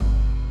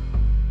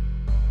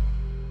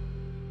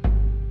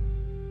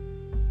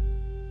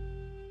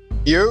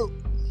Yo,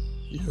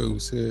 Yo,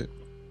 said,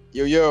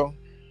 yo.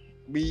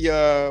 We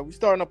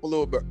starting up a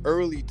little bit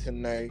early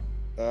tonight.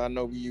 I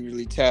know we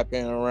usually tap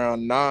in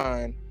around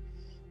 9.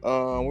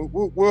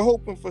 We're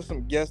hoping for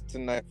some guests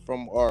tonight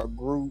from our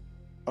group,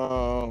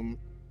 um,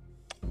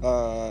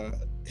 uh,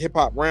 Hip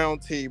Hop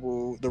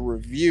Roundtable, the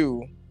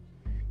review.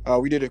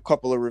 We did a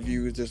couple of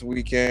reviews this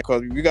weekend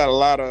because we got a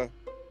lot of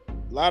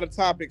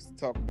topics to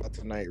talk about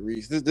tonight,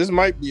 Reese. This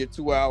might be a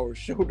 2 hour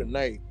show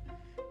tonight.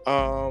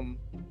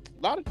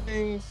 A lot of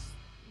things,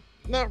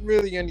 not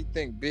really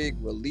anything big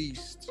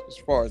released as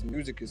far as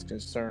music is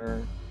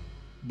concerned,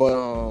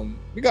 but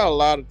we got a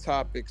lot of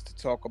topics to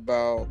talk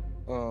about.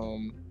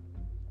 Um,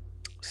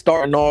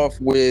 Starting off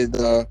with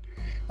a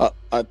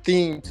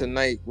theme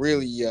tonight,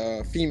 really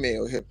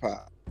female hip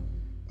hop.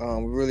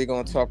 We're really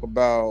gonna talk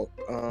about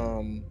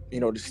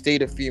the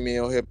state of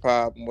female hip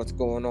hop and what's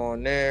going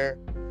on there.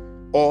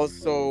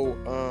 Also,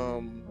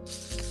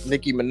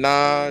 Nicki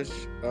Minaj.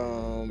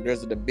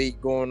 There's a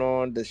debate going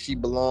on. Does she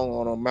belong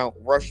on a Mount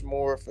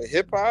Rushmore for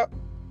hip hop?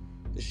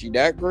 Is she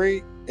that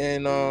great?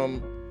 And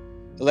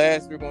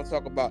last, we're going to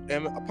talk about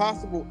a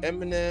possible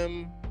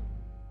Eminem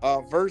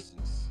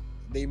versus.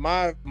 They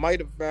might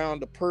have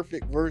found the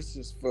perfect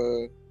versus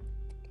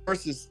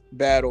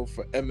battle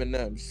for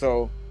Eminem.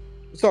 So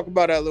we'll talk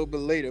about that a little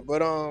bit later.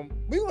 But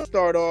we're gonna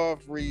start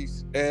off,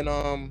 Reese,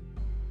 and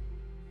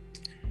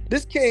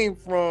this came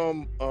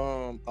from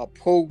a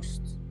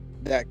post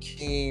that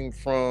came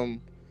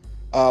from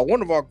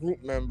one of our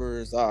group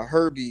members,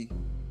 Herbie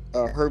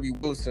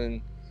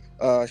Wilson.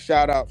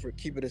 Shout out for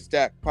Keep It a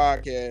Stack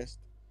podcast.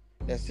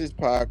 That's his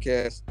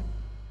podcast.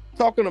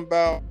 Talking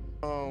about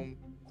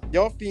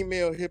y'all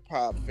female hip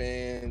hop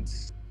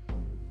fans.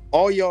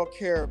 All y'all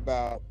care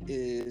about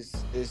is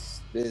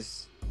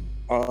this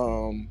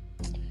um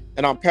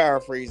and I'm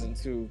paraphrasing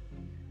too,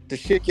 to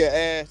shake your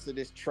ass to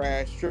this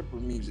trash stripper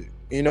music.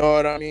 You know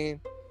what I mean?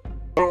 I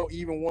don't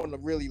even want to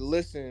really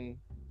listen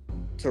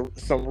to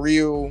some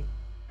real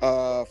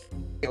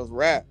females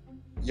rap.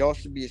 Y'all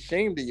should be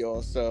ashamed of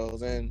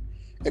yourselves. And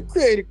it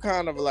created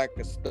kind of like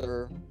a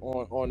stir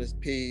on this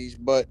page,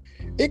 but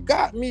it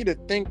got me to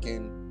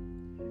thinking,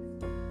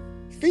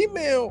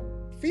 female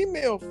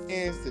female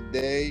fans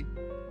today,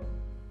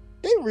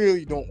 they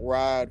really don't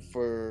ride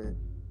for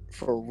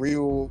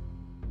real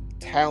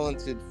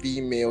talented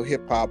female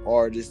hip hop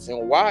artists.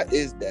 And why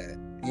is that?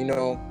 You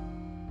know,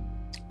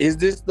 is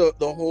this the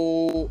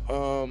whole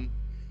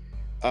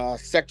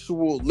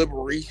sexual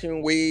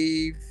liberation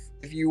wave,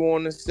 if you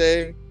want to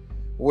say,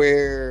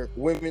 where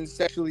women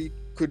sexually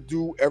could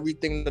do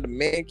everything that a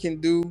man can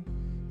do?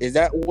 Is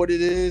that what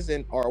it is?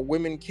 And are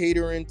women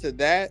catering to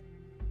that?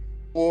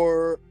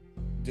 Or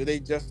do they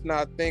just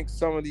not think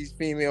some of these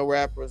female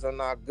rappers are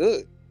not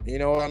good? You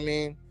know what I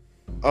mean?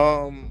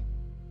 Um,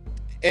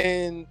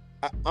 and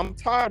I'm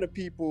tired of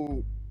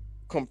people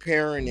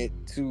comparing it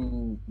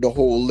to the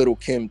whole Little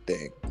Kim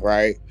thing,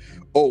 right?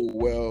 Oh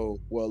well,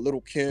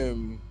 Little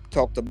Kim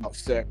talked about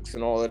sex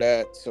and all of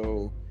that.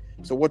 So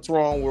what's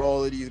wrong with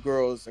all of these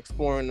girls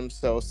exploring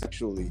themselves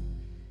sexually?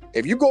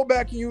 If you go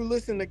back and you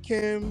listen to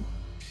Kim,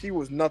 she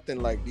was nothing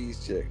like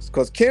these chicks.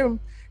 Cause Kim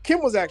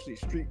was actually a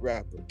street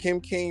rapper.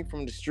 Kim came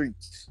from the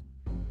streets.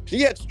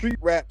 She had street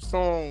rap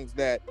songs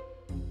that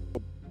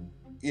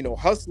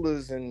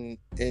hustlers and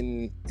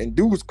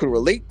dudes could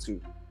relate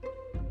to.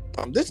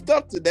 This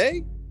stuff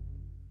today,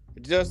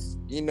 just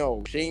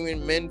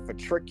shaming men for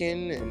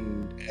tricking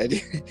and at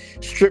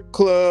strip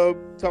club,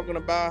 talking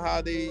about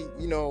how they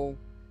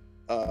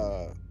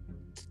uh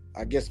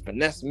I guess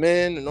finesse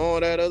men and all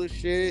that other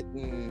shit,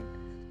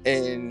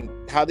 and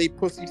how they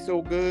pussy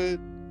so good.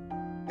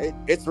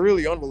 It's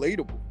really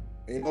unrelatable.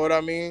 You know what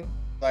I mean?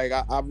 Like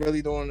I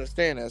really don't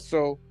understand that.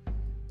 So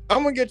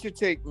I'm gonna get your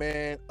take,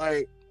 man.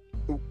 Like,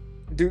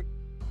 do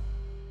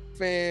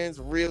fans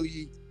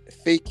really,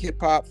 fake hip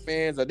hop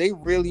fans, are they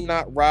really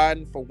not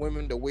riding for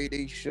women the way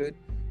they should?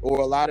 Or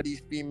a lot of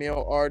these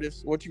female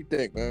artists? What you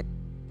think, man?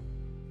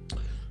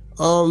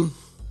 um,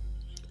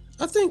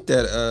 I think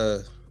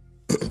that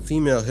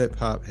female hip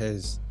hop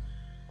has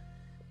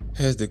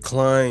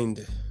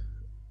declined.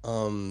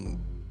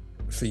 Um,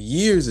 for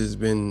years, it's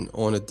been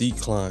on a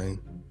decline,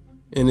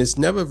 and it's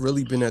never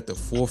really been at the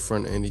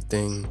forefront of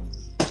anything.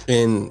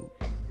 And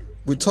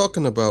we're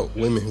talking about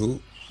women who,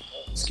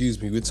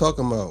 excuse me, we're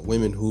talking about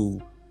women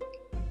who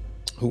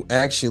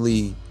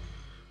actually,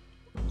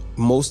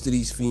 most of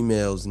these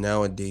females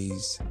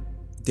nowadays,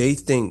 they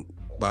think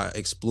by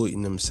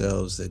exploiting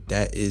themselves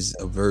that is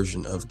a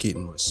version of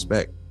getting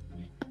respect.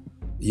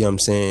 You know what I'm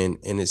saying?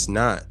 And it's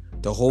not.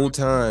 The whole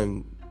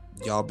time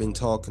y'all been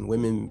talking,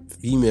 women,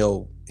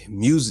 female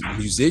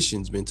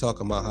musicians been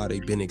talking about how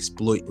they've been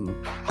exploiting,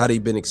 how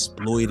they've been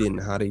exploited,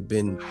 how they've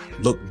been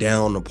looked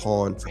down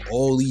upon for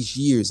all these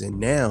years. And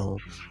now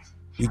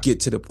we get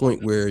to the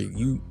point where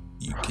you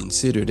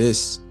consider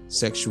this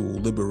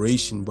sexual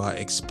liberation by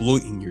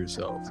exploiting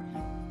yourself.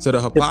 So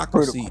the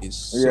hypocrisy Hypocritical. is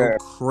so Yeah.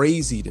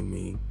 crazy to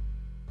me.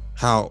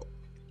 How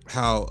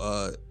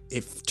how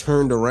it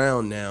turned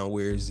around now.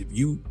 Whereas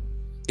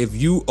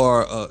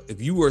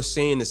if you were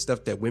saying the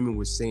stuff that women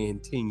were saying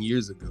 10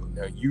 years ago,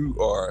 now you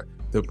are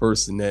the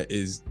person that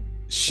is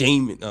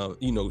shaming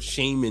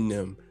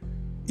them,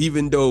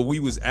 even though we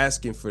was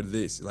asking for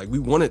this. Like, we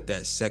wanted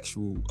that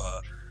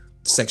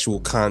sexual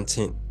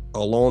content a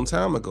long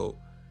time ago,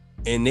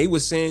 and they were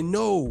saying,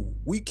 no,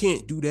 we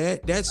can't do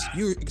that.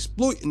 You're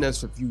exploiting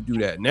us if you do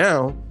that.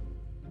 Now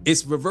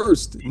it's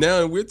reversed.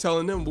 Now we're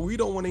telling them, but we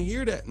don't want to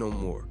hear that no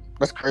more.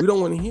 That's crazy. We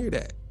don't want to hear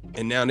that.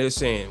 And now they're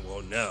saying,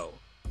 well, no,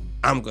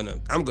 I'm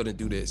gonna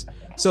do this.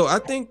 So I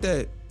think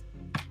that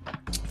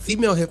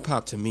female hip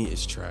hop to me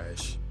is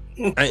trash.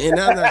 And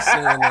I'm not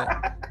saying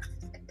that.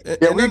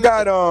 Yeah, we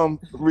got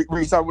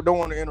Reese, I don't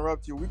want to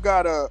interrupt you. We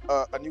got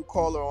a new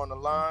caller on the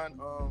line.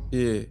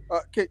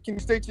 Can you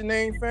state your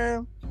name,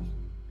 fam?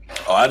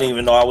 Oh, I didn't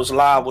even know I was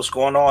live. What's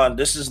going on?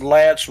 This is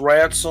Lance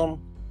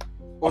Ransom.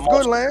 What's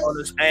good,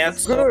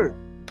 Lance? Good.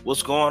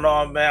 What's going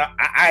on, man?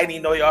 I didn't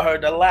even know y'all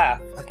heard the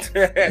laugh.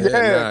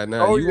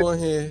 Nah. You on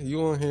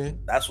here.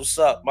 That's what's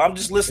up. I'm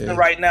just listening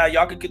right now.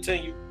 Y'all can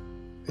continue.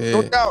 Yeah.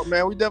 No doubt,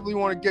 man. We definitely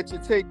want to get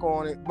your take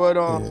on it. But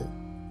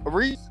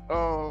Reese,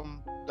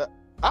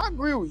 I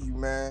agree with you,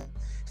 man.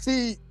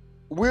 See,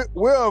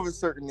 we're of a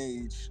certain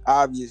age.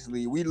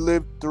 Obviously, we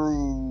lived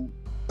through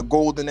the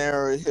golden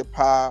era of hip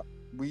hop.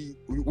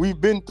 We've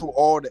been through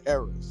all the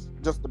eras,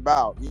 just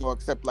about,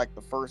 except like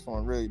the first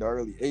one, really, the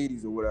early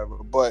 '80s or whatever.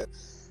 But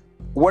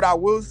what I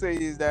will say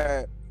is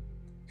that,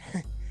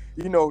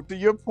 to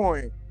your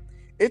point,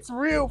 it's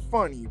real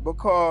funny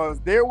because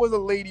there was a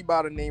lady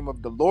by the name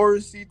of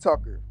Dolores C.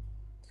 Tucker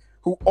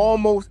who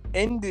almost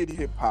ended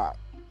hip hop.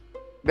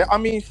 I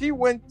mean, she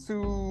went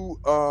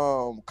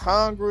to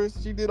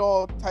Congress. She did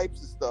all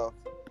types of stuff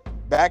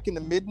back in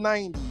the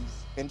mid-90s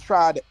and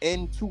tried to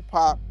end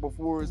Tupac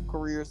before his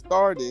career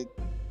started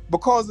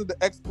because of the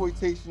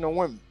exploitation of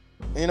women.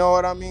 You know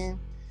what I mean?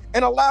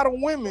 And a lot of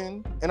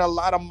women, and a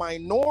lot of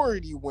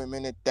minority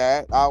women at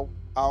that,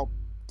 I'll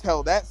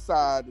tell that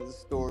side of the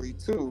story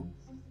too,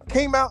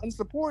 came out and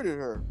supported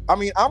her. I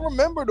mean, I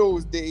remember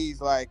those days,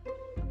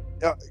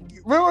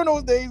 remember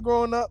those days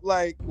growing up,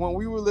 like when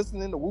we were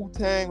listening to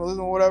Wu-Tang or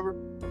listening to whatever,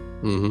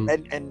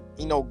 and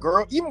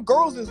even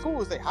girls in school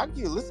would say, how can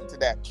you listen to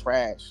that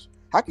trash?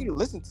 How can you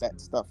listen to that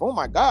stuff? Oh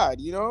my God,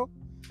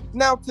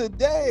 Now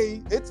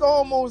today, it's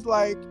almost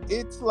like,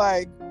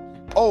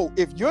 oh,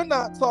 if you're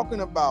not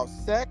talking about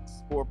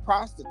sex or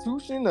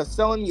prostitution or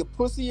selling your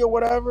pussy or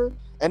whatever,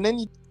 and then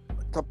you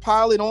to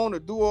pile it on or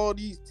do all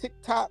these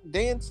TikTok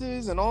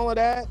dances and all of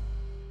that,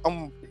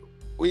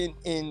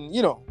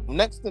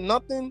 next to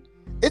nothing,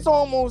 it's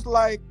almost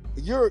like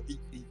you're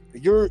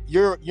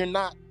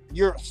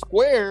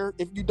square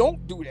if you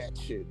don't do that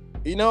shit.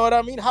 You know what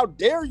I mean? How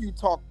dare you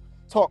talk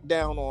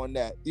down on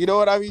that? You know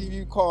what I mean?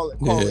 You call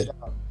it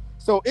out.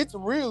 So it's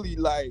really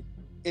like,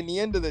 in the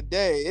end of the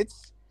day,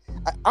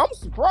 I'm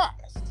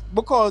surprised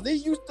because there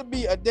used to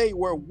be a day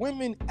where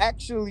women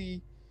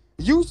actually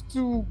used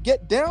to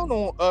get down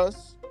on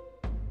us,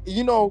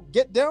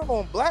 get down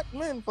on black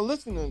men for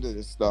listening to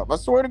this stuff. I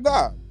swear to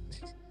God.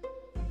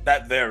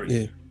 That varies.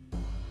 Yeah.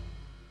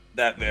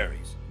 That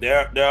varies.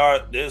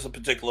 There's a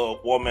particular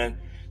woman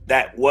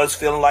that was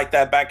feeling like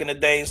that back in the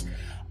days.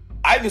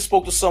 I even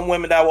spoke to some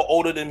women that were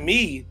older than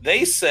me.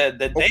 They said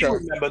that they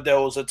remember there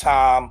was a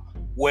time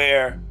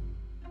where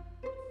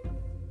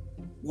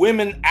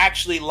women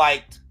actually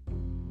liked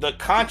the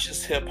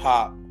conscious hip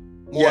hop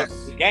more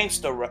than the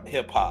gangster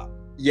hip hop.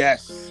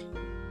 Yes.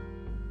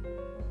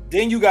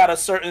 Then you got a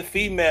certain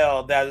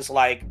female that is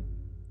like,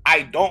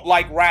 I don't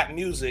like rap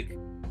music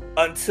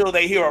until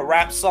they hear a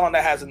rap song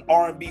that has an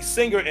R&B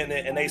singer in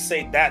it, and they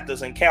say that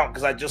doesn't count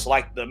because I just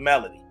like the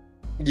melody.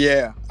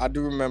 Yeah, I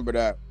do remember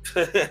that.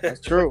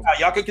 That's true.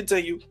 Y'all can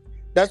continue.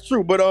 That's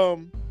true, but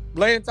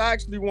Lance, I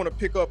actually want to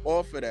pick up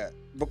off of that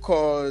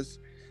because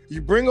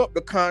you bring up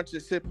the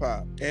conscious hip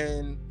hop,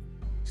 and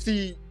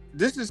see,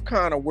 this is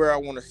kind of where I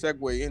want to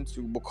segue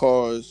into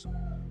because,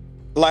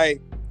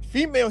 like,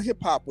 female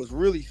hip hop was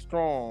really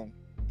strong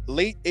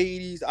late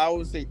 80s, I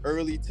would say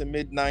early to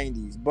mid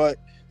 90s, but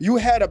you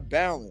had a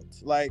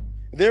balance. Like,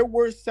 there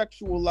were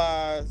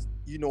sexualized,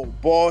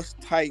 boss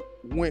type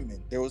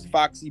women. There was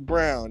Foxy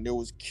Brown, there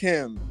was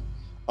Kim,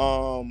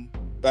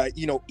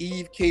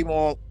 Eve came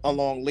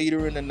along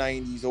later in the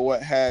 90s or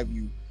what have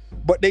you.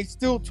 But they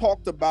still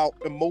talked about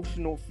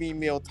emotional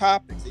female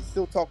topics. They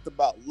still talked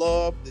about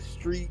love, the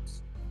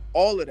streets,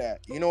 all of that.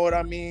 You know what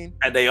I mean?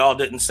 And they all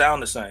didn't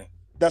sound the same.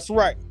 That's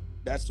right.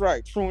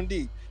 True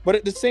indeed. But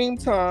at the same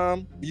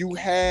time, you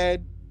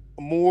had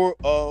more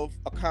of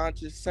a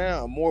conscious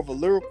sound, more of a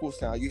lyrical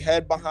sound. You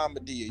had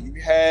Bahamadia. You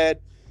had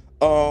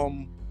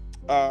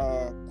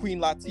Queen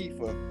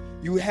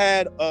Latifah. You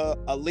had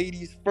a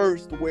ladies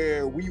first,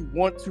 where we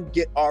want to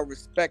get our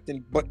respect,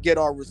 but get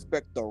our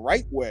respect the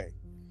right way.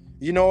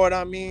 You know what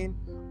I mean?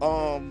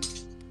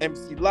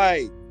 MC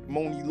Lyte,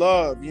 Monie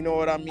Love, you know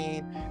what I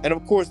mean? And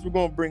of course, we're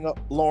gonna bring up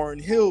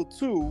Lauryn Hill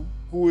too,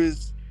 who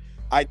is,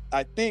 I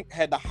think,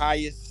 had the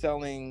highest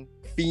selling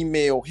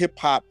female hip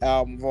hop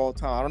album of all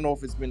time. I don't know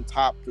if it's been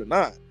topped or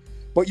not,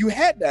 but you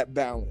had that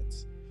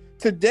balance.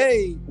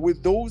 today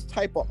with those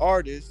type of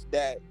artists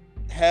that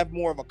have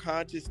more of a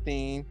conscious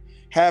theme,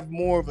 have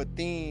more of a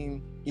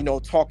theme, you know,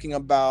 talking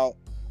about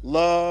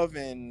love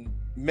and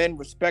men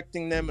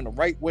respecting them in the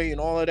right way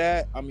and all of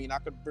that. I mean, I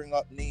could bring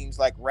up names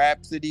like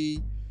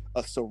Rhapsody,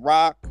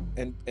 Ciroc,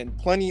 and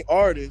plenty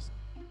artists.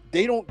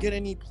 They don't get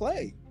any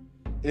play.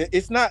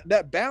 It's not,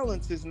 that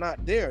balance is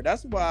not there.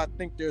 That's why I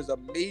think there's a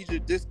major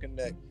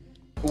disconnect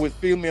with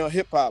female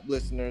hip hop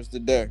listeners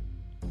today.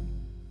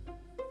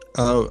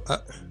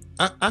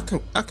 I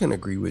can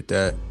agree with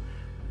that.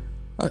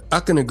 I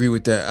can agree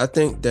with that. I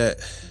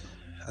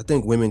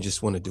think women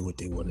just want to do what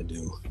they want to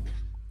do.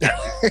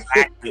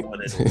 Exactly what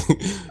it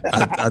is.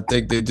 I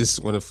think they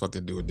just want to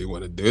fucking do what they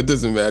want to do. It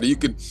doesn't matter. You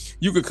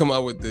could come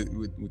out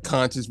with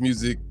conscious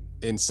music,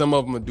 and some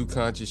of them will do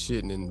conscious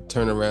shit and then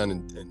turn around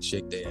and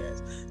shake their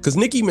ass. Because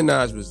Nicki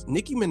Minaj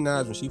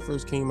when she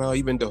first came out,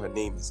 even though her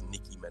name is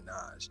Nicki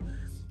Minaj,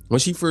 when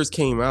she first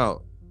came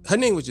out, her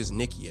name was just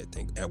Nicki, I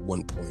think, at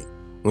one point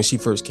when she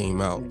first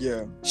came out.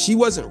 Yeah, she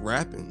wasn't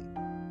rapping.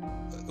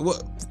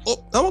 Well,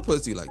 I'm gonna put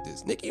it to you like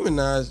this: Nicki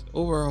Minaj,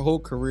 over her whole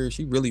career,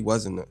 she really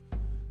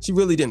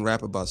didn't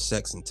rap about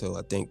sex until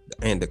I think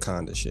the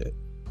Anaconda shit.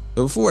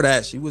 But before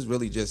that, she was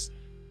really just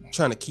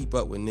trying to keep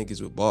up with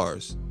niggas with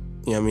bars.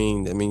 You know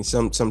what I mean?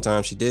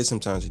 Sometimes she did,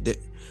 sometimes she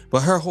didn't.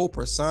 But her whole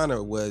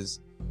persona was,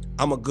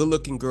 I'm a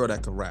good-looking girl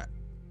that can rap.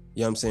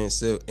 You know what I'm saying?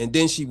 So, and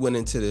then she went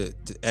into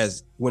it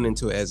as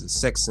a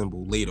sex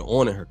symbol later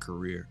on in her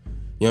career.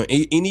 You know,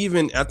 and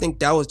even I think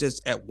that was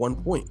just at one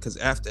point, because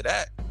after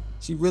that,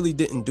 she really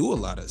didn't do a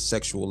lot of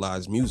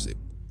sexualized music.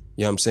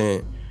 You know what I'm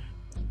saying?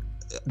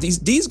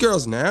 These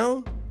girls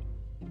now,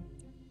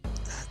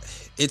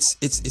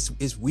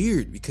 it's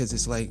weird because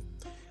it's like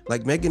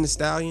Megan Thee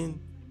Stallion,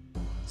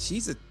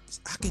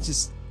 I could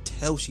just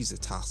tell she's a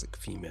toxic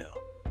female.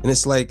 And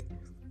it's like,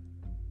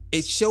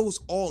 it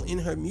shows all in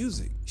her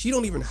music. She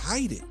don't even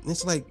hide it. And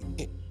it's like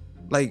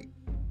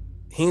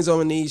hands on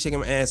my knees, shaking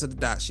my ass at the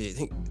dot shit.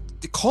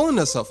 Calling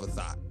herself a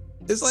thot.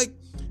 It's like,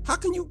 how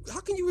can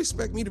you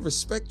expect me to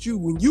respect you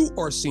when you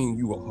are seeing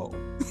you a hoe?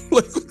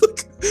 like,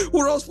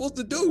 what am I supposed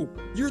to do?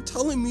 You're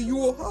telling me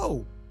you a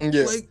hoe.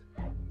 Yeah. Like,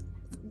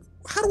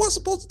 how do I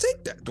supposed to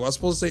take that? Do I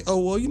supposed to say, oh,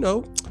 well, you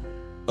know,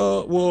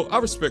 well, I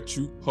respect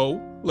you, hoe.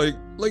 Like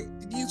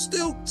you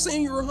still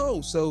saying you're a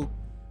hoe. So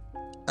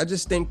I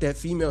just think that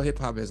female hip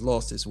hop has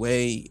lost its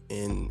way,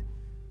 and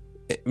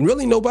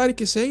really nobody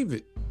can save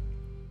it,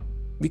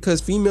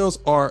 because females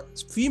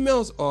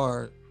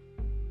are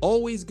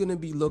always going to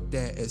be looked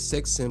at as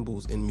sex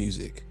symbols in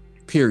music,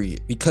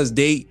 period, because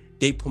they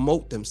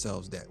promote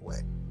themselves that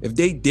way. If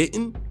they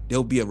didn't,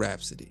 there'll be a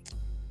Rhapsody.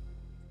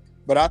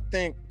 But I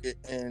think,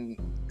 and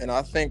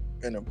I think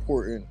an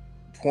important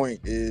point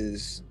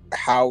is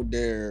how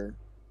they're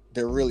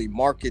really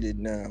marketed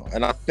now.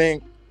 And I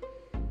think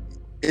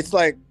it's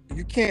like,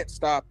 you can't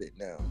stop it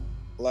now.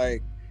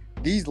 Like,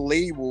 these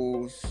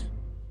labels,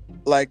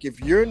 like,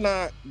 if you're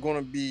not going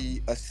to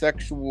be a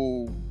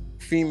sexual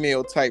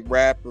female type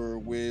rapper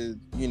with,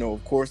 you know,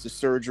 of course, the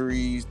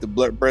surgeries, the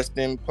breast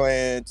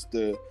implants,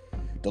 the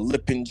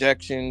lip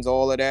injections,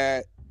 all of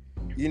that,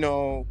 you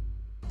know,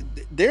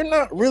 they're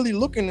not really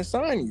looking to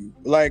sign you.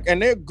 Like,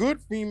 and they're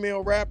good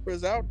female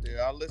rappers out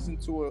there. I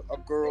listened to a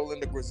girl in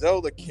the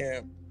Griselda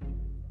camp,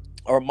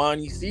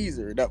 Armani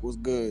Caesar, that was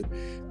good.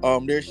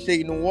 There's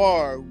Shay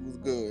Noir, who was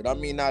good. I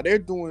mean, now they're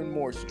doing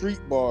more street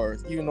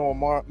bars, even though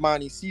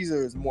Armani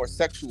Caesar is more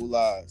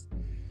sexualized.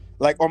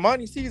 Like,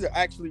 Armani Caesar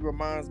actually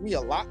reminds me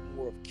a lot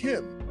more of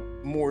Kim,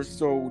 more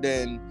so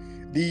than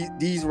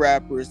these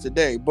rappers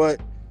today. But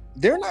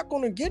they're not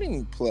going to get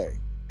any play.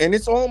 And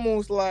it's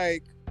almost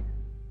like,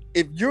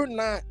 if you're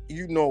not,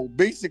 you know,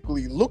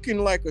 basically looking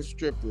like a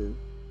stripper,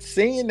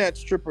 saying that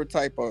stripper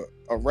type of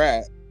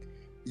rap,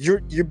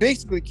 you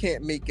basically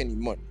can't make any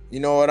money. You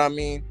know what I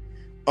mean?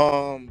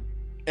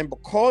 And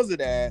because of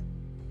that,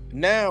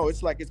 now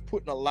it's like it's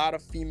putting a lot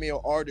of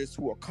female artists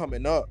who are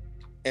coming up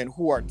and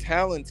who are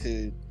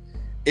talented.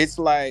 It's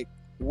like,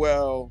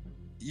 well,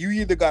 you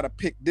either got to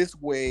pick this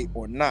way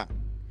or not,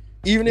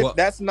 even if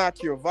that's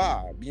not your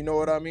vibe. You know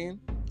what I mean?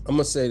 I'm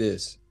gonna say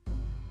this: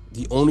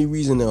 the only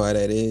reason why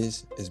that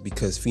is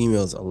because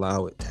females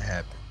allow it to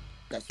happen.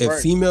 That's if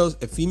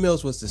right.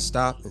 females was to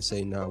stop and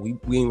say, "Nah, we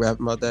ain't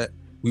rapping about that.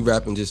 We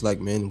rapping just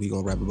like men. We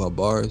gonna rap about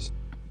bars,"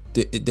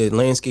 the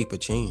landscape would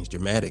change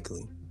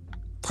dramatically,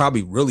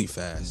 probably really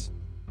fast.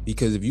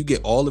 Because if you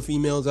get all the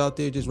females out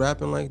there just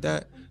rapping like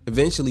that,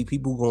 eventually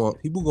people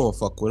gonna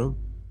fuck with them.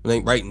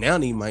 Like, right now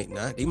they might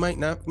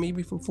not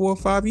maybe for 4 or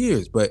 5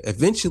 years, but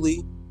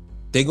eventually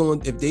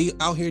if they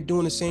out here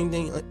doing the same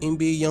thing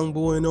NBA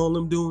Youngboy and all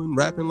them doing,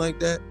 rapping like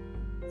that,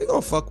 they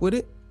gonna fuck with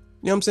it.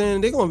 You know what I'm saying?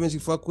 They gonna eventually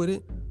fuck with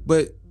it.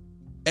 But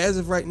as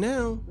of right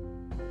now,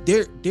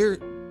 they're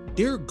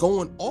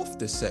going off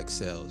the sex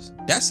sales.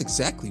 That's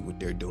exactly what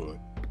they're doing.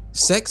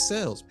 Sex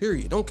sells,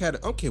 period. Don't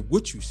care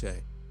what you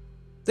say.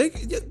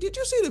 Did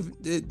you see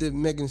the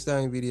Megan Thee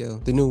Stallion video,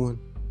 the new one,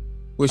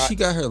 where she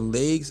got her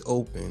legs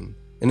open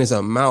and there's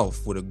a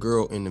mouth with a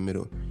girl in the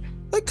middle?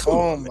 Like, come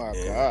on, my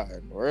man.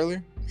 God,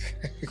 really?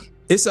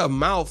 it's a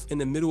mouth in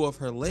the middle of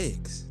her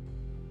legs.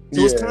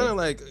 So it's kind of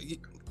like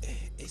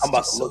I'm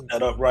about to look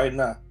that up right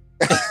now.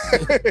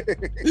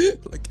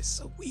 Like, it's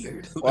so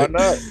weird. Why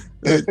not?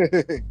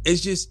 It's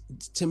just,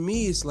 to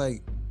me, it's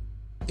like,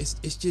 it's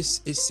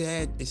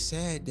sad. It's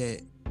sad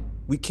that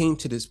we came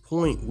to this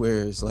point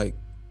where it's like,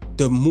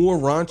 the more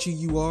raunchy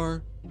you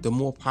are, the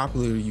more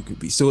popular you could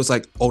be. So it's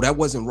like, oh, that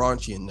wasn't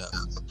raunchy enough.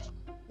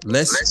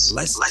 Let's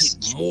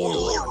get more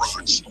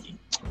raunchy.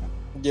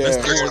 Yeah. Let's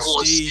go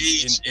on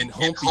stage and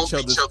hump each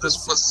other's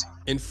pussy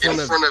in front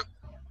of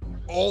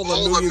all the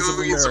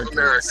millions of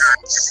Americans.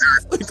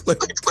 like,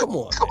 come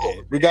on,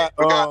 man. We got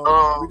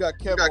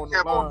Kev on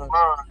the line.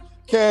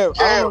 Kev,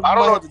 I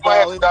don't know if you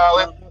have to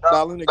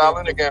dial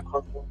in again.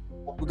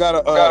 We got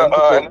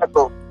an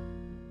echo.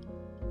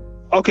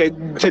 Okay,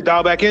 to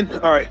dial back in.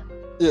 All right.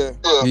 Yeah.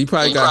 You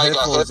probably got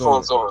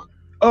headphones on.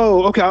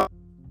 Oh, okay.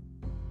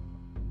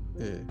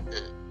 Yeah.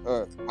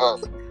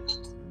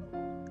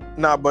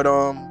 Nah, but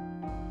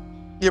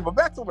but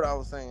back to what I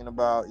was saying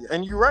about,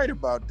 and you're right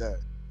about that.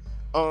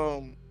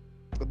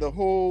 The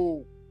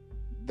whole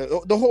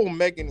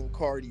Megan and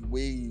Cardi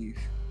wave,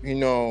 you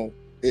know,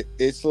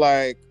 it's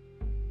like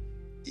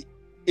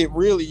it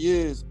really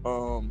is,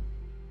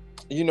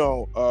 you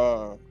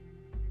know,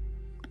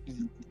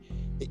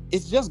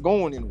 it's just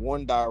going in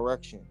one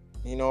direction.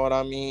 You know what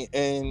I mean?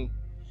 And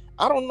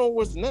I don't know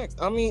what's next.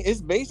 I mean,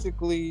 it's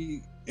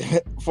basically,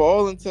 for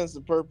all intents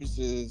and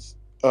purposes,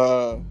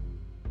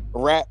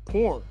 rap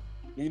porn.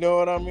 You know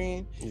what I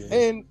mean? Yeah.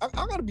 And I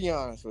gotta be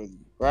honest with you,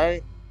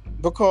 right?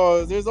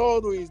 Because there's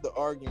always the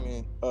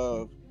argument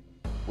of,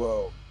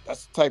 well,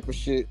 that's the type of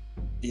shit,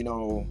 you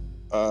know,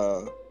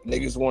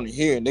 niggas want to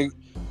hear.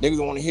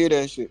 Niggas want to hear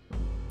that shit.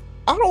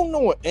 I don't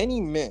know any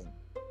men,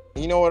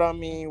 you know what I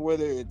mean?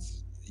 Whether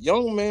it's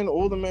young men,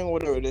 older men,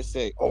 whatever, they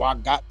say, oh, I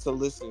got to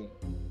listen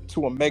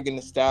to a Megan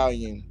Thee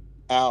Stallion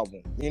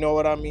album. You know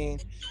what I mean?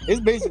 It's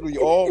basically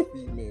all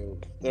females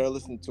that are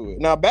listening to it.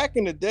 Now, back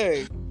in the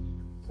day,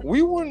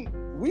 we would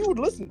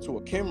listen to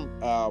a Kim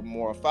album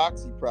or a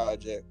Foxy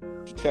project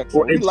to check.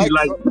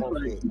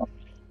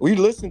 We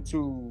listened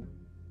to,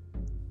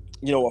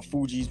 you know, a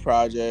Fugees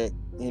project,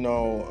 you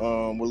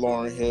know, with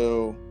Lauryn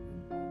Hill.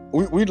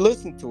 We'd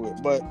listen to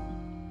it, but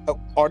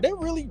are there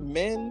really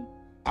men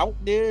out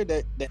there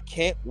that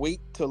can't wait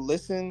to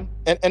listen?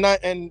 And I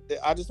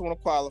just want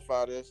to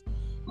qualify this.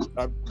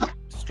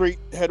 Straight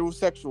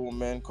heterosexual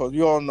men, because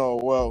we all know,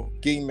 well,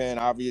 gay men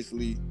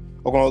obviously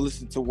are going to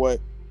listen to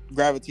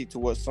gravitate to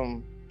what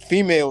some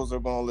females are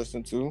going to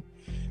listen to.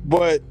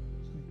 But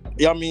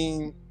I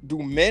mean, do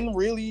men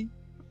really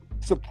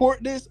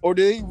support this, or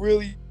do they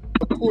really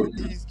support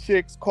these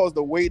chicks because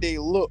the way they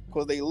look,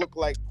 because they look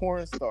like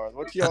porn stars?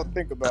 What y'all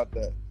think about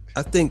that?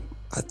 I think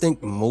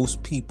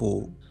most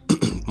people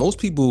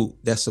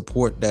that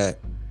support that,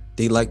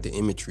 they like the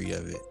imagery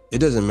of it. It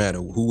doesn't matter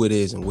who it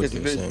is and what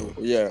they're saying.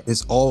 Yeah,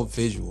 it's all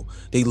visual.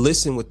 They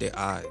listen with their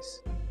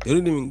eyes. They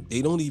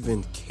don't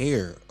even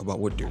care about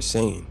what they're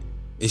saying.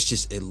 It's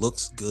just, it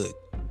looks good.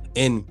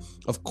 And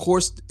of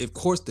course the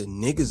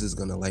niggas is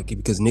gonna like it,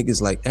 because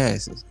niggas like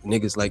asses.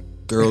 Niggas like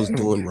girls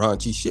doing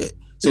raunchy shit.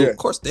 So of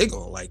course they're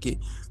gonna like it.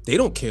 They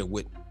don't care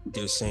what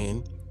they're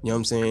saying. You know what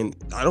I'm saying?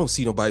 I don't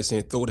see nobody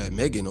saying throw that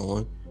Megan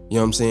on. You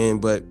know what I'm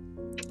saying? But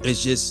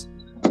it's just,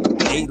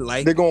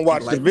 they're gonna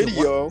watch the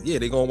video.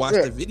 They're gonna watch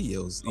the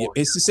videos.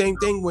 It's the same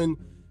thing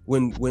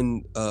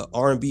when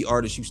R&B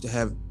artists used to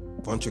have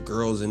a bunch of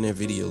girls in their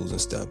videos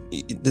and stuff.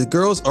 The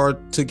girls are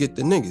to get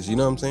the niggas, you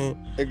know what I'm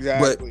saying?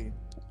 Exactly.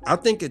 But I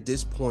think at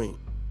this point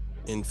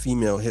in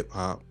female hip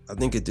hop,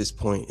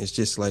 it's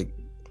just like,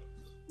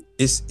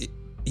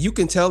 you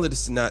can tell that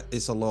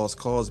it's a lost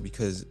cause,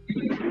 because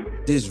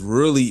there's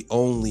really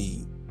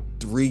only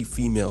 3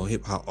 female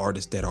hip hop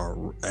artists that are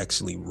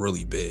actually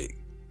really big.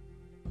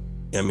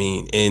 I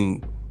mean,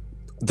 and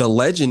the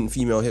legend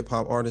female hip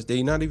hop artists,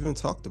 they not even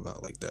talked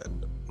about like that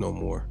no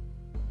more.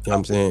 You know what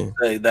I'm saying?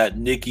 Say that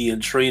Nicki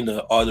and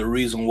Trina are the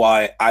reason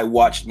why I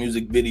watch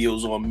music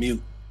videos on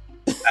mute.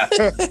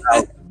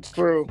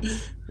 True.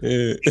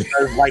 Yeah.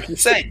 Because, like you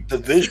say, the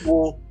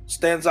visual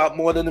stands out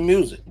more than the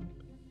music.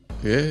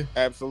 Yeah,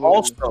 absolutely.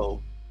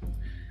 Also,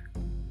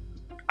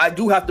 I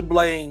do have to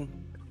blame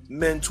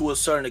men to a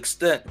certain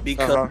extent,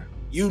 because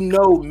you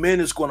know men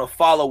is going to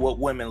follow what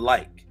women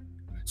like.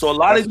 So a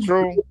lot of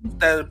people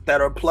that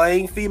are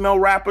playing female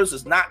rappers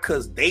is not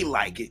because they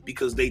like it,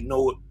 because they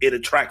know it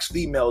attracts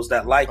females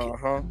that like it.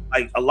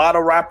 Like a lot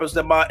of rappers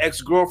that my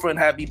ex-girlfriend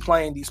had me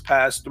playing these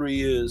past 3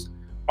 years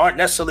aren't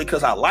necessarily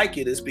because I like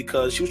it. It's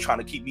because she was trying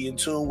to keep me in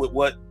tune with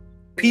what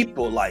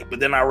people like.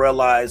 But then I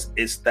realized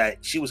it's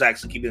that she was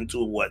actually keeping in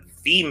tune with what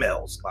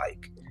females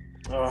like.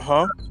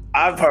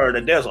 I've heard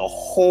that there's a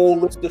whole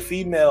list of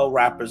female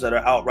rappers that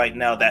are out right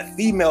now that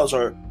females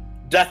are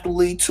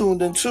definitely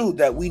tuned into,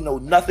 that we know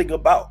nothing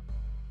about.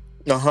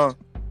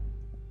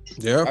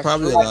 There are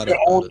probably a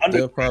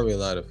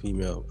lot of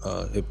female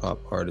hip hop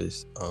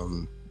artists.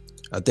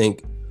 I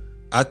think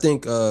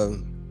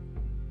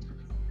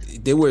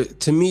there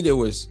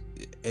was,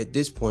 at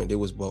this point, there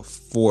was about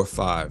 4 or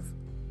 5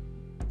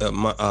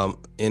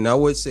 and I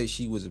would say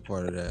she was a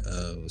part of that.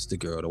 What's the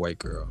girl, the white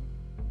girl?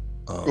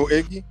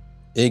 Iggy.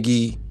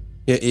 Iggy,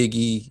 yeah,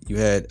 Iggy. You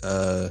had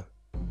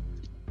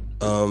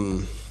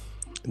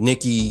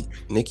Nikki,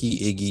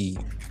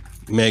 Iggy,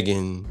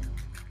 Megan,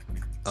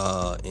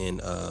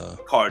 and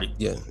Cardi.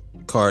 Yeah,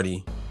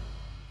 Cardi.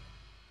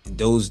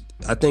 Those,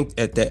 I think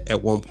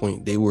at one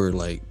point they were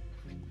like,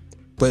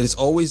 but it's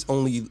always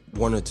only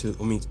one or two.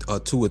 I mean,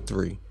 2 or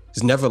 3.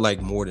 It's never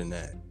like more than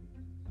that.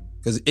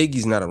 Because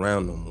Iggy's not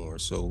around no more,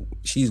 so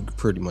she's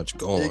pretty much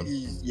gone.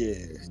 Iggy's,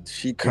 yeah,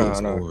 she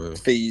kind of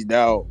phased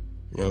out.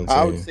 You know what I'm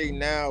I would say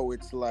now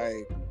it's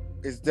like,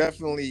 it's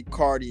definitely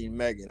Cardi and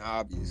Megan,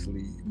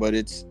 obviously, but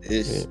it's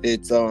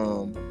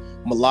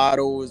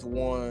Mulatto is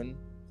one,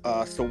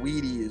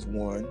 Saweetie is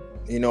one.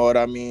 You know what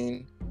I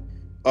mean?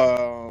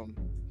 I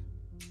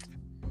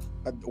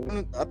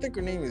think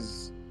her name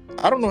is,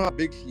 I don't know how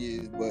big she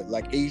is, but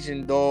like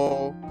Asian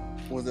Doll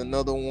was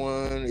another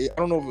one. I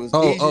don't know if it was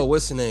Asian. Oh,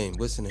 what's the name?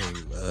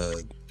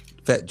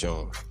 Fat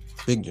Joan,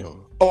 Big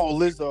Joan. Oh,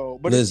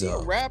 Lizzo. But Lizzo. Is she a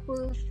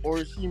rapper or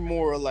is she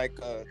more like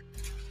a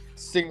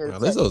singer? No,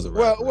 Lizzo's a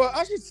rapper. Well,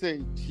 I should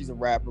say she's a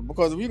rapper,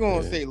 because if we're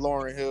gonna say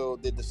Lauryn Hill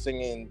did the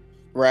singing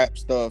rap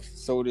stuff,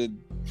 so did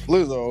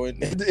Lizzo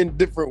in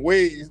different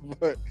ways.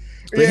 But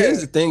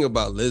here's the thing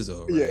about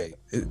Lizzo, right?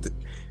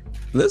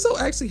 Lizzo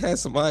actually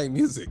has some high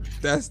music.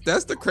 That's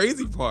the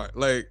crazy part.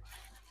 Like,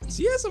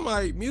 she has some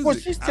high music. Well,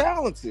 she's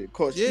talented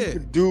because she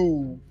could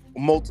do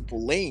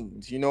multiple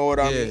lanes. You know what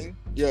I mean?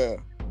 Yeah.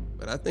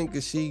 But I think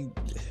that she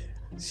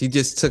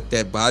just took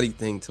that body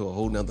thing to a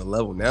whole nother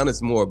level. Now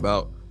it's more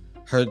about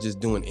her just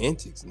doing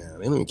antics now.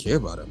 They don't even care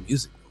about her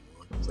music no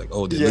more. It's like,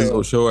 oh, did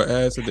Lizzo show her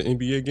ass at the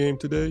NBA game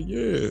today?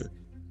 Yeah.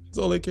 That's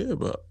all they care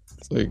about.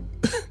 It's like,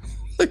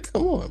 like,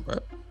 come on, bro.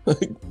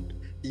 Like,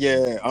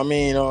 yeah, I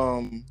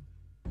mean,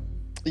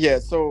 yeah,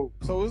 so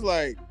it's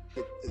like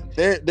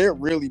they're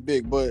really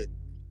big, but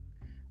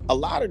a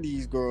lot of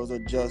these girls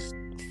are just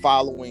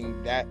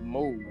following that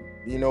mode.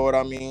 You know what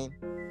I mean?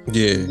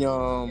 Yeah.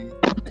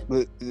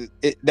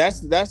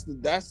 That's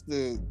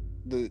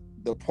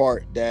the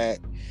part that,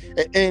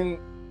 and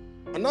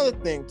another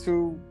thing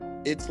too.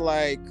 It's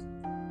like,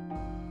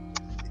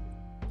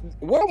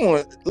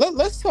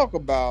 let's talk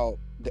about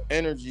the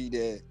energy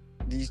that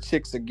these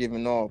chicks are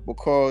giving off,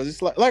 because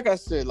it's like I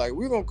said, like,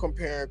 we're gonna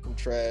compare and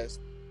contrast.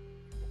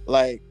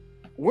 Like,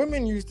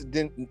 women used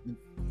to,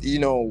 you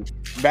know,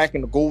 back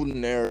in the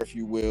golden era, if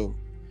you will,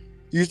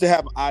 used to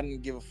have I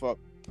didn't give a fuck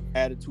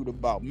attitude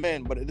about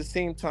men, but at the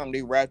same time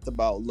they rapped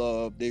about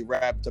love, they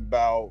rapped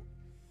about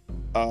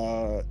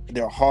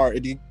their heart,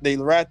 they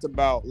rapped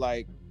about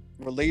like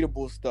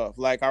relatable stuff.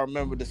 Like, I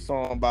remember the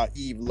song about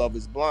Eve, Love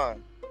Is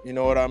Blind. You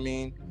know what I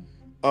mean?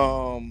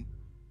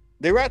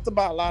 They rapped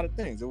about a lot of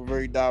things. They were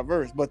very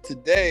diverse. But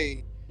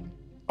today,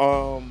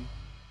 I'm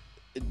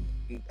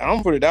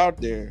gonna put it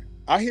out there,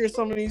 I hear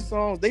some of these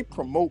songs, they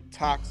promote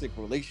toxic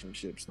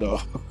relationships, though.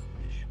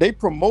 They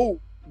promote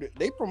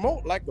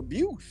like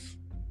abuse.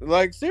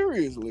 Like,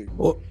 seriously.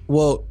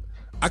 Well,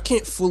 I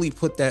can't fully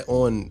put that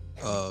on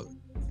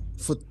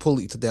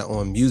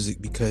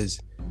music, because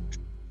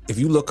if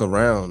you look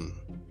around,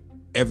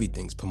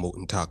 everything's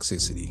promoting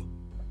toxicity.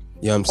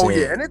 You know what I'm saying? Oh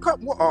yeah, and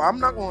I'm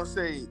not gonna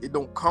say it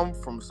don't come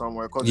from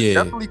somewhere, because it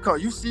definitely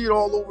comes. You see it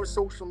all over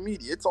social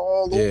media. It's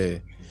all over. Yeah,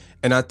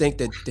 and I think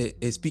that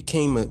it's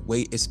became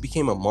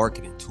a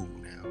marketing tool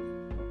now.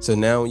 So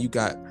now you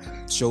got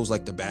shows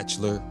like The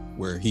Bachelor,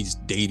 where he's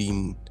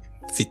dating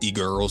 50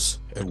 girls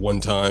at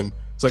one time.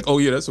 It's like, oh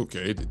yeah, that's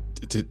okay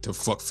to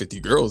fuck 50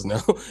 girls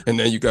now. And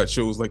then you got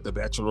shows like The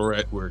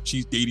Bachelorette, where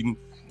she's dating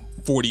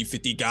 40,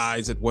 50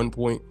 guys at one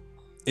point.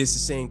 It's the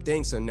same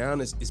thing. So now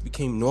it's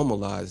became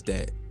normalized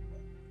that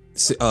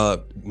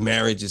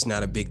marriage is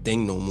not a big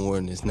thing no more,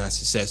 and it's not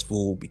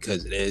successful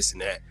because of this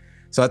and that.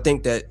 So I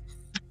think that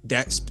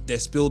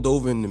spilled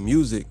over in the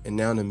music, and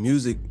now the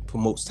music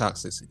promotes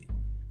toxicity.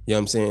 You know what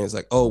I'm saying? It's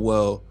like, oh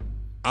well,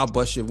 I'll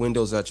bust your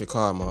windows out your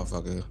car,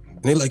 motherfucker.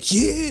 And they're like,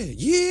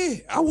 yeah,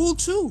 I will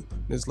too.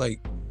 And it's like,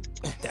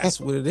 that's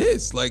what it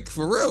is. Like,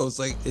 for real. It's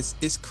like,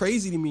 it's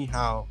crazy to me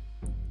how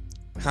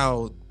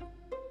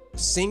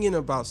singing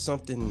about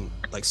something,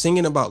 like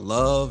singing about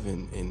love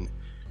and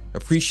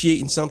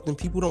appreciating something,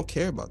 people don't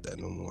care about that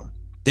no more.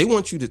 They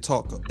want you to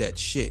talk that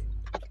shit.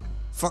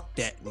 Fuck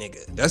that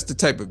nigga. That's the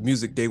type of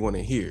music they want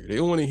to hear. They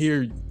don't want to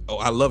hear, oh,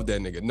 I love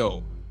that nigga.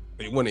 No,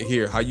 they want to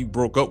hear how you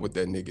broke up with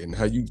that nigga and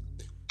how you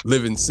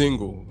living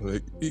single.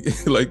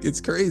 Like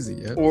it's crazy.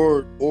 Yeah.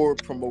 Or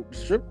promote the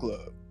strip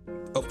club.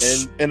 Oh,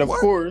 and of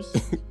course,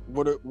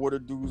 what a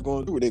dude's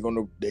gonna do? They're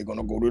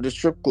gonna go to the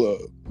strip club.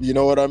 You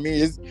know what I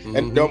mean?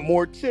 And the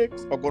more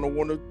chicks are gonna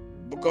want to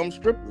become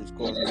strippers,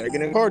 because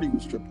Megan and Cardi were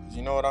strippers.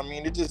 You know what I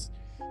mean? It just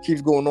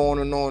keeps going on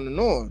and on and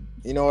on.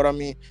 You know what I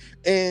mean?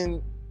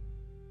 And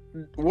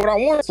what I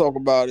want to talk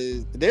about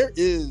is there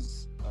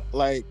is,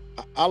 like,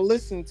 I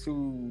listen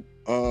to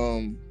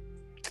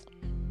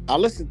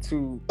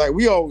like,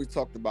 we always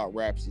talked about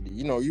Rhapsody.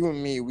 You know, you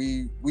and me,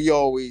 we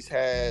always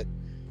had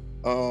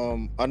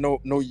I know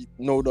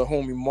the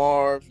homie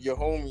Marv, your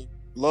homie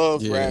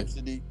loves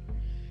Rhapsody.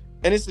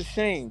 and it's a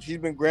shame. She's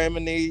been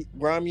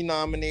Grammy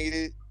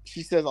nominated.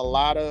 She says a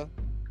lot of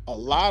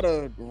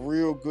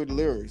real good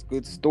lyrics,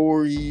 good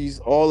stories,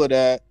 all of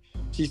that.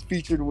 She's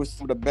featured with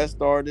some of the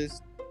best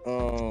artists,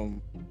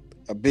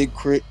 a Big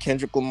Crit,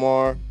 Kendrick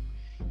Lamar,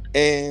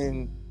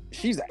 and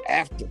she's an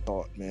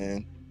afterthought,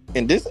 man.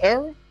 In this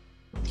era,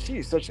 she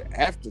is such an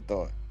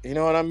afterthought. You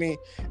know what I mean?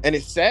 And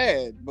it's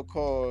sad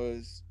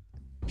because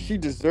she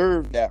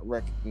deserved that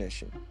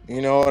recognition.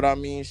 You know what I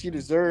mean? She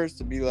deserves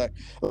to be like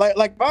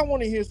if I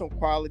want to hear some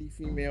quality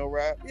female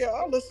rap, yeah,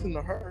 I'll listen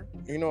to her.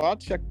 You know, I'll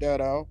check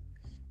that out.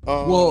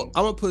 Well,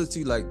 I'm gonna put it to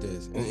you like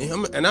this,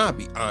 and I'll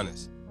be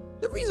honest.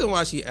 The reason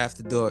why she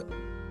afterthought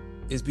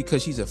is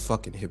because she's a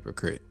fucking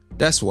hypocrite.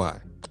 That's why.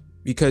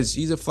 Because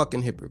she's a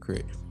fucking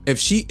hypocrite. If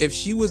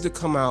she was to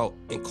come out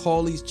and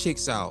call these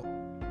chicks out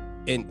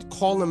and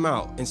call them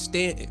out and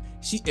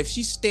if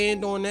she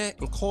stand on that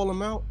and call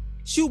them out,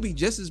 she'll be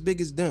just as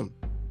big as them.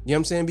 You know what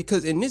I'm saying?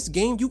 Because in this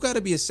game, you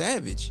gotta be a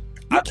savage.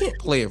 You can't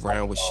play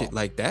around with shit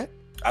like that.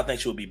 I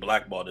think she would be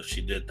blackballed if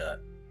she did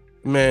that.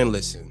 Man,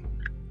 listen.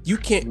 You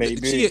can't.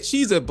 Maybe.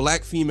 She's a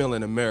black female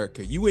in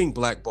America. You ain't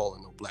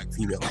blackballing no black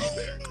female in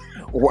America.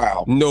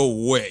 Wow. No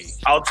way.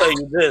 I'll tell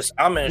you this.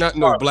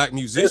 No black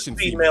musician.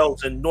 There's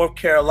females in North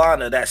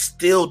Carolina that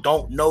still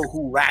don't know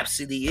who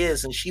Rhapsody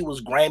is, and she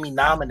was Grammy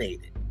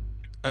nominated.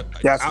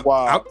 That's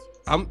wild.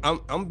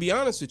 I'm be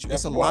honest with you.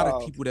 There's a lot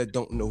of people that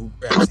don't know who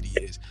Rhapsody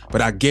is,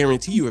 but I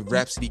guarantee you, if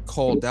Rhapsody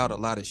called out a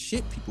lot of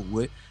shit, people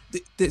would.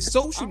 The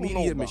social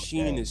media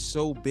machine is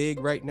so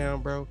big right now,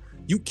 bro.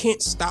 You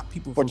can't stop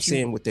people from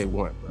saying what they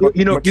want, bro.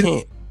 You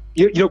can't.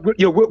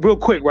 Real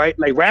quick, right?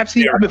 Like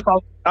Rhapsody, yeah.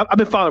 I've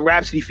been following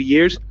Rhapsody for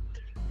years.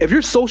 If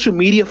your social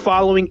media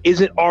following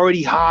isn't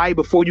already high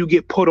before you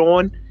get put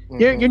on,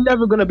 you're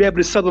never gonna be able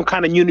to sell the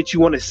kind of unit you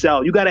want to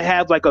sell. You got to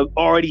have like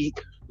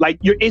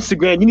your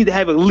Instagram. You need to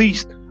have at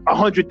least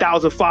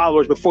 100,000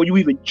 followers before you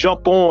even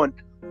jump on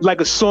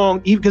like a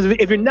song. Even because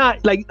if you're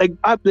not like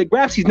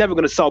Rhapsody's never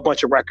gonna sell a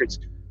bunch of records.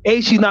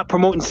 She's not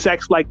promoting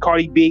sex like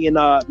Cardi B and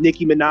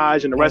Nicki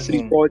Minaj and the rest of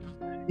these boys.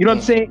 You know what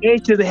I'm saying? She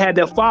doesn't have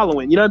that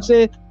following. You know what I'm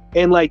saying?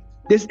 And like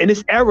in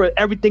this era,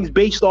 everything's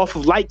based off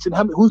of likes and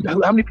how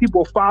many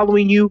people are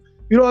following you.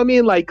 You know what I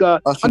mean? Like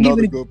that's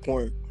another good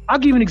point. I'll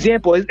give you an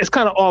example. It's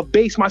kind of off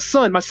base. My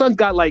son's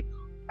got like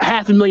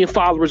 500,000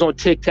 followers on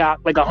TikTok,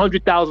 like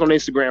 100,000 on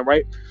Instagram,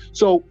 right?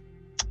 So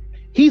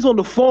he's on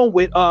the phone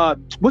with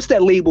what's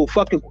that label?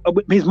 Fucking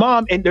his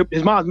mom, and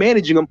his mom's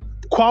managing him.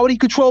 Quality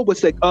Control. What's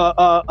that?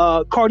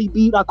 Cardi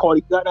B, not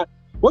Cardi.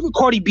 What's the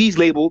Cardi B's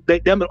label?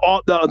 Them and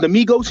all the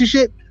Migos and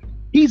shit.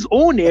 He's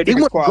on there. They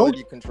want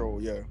Quality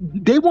Control. Yeah.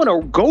 They want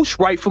a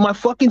ghostwrite for my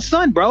fucking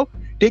son, bro.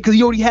 Because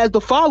he already has the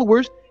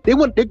followers. They're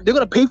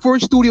gonna pay for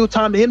his studio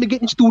time, to him to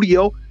get in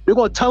studio. They're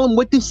gonna tell him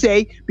what to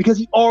say because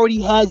he already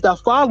has that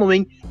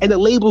following, and the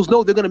labels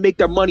know they're gonna make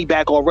their money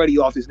back already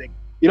off this nigga.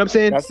 You know what I'm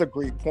saying? That's a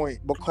great point,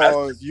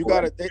 because you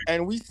gotta think,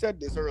 and we said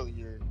this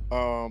earlier.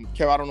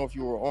 Kev, I don't know if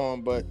you were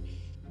on, but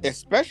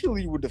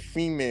especially with the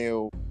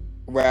female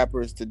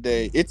rappers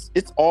today, it's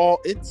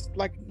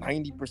like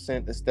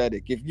 90%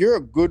 aesthetic. If you're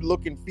a good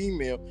looking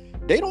female,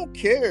 they don't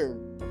care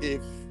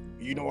if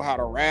you know how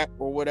to rap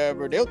or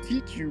whatever. They'll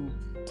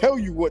tell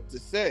you what to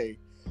say.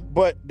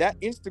 But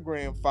that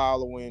Instagram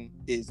following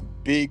is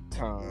big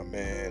time,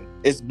 man.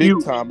 It's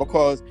big time,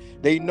 because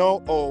they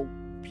know, oh,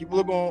 people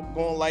are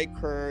gonna like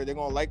her. They're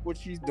gonna like what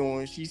she's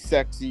doing. She's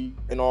sexy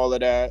and all of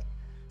that.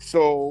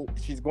 So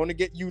she's going to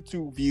get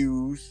YouTube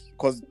views,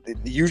 because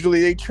usually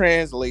they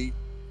translate,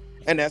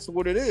 and that's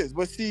what it is.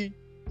 But see,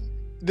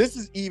 this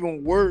is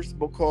even worse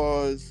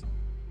because,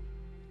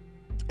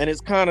 and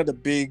it's kind of the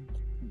big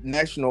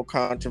national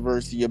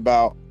controversy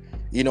about,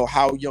 you know,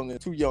 how young and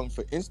too young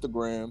for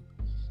Instagram.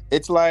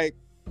 It's like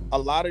a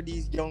lot of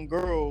these young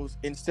girls,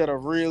 instead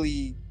of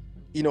really,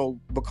 you know,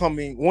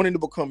 wanting to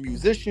become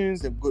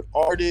musicians and good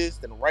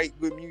artists and write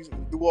good music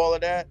and do all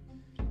of that,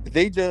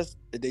 they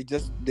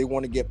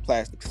want to get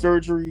plastic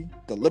surgery,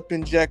 the lip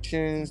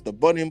injections, the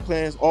butt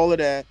implants, all of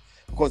that.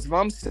 Because if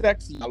I'm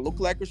sexy, I look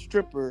like a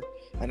stripper,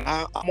 and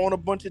I'm on a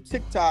bunch of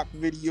TikTok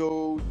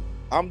videos,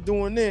 I'm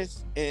doing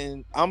this,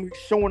 and I'm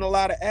showing a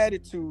lot of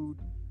attitude,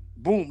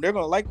 boom, they're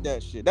gonna like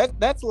that shit.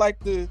 That's like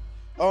the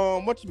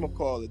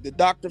whatchamacallit, the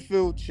Dr.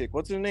 Phil chick.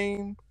 What's her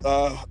name?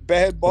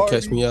 Bad Barbie.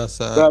 Catch Me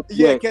Outside.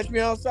 Yeah, Catch Me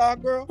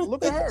Outside, girl.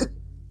 Look at her.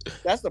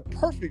 That's a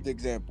perfect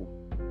example.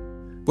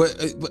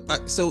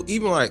 But so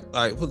even like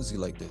put it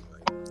like this.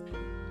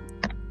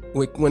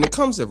 When it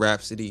comes to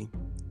Rhapsody,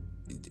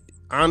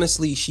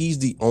 honestly, she's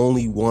the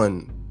only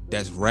one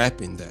that's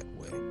rapping that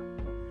way.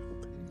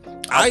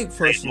 I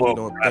personally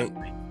don't think.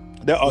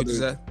 What is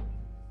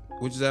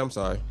that? I'm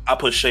sorry. I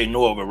put Shay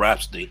Noor over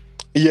Rhapsody.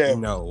 Yeah.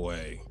 No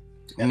way.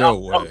 No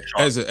way.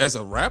 As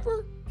a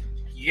rapper?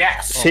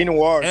 Yes. Shay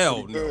Noir.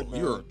 Hell no. Good,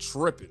 you're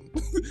tripping.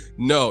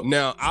 No.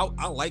 Now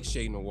I like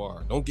Shay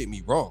Noir. Don't get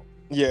me wrong.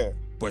 Yeah.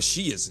 But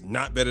she is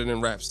not better than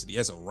Rhapsody.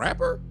 As a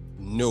rapper,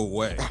 no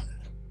way.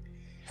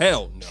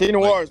 Hell no. Shay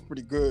Noir is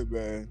pretty good,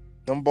 man.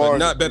 Them bars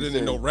not better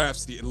than no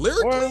Rhapsody.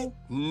 Lyrically,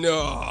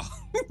 no.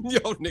 Yo,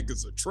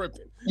 niggas are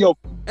tripping. Yo,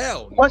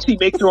 hell. Plus she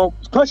makes her own.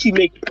 Plus she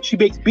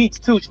makes beats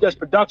too. She does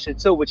production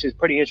too, which is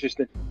pretty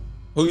interesting.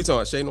 Who you talking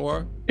about? Shay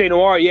Noir? Shay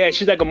Noir, yeah,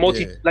 she's like a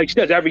like she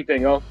does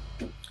everything, yo.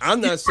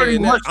 I'm not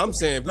saying that. I'm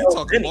saying we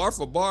talking bar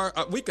for bar.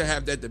 We could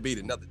have that debate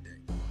another day.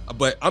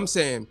 But I'm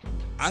saying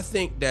I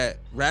think that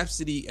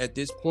Rapsody at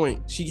this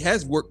point, she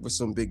has worked with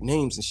some big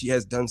names and she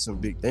has done some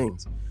big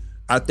things.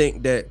 I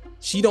think that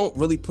she don't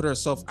really put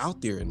herself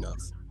out there enough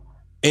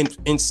and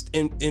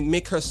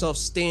make herself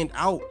stand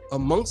out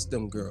amongst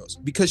them girls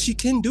because she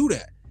can do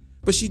that,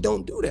 but she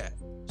don't do that.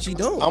 She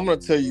don't. I'm gonna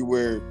tell you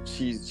where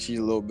she's a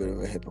little bit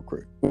of a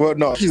hypocrite. Well,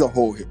 no, she's a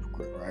whole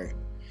hypocrite, right?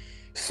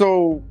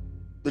 So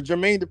the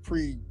Jermaine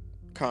Dupri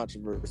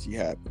controversy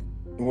happened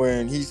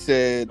when he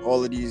said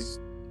all of these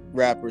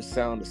rappers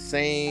sound the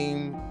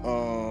same.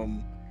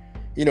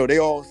 They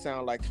all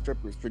sound like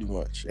strippers pretty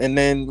much. And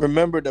then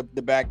remember the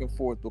back and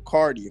forth with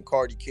Cardi, and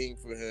Cardi came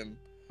for him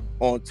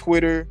on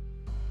Twitter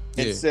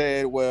and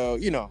said, well,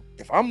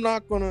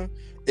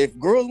 if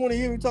girls want to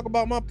hear me talk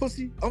about my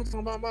pussy, I'm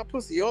talking about my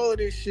pussy, all of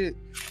this shit.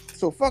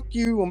 So fuck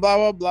you and blah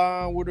blah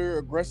blah with her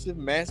aggressive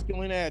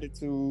masculine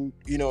attitude.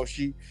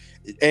 She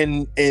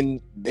and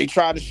they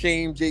try to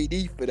shame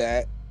JD for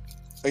that.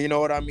 You know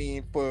what I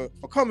mean? For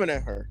coming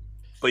at her.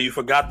 But you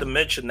forgot to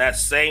mention that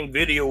same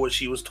video where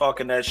she was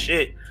talking that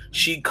shit.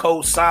 She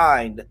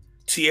co-signed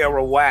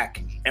Tierra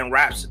Whack and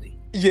Rapsody.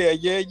 Yeah.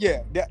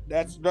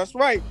 That's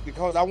right.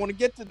 Because I want to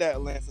get to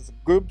that, Lance. That's a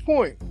good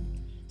point.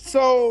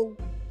 So,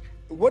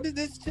 what did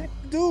this chick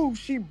do?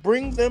 She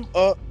brings them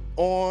up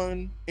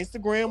on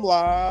Instagram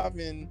Live,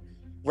 and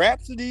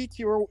Rapsody,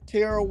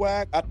 Tierra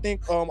Whack. I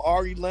think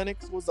Ari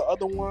Lennox was the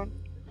other one.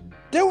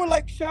 They were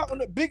like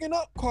shouting, bigging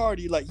up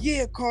Cardi, like,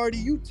 yeah, Cardi,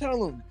 you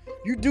tell him,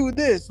 you do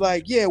this,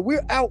 like, yeah,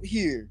 we're out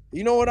here.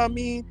 You know what I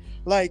mean?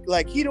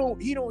 Like he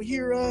don't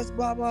hear us,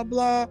 blah blah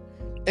blah,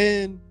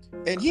 and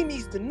he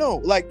needs to know.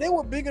 Like, they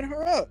were bigging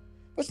her up.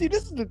 But see,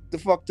 this is the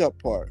fucked up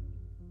part.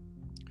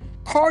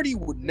 Cardi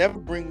would never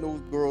bring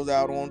those girls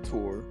out on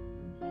tour.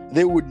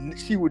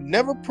 She would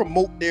never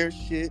promote their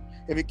shit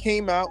if it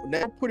came out.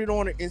 Never put it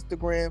on her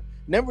Instagram.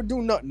 Never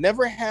do nothing.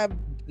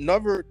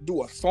 Never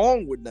do a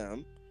song with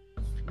them.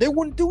 They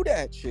wouldn't do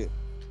that shit.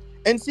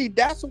 And see,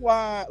 that's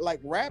why, like,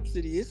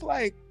 Rapsody, it's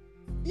like,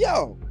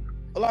 yo,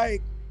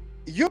 like,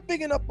 you're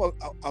bigging up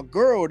a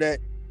girl that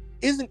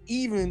isn't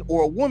even,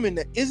 or a woman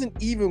that isn't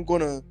even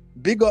gonna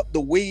big up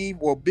the wave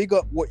or big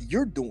up what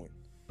you're doing.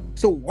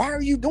 So why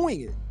are you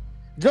doing it?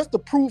 Just to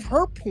prove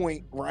her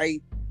point,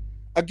 right?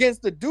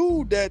 Against the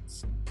dude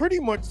that's pretty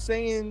much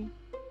saying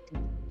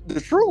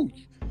the truth.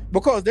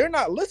 Because they're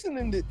not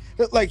listening to,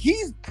 like,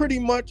 he's pretty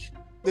much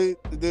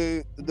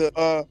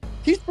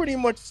he's pretty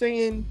much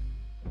saying,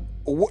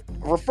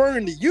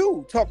 referring to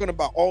you, talking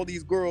about all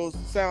these girls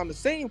sound the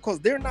same because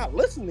they're not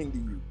listening to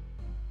you.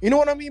 You know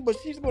what I mean? But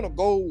she's gonna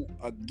go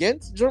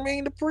against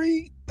Jermaine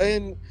Dupri,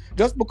 and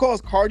just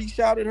because Cardi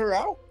shouted her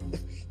out,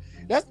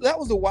 that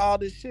was the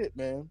wildest shit,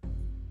 man.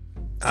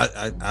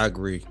 I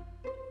agree.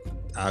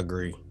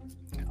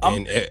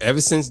 And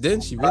ever since then,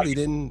 she really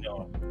didn't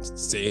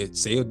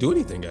say or do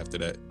anything after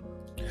that.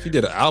 She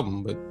did an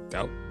album, but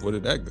where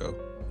did that go?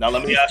 Now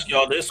let me ask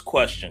y'all this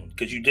question,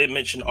 because you did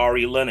mention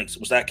Ari Lennox.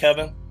 Was that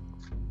Kevin?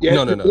 Yeah.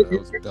 No.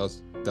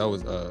 That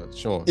was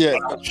Sean. Yeah,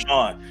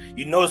 Sean.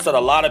 You notice that a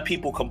lot of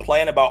people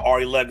complain about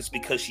Ari Lennox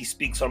because she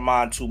speaks her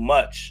mind too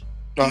much.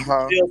 You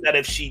feel that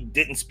if she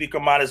didn't speak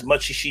her mind as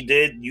much as she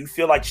did, you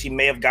feel like she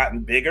may have gotten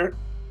bigger?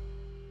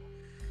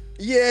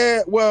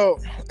 Yeah, well,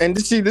 and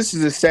this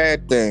is a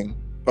sad thing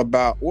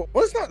about, well,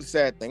 it's not a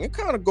sad thing. It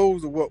kind of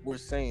goes to what we're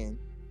saying.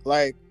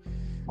 Like,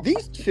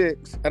 these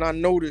chicks, and I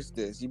noticed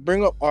this, you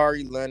bring up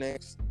Ari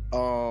Lennox,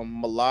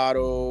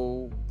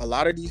 Mulatto, a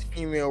lot of these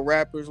female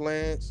rappers,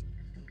 Lance,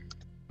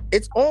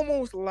 it's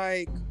almost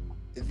like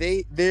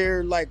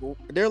they're like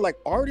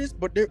artists,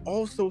 but they're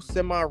also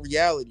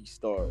semi-reality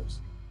stars.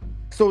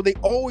 So they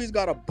always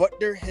gotta butt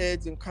their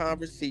heads in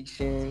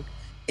conversation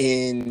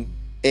and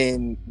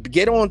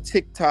get on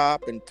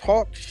TikTok and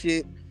talk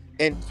shit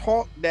and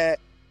talk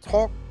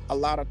a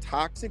lot of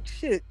toxic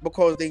shit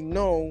because they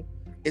know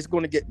it's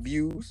going to get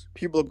views.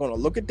 People are going to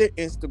look at their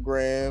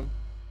Instagram,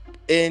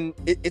 and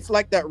it's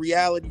like that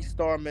reality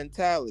star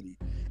mentality.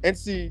 And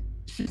see,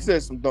 she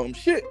says some dumb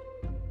shit,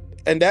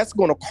 and that's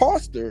going to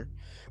cost her.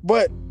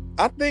 But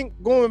I think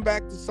going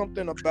back to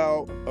something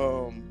about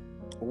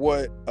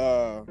what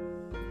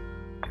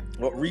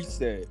Reese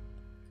said,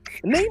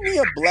 name me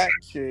a black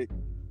chick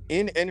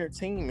in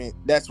entertainment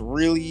that's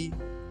really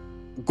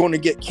going to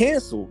get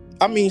canceled.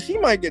 I mean, she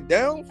might get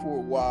down for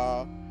a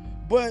while,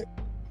 but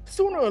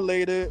sooner or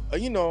later,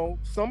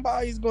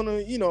 somebody's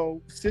gonna,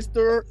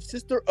 sister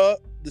up.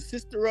 The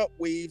sister up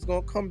wave's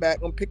gonna come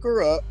back and pick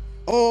her up.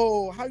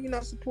 Oh, how you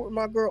not supporting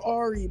my girl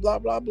Ari? Blah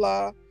blah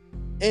blah,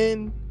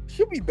 and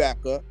she'll be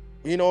back up.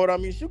 You know what I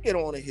mean? She'll get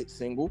on a hit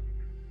single.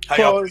 How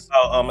y'all think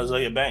about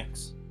Azealia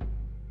Banks?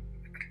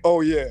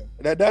 Oh yeah,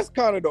 that's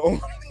kind of the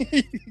only.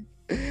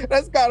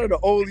 That's kind of the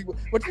only.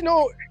 But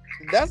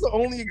that's the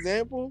only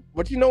example.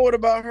 But you know what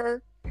about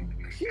her?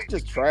 She's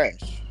just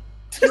trash.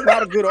 she's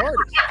not a good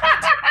artist.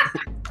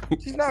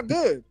 She's not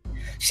good.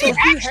 She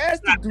has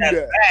to do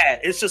that. Bad.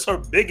 It's just her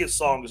biggest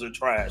songs are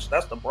trash.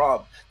 That's the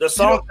problem. The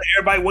songs that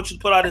everybody wants you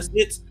to put out as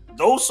hits,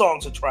 those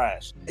songs are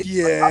trash.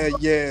 Yeah.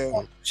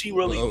 She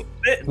really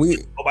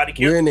nobody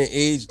cares. We're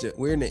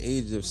in the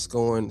age of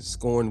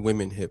scorn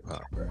women hip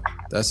hop, bro.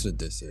 That's what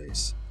this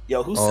is.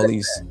 Yo, who all said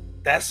these? That?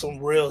 That's some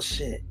real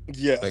shit.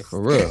 Yeah, like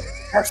for real.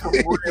 That's some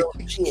real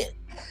shit.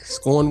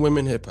 Scorn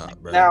women hip hop,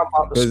 bro. Now I'm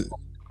about to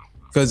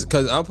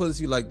Because I'll put it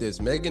to you like this: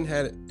 Megan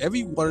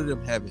every one of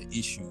them have an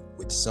issue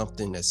with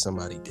something that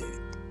somebody did.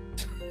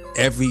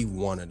 Every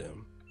one of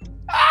them.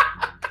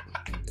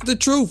 The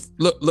truth.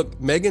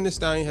 Look. Megan Thee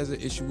Stallion has an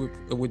issue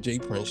with Jay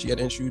Prince. She had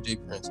an issue with Jay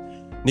Prince.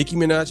 Nicki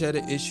Minaj had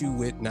an issue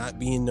with not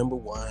being number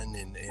one,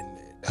 and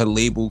her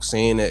label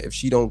saying that if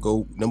she don't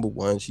go number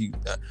one,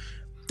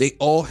 they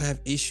all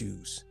have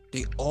issues.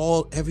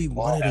 Every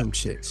one of them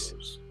chicks.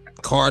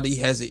 Cardi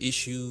has an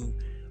issue.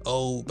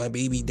 Oh, my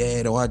baby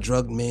dad, or I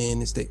drug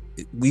man.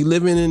 We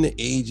living in the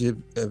age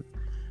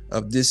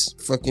of this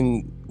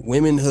fucking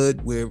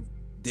womenhood where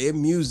their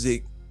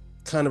music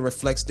kind of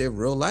reflects their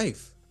real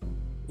life.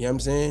 You know what I'm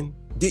saying?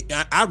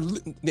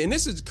 And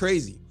this is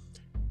crazy.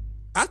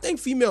 I think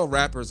female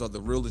rappers are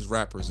the realest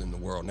rappers in the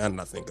world, now that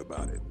I think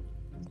about it.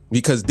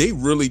 Because they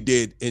really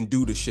did and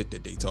do the shit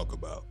that they talk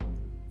about.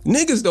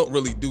 Niggas don't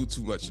really do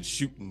too much of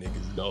shooting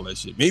niggas and all that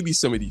shit. Maybe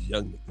some of these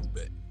young niggas,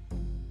 but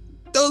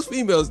those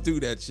females do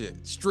that shit.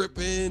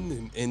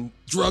 Stripping and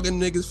drugging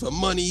niggas for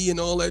money and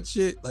all that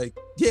shit. Like,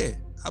 yeah,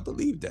 I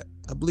believe that.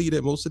 I believe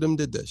that most of them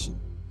did that shit.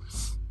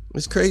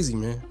 It's crazy,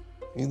 man.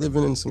 We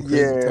living in some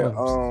crazy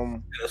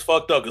times. It's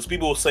fucked up because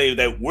people will say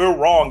that we're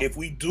wrong if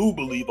we do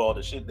believe all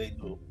the shit they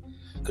do.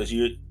 Because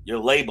you're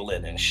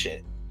labeling and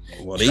shit.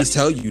 Well, they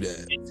tell you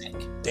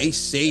that. They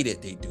say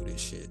that they do this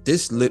shit.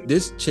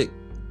 This chick,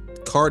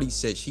 Cardi,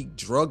 said she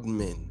drugged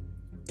men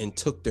and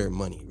took their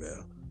money,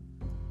 bro.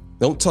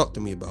 Don't talk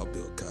to me about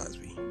Bill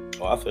Cosby.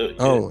 Oh, I feel you.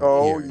 I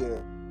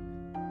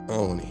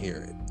don't want to hear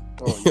it.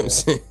 You know what I'm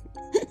saying?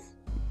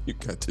 You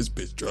got this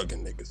bitch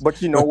drugging niggas.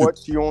 But you know what?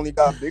 She only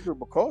got bigger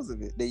because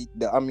of it.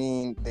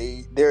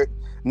 They're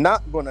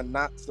not gonna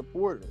not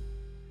support her.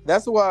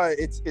 That's why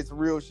it's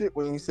real shit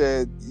when you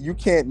said you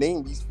can't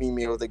name these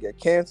females that get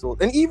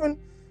canceled. And even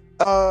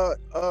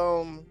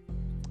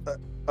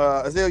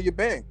Azalea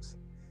Banks,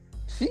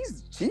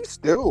 she's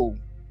still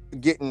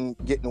getting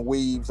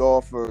waves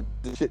off of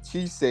the shit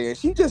she's saying.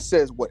 She just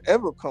says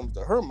whatever comes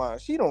to her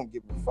mind. She don't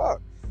give a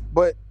fuck.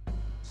 But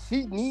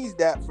she needs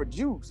that for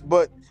juice.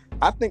 But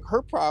I think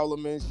her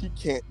problem is she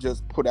can't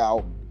just put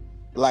out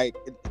like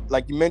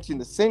you mentioned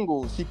the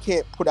singles. She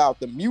can't put out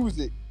the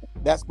music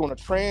that's going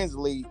to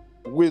translate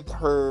with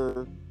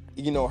her,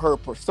 her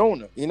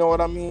persona. You know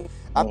what I mean?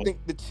 I think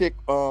the chick,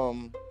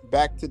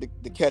 back to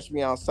the Catch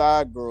Me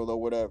Outside girl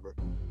or whatever,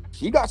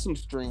 she got some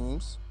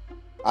streams.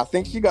 I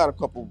think she got a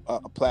couple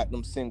a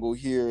platinum single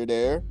here or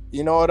there.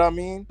 You know what I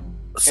mean?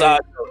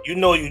 Side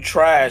note, you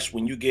trash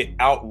when you get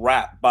out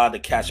rapped by the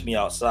Catch Me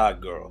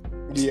Outside girl.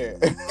 Yeah.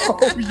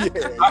 Oh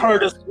yeah. I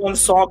heard this one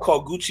song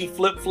called Gucci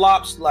Flip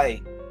Flops.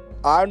 Like,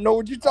 I know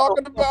what you're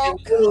talking about.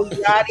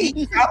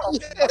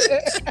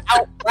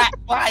 Out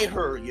rapped by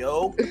her,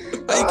 yo.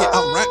 I ain't get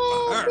out rapped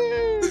by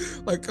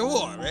her. Like, come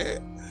on,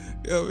 man.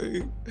 You know what I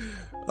mean?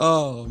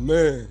 Oh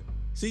man.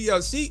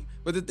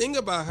 But the thing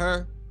about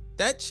her,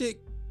 that chick,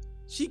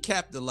 she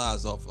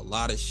capitalized off a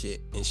lot of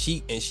shit, and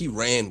she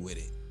ran with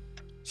it.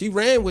 She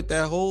ran with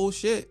that whole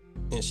shit,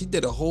 and she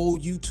did a whole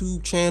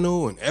YouTube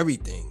channel and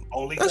everything.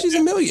 Now she's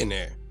a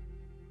millionaire.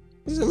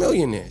 She's a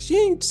millionaire. She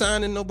ain't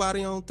signing nobody,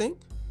 I don't think.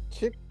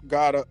 Chick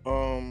got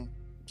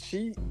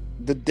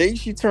the day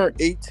she turned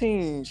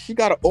 18, she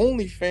got an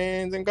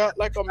OnlyFans and got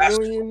like a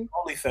million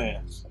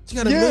OnlyFans. She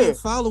got a million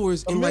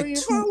followers in like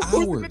 2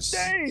 hours.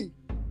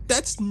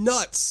 That's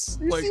nuts.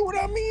 You see what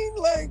I mean?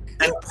 Like,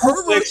 and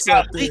perverts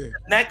out there. The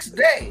next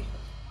day.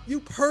 You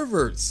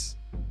perverts.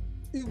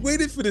 You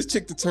waited for this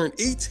chick to turn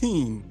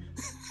 18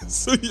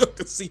 so y'all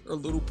could see her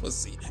little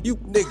pussy. You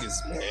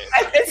niggas, man.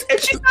 And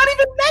she's not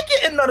even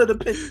naked in none of the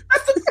pictures.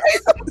 That's the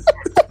crazy.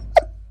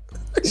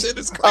 That shit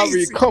is crazy. I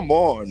mean, come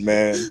on,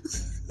 man.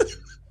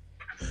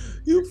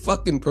 You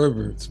fucking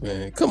perverts,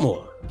 man. Come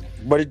on.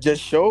 But it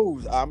just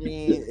shows. I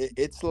mean,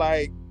 it's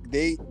like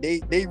they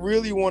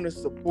really want to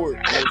support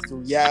this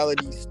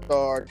reality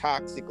star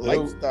toxic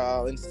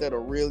lifestyle instead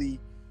of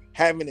really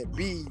having it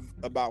be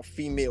about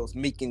females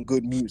making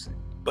good music.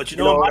 But you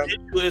know my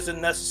issue isn't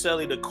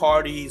necessarily the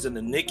Cardis and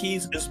the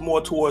Nickis. It's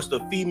more towards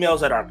the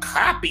females that are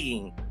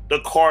copying the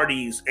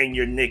Cardis and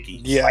your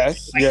Nickis.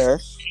 Yes, like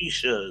yes.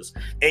 Keishas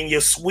and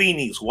your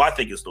Sweeneys, who I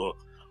think is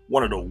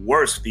one of the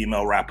worst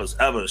female rappers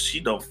ever.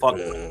 She don't fuck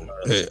with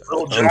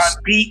Lil Jon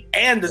beat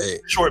and the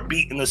short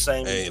beat in the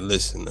same. Hey,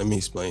 listen, let me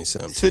explain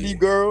something. City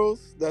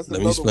Girls. Let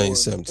me explain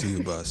something to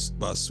you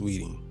about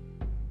Sweetie.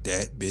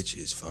 That bitch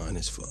is fine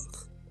as fuck.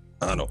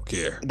 I don't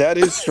care. That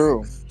is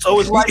true. So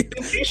it's like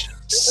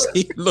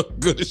she look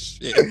good as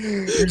shit.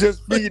 You're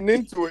just feeding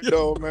into it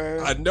though,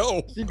 man. I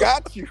know. She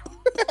got you.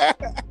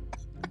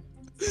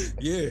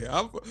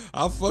 Yeah,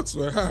 I fucks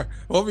with her.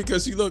 Well,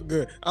 because she look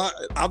good.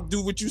 I'll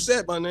do what you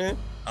said, my man.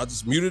 I'll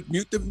just mute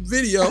the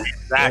video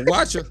and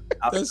watch her.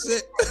 That's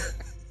it.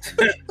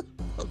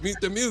 I'll mute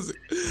the music.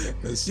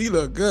 And she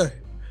look good.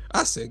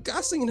 I said,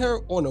 I seen her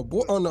on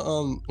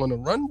the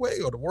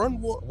runway or the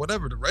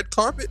whatever, the red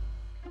carpet.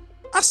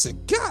 I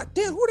said, God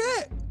damn, who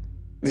that?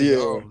 And,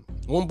 Yeah.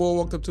 One boy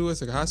walked up to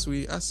us, like, hi,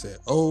 sweet. I said,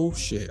 oh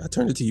shit. I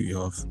turned the TV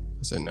off.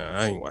 I said, nah,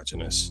 I ain't watching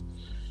this.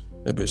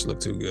 That bitch look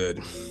too good.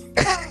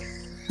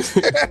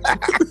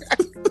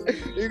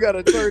 You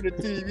gotta turn the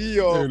TV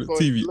off. Turn the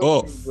TV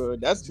off.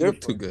 Good. That's She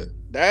look different. too good.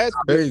 That's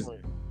Crazy.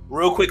 different.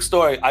 Real quick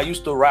story. I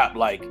used to rap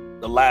like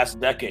the last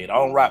decade. I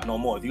don't rap no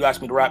more. If you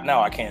ask me to rap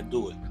now, I can't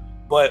do it.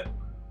 But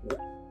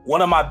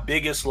one of my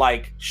biggest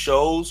like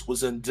shows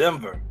was in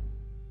Denver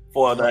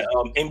for the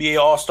NBA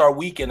All-Star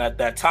Weekend at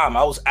that time.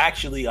 I was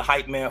actually a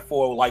hype man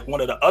for like one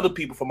of the other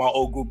people from our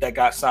old group that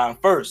got signed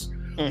first.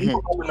 We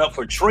were opening up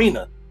for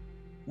Trina.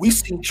 We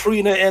seen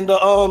Trina in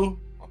the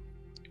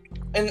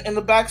in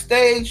the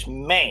backstage.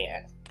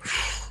 Man.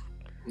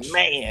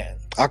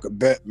 I could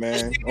bet,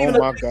 man. Oh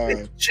my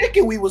God.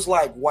 Chicken, we was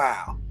like,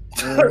 wow.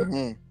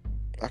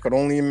 I could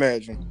only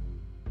imagine.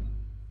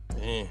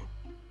 Damn.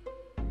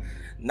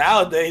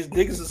 Nowadays,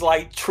 niggas is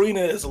like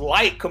Trina is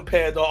light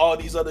compared to all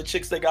these other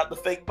chicks that got the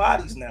fake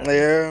bodies now.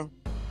 Yeah.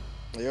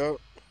 Yep.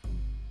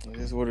 It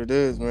is what it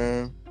is,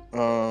 man.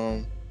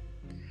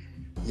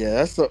 Yeah,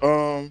 that's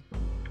the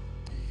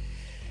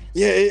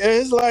yeah,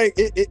 it's like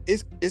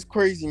it's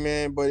crazy,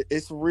 man, but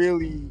it's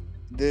really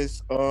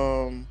this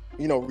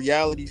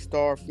reality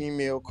star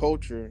female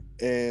culture,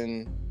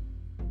 and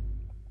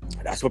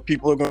that's what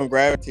people are gonna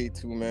gravitate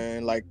to,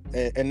 man. Like,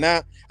 and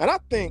I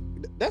think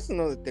that's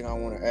another thing I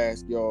want to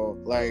ask y'all.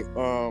 Like,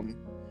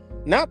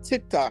 now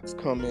TikTok's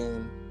come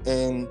in,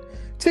 and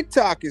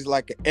TikTok is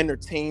like an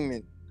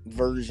entertainment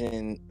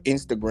version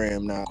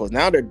Instagram now, because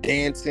now they're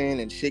dancing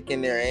and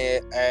shaking their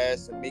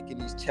ass and making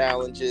these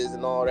challenges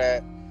and all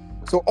that.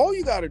 So all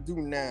you got to do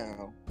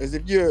now is,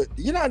 if you're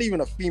not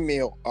even a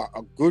female,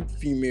 a good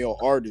female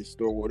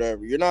artist or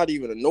whatever, you're not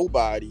even a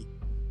nobody,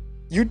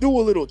 you do a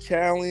little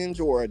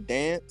challenge or a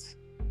dance,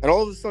 and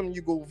all of a sudden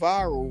you go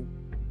viral.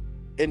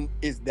 And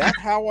is that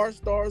how our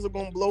stars are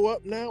gonna blow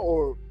up now?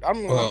 Or I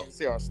don't know how to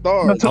say our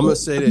stars. I'm gonna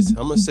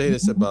say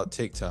this about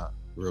TikTok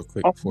real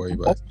quick before you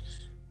guys.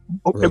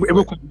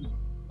 Real quick.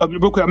 I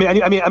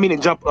mean, to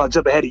jump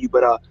ahead of you,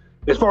 but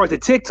as far as the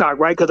TikTok,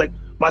 right? Because like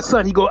my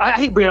son, I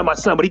hate bringing up my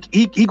son, but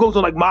he goes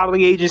on like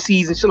modeling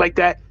agencies and shit like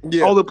that.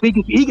 Yeah. All the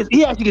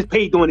he actually gets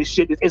paid doing this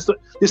shit,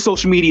 this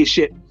social media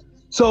shit.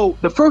 So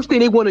the first thing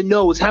they want to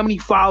know is how many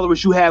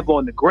followers you have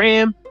on the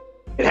gram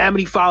and how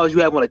many followers you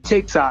have on a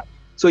TikTok.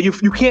 So you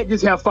can't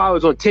just have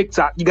followers on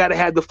TikTok. You got to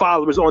have the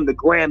followers on the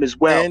gram as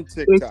well. And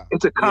TikTok.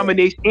 It's a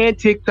combination. Yeah. And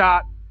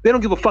TikTok. They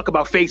don't give a fuck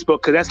about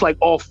Facebook, because that's like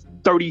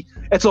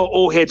that's all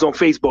old heads on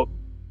Facebook.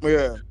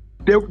 Yeah.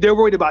 They're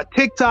worried about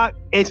TikTok,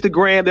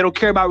 Instagram. They don't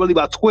care really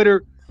about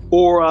Twitter,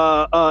 or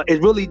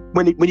it's really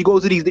when you go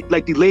to these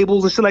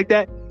labels and shit like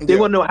that. They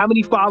want to know how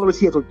many followers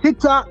he has on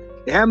TikTok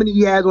and how many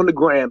he has on the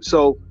gram.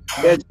 So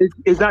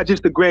it's not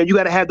just the gram. You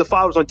got to have the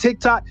followers on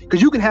TikTok, because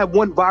you can have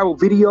one viral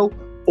video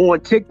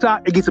on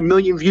TikTok, it gets 1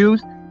 million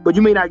views, but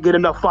you may not get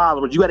enough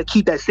followers. You got to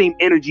keep that same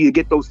energy to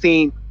get those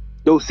same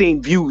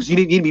views. You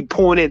need to be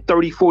pouring in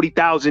 30,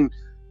 40,000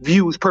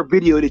 views per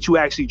video that you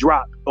actually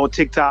drop on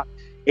TikTok,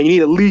 and you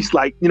need at least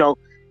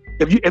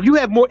if you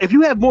have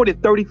more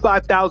than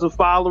 35,000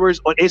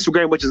 followers on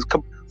Instagram, which is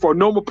for a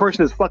normal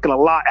person is fucking a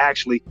lot,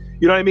 actually.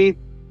 You know what I mean?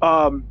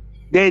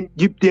 Then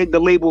the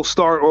labels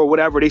start, or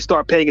whatever, they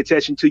start paying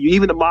attention to you.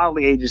 Even the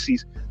modeling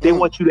agencies, they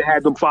want you to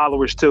have them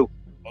followers too,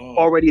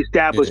 already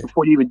established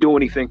before you even do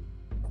anything.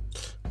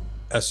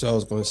 That's what I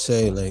was gonna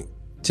say. Like,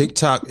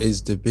 TikTok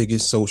is the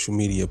biggest social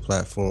media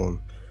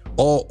platform,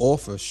 all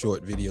offer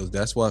short videos.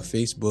 That's why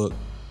Facebook,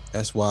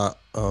 that's why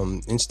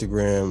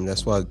Instagram,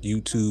 that's why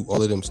YouTube,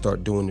 all of them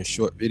start doing the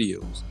short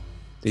videos.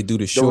 They do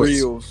the shorts.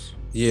 Reels.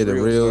 Yeah, the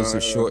reels, the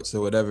shorts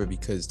or whatever,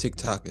 because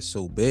TikTok is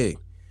so big.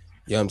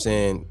 You know what I'm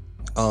saying?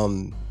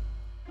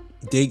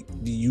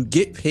 You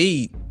get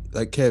paid,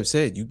 like Kev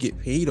said, you get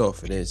paid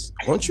off of this.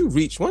 Once you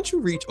reach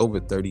over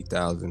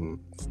 30,000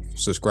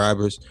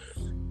 subscribers,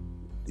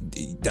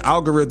 the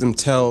algorithm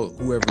tell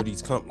whoever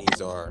these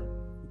companies are,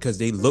 because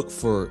they're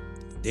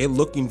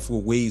looking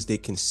for ways they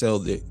can sell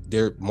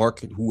their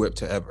market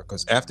whoever.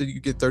 Because after you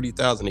get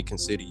 30,000, they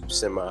consider you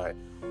somewhat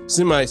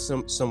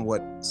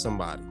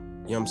somebody. You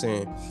know what I'm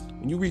saying?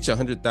 When you reach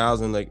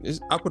 100,000,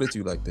 I'll put it to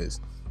you like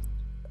this.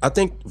 I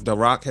think The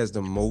Rock has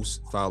the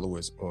most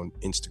followers on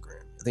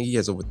Instagram. I think he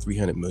has over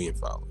 300 million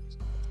followers.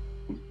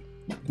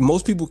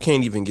 Most people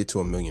can't even get to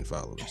 1 million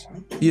followers.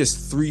 He has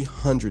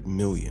 300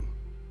 million.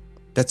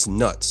 That's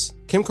nuts.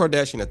 Kim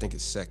Kardashian, I think,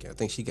 is second. I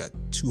think she got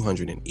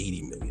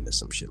 280 million or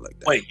some shit like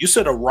that. Wait, you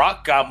said The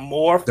Rock got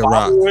more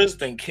followers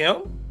than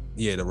Kim?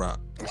 Yeah, The Rock.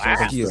 Wow. I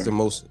think he has the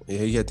most.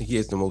 Yeah, I think he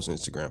has the most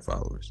Instagram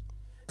followers,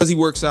 because he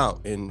works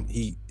out and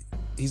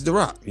he's The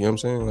Rock. You know what I'm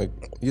saying? Like,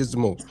 he has the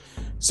most.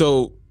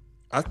 So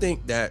I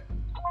think that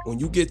when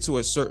you get to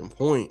a certain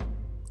point,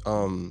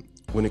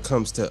 when it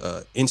comes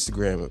to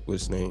Instagram,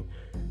 what's his name,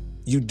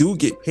 you do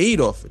get paid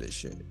off of this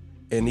shit,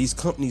 and these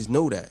companies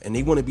know that, and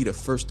they want to be the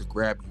first to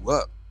grab you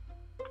up.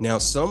 Now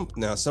some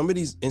of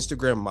these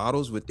Instagram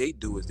models, what they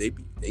do is they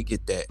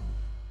get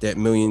that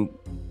million, you know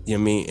what I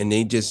mean, and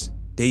they just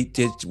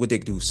what they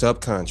do,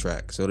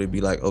 subcontract. So they'd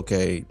be like,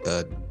 okay,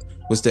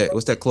 what's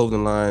that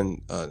clothing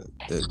line,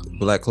 the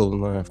black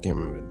clothing line, I can't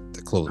remember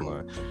the clothing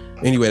line.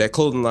 Anyway, that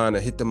clothing line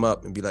will hit them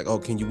up and be like, oh,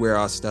 can you wear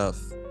our stuff?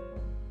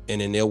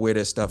 And then they'll wear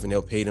their stuff and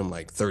they'll pay them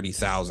like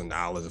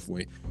 $30,000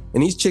 for it.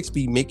 And these chicks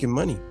be making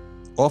money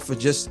off of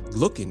just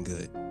looking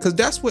good, because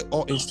that's what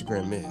all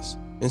Instagram is.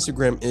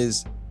 Instagram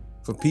is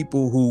for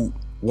people who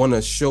want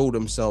to show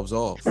themselves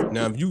off.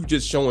 Now, if you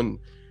just showing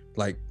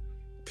like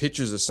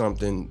pictures of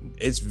something,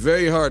 it's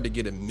very hard to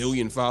get 1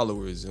 million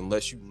followers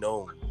unless you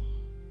know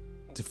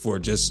for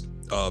just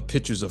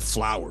pictures of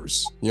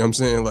flowers. You know what I'm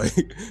saying? Like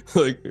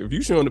if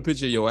you showing a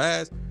picture of your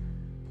ass,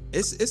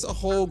 it's a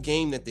whole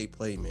game that they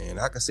play, man.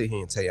 I can sit here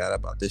and tell you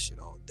about this shit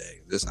all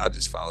day. I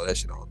just follow that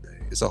shit all day.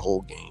 It's a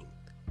whole game.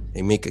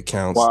 They make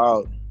accounts,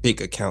 wow,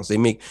 fake accounts. They'll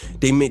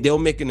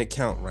make an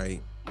account,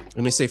 right?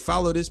 And they say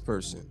follow this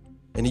person,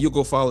 and then you'll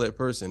go follow that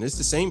person. It's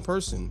the same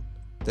person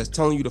that's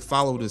telling you to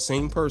follow the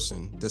same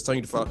person that's telling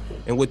you to follow.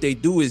 And what they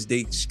do is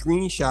they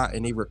screenshot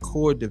and they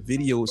record the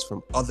videos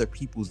from other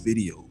people's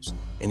videos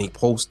and they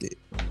post it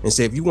and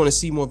say, if you want to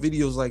see more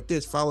videos like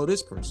this, follow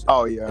this person.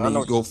 Oh yeah, and then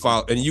you go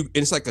follow, and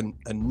it's like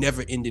a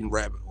never-ending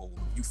rabbit hole.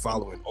 You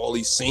following all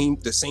the same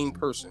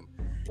person,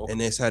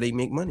 and that's how they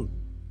make money.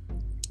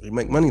 They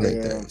make money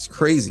like that. It's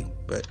crazy,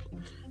 but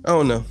I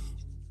don't know.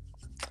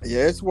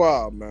 Yeah, it's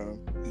wild, man.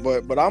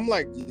 But I'm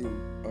like you,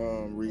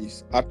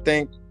 Reese. I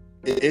think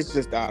it's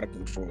just out of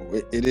control.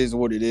 It is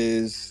what it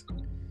is.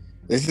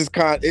 This is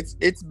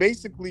it's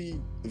basically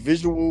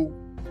visual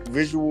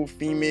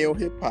female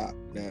hip hop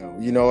now.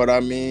 You know what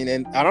I mean?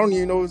 And I don't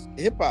even know it's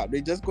hip hop.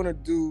 They're just gonna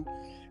do.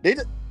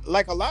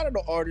 Like a lot of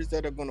the artists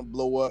that are gonna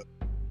blow up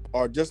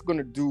are just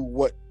gonna do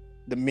what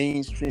the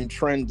mainstream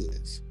trend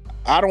is.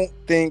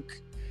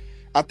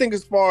 I think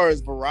as far as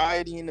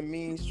variety in the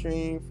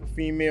mainstream for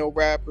female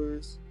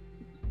rappers,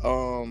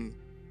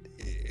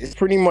 it's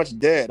pretty much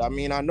dead. I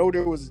mean, I know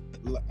there was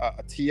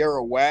a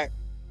Tierra Whack.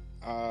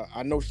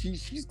 I know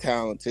she's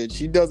talented.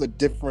 She does a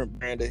different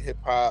brand of hip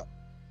hop.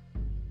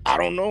 I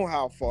don't know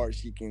how far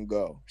she can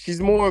go. She's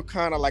more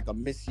kind of like a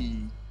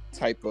Missy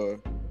type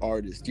of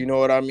artist. You know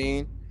what I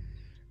mean?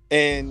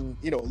 And,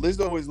 you know,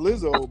 Lizzo is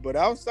Lizzo, but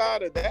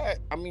outside of that,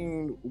 I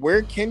mean,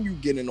 where can you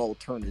get an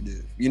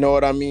alternative? You know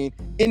what I mean?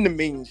 In the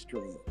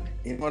mainstream.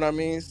 You know what I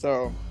mean?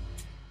 So,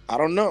 I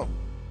don't know.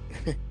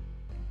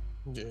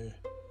 Yeah.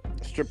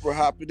 Stripper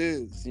hop it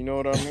is. You know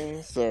what I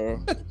mean? So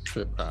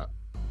Strip hop.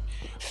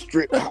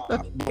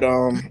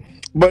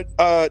 But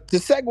to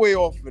segue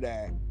off of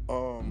that,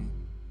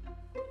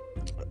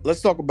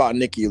 let's talk about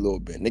Nicki a little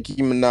bit. Nicki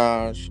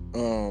Minaj.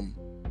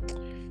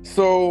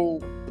 So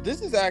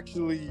this is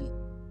actually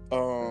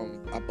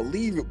I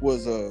believe it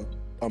was a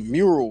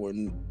mural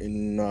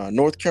in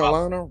North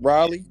Carolina,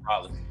 Raleigh.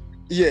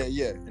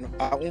 Yeah,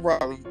 out in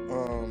Raleigh.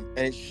 And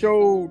it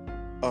showed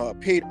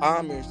paid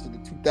homage to the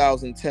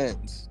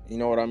 2010s. You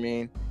know what I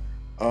mean?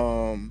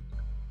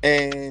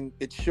 And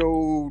it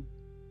showed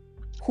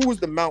who was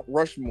the Mount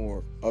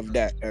Rushmore of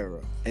that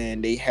era.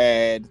 And they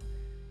had,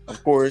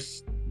 of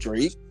course,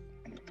 Drake,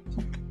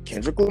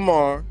 Kendrick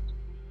Lamar,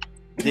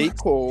 J.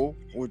 Cole,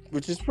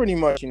 which is pretty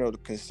much, you know, the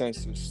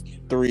consensus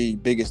 3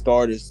 biggest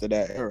artists of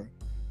that era.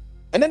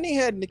 And then they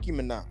had Nicki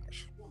Minaj,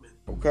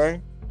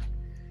 okay?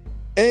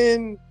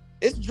 And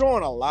it's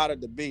drawing a lot of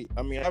debate.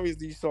 I mean,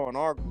 obviously you saw in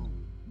our group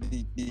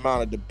the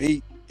amount of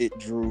debate it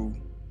drew.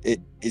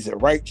 Is it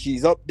right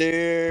she's up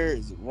there?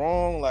 Is it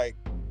wrong? Like,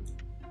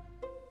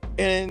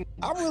 and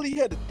I really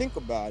had to think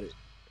about it.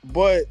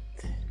 But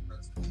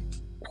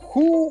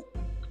who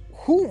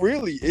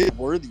really is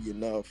worthy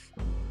enough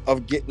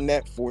of getting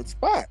that 4th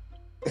spot?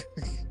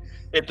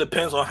 It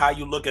depends on how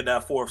you look at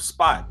that 4th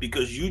spot,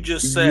 because you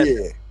just said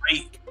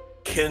Drake,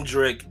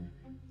 Kendrick,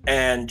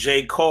 and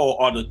J. Cole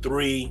are the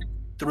three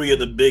of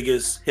the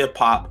biggest hip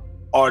hop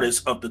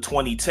artists of the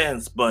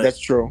 2010s. But that's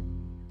true.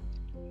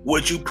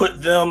 Would you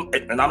put them?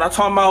 And I'm not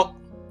talking about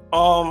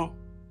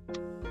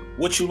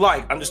what you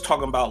like. I'm just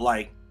talking about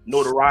like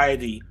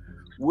notoriety.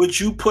 Would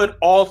you put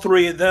all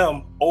 3 of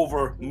them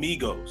over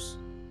Migos?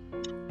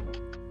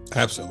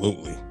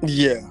 Absolutely.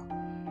 Yeah,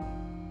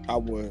 I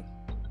would.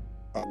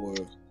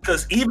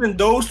 Because even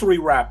those 3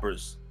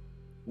 rappers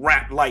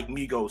rapped like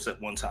Migos at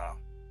one time.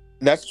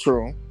 That's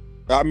true.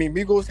 I mean,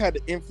 Migos had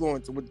the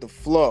influence with the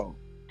flow.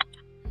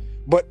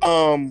 But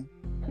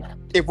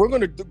if we're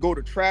gonna go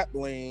to trap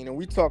lane, and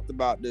we talked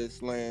about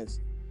this, Lance,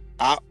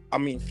 I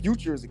mean,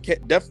 Future is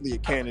definitely a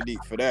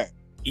candidate for that.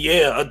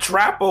 Yeah, a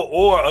trapper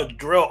or a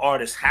drill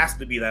artist has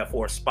to be that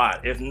 4th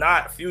spot. If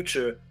not,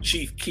 Future,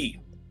 Chief Keef.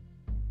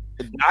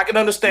 Now, I can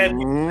understand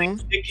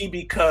Nicki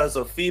because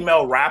of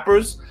female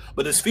rappers,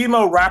 but is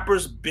female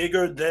rappers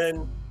bigger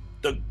than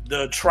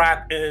the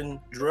trap and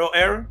drill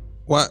era?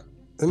 What?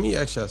 Let me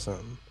ask y'all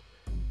something.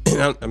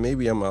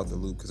 maybe I'm out the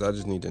loop because I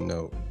just need to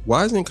know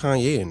why isn't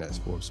Kanye in that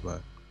fourth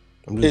spot?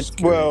 I'm just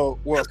well,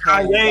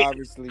 Kanye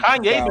obviously been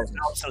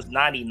out since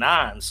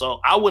 '99, so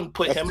I wouldn't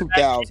put him in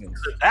 2000s.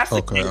 That's the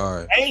Okay, case. all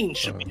right. Kane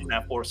should be in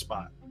that fourth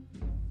spot.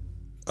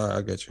 All right,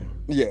 I get you.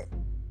 Yeah.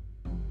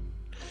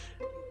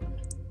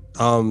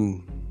 I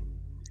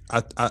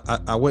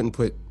wouldn't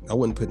put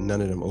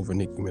none of them over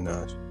Nicki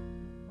Minaj.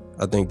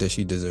 I think that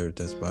she deserved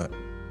that spot,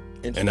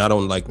 and I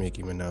don't like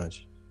Nicki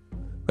Minaj,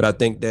 but I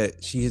think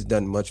that she has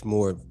done much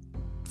more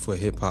for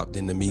hip hop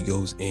than the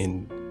Migos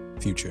and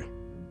Future.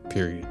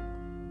 Period.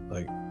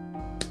 Like,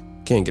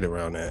 can't get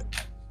around that.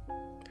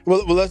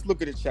 Well, let's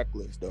look at the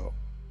checklist though.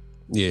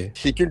 Yeah,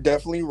 she can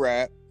definitely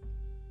rap.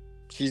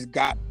 She's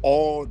got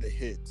all the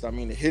hits. I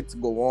mean, the hits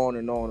go on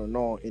and on and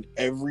on in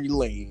every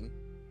lane.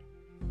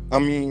 I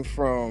mean,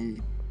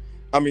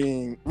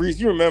 Reese,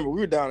 you remember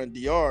we were down in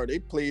DR. They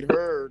played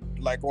her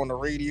like on the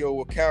radio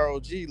with Karol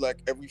G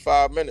like every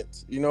 5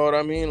 minutes. You know what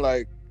I mean?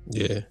 Like,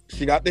 yeah,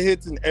 she got the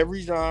hits in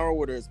every genre,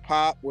 whether it's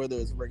pop, whether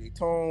it's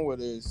reggaeton,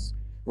 whether it's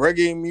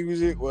reggae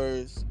music, whether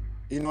it's,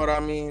 you know what I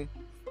mean?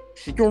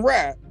 She can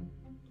rap.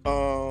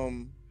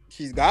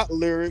 She's got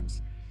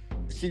lyrics.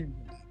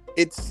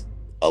 It's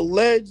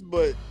alleged,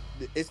 but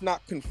it's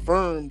not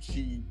confirmed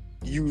she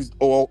used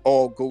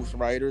all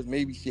ghostwriters.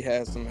 Maybe she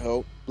has some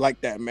help.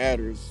 Like that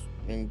matters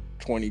in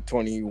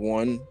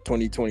 2021,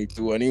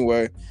 2022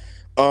 anyway.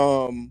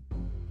 The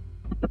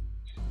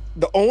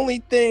only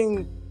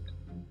thing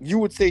you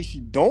would say she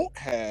don't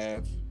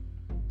have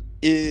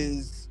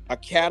is a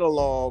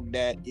catalog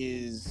that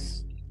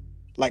is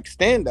like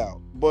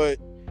standout. But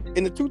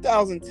in the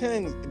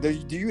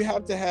 2010s, do you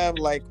have to have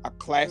like a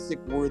classic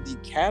worthy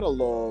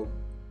catalog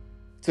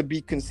to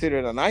be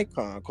considered an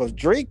icon? Because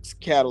Drake's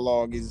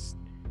catalog is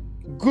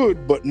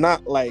good, but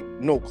not like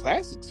no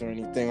classics or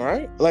anything,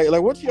 right? Like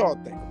what y'all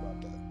think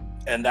about that?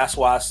 And that's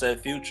why I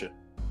said Future.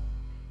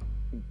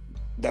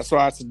 That's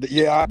why I said,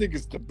 yeah, I think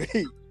it's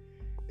debate.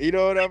 You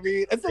know what I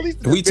mean? It's at least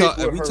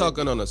if we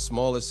talking on a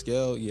smaller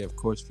scale, yeah, of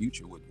course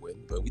Future would win.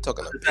 But we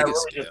talking on a bigger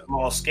scale.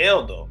 Small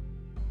scale though.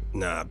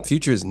 Nah,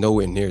 Future is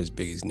nowhere near as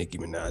big as Nicki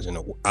Minaj in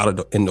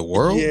the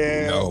world.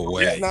 Yeah, no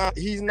way.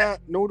 He's not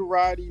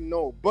notoriety,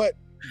 no. But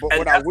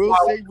what I will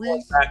say,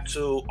 Reese, back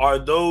to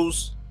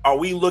are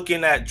we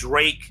looking at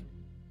Drake,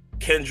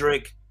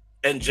 Kendrick,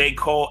 and J.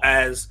 Cole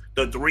as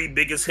the three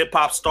biggest hip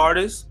hop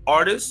artists,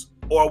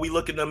 or are we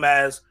looking at them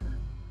as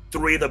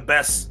three of the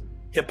best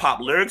hip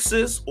hop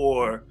lyricists?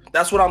 Or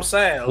that's what I'm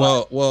saying.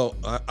 Well,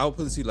 I'll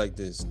put it to you like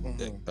this: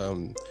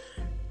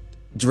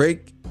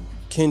 Drake,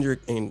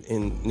 Kendrick,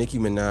 and Nicki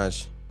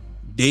Minaj,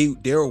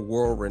 they're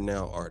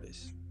world-renowned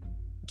artists.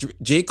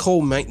 J.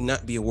 Cole might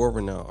not be a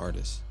world-renowned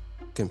artist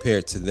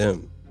compared to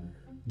them,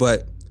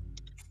 but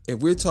if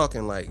we're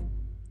talking like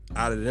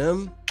out of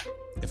them,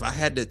 if I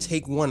had to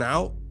take one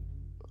out,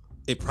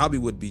 it probably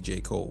would be J.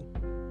 Cole.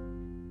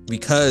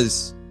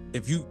 Because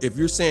if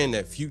you're saying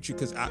that Future,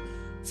 because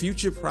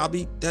Future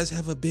probably does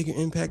have a bigger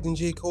impact than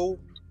J. Cole.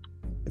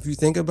 If you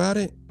think about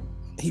it,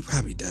 he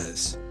probably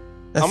does.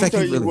 In fact,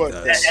 he really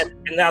does.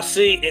 And now,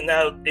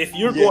 if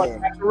you're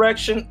going that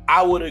direction,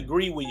 I would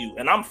agree with you.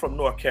 And I'm from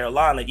North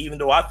Carolina, even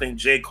though I think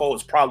J. Cole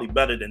is probably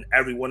better than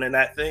everyone in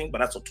that thing, but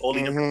that's a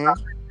totally different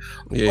topic.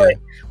 Yeah. But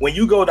when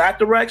you go that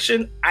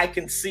direction, I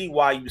can see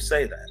why you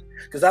say that.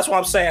 Because that's what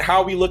I'm saying.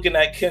 How are we looking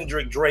at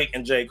Kendrick, Drake,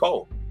 and J.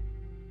 Cole?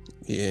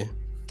 Yeah.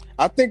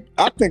 I think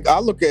I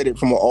look at it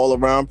from an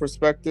all-around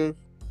perspective.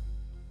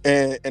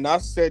 And I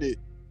said it,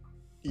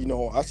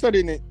 I said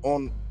it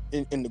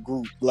in the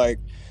group. Like,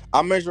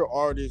 I measure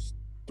artists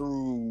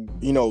through,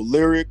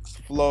 lyrics,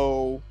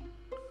 flow,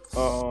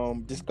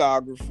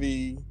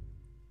 discography,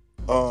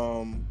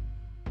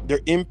 their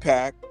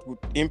impact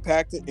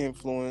and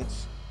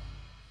influence,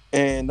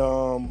 and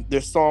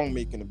their song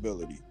making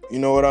ability. You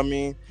know what I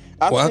mean?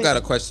 I got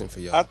a question for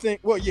y'all. I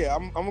think,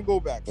 I'm gonna go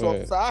back.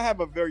 So I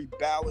have a very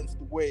balanced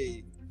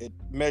way at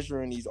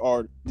measuring these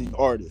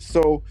artists.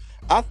 So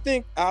I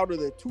think out of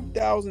the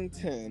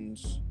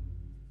 2010s,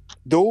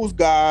 those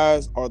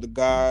guys are the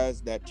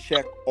guys that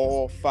check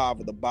all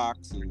 5 of the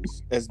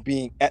boxes as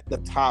being at the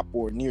top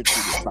or near to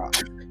the top.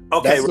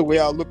 Okay, that's the way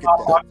I look at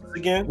that.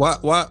 Again? Why?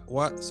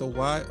 So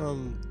why?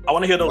 I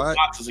want to hear those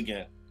boxes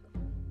again.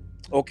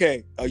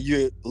 Okay,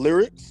 your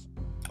lyrics.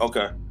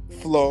 Okay.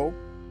 Flow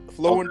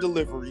and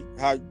delivery.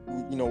 How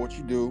what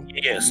you do.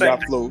 Yeah, same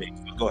flow.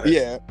 Go ahead.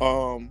 Yeah.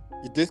 Your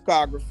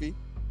discography.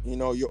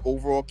 Your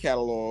overall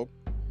catalog.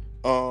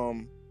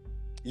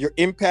 Your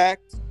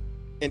impact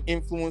and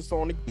influence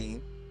on the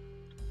game,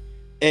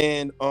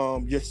 and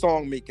your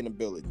song making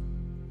ability.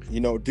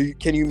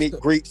 Can you make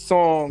great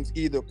songs,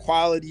 either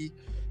quality,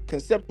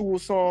 conceptual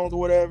songs, or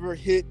whatever,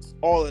 hits,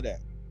 all of that.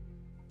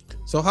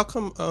 So how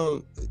come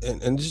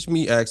and just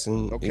me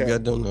asking, if y'all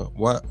don't know,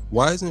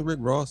 why isn't Rick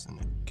Ross in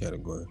the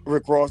category?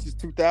 Rick Ross is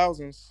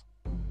 2000s.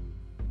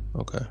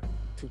 Okay.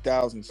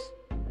 2000s.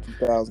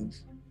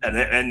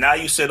 And now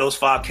you say those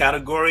 5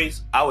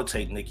 categories, I would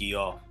take Nicki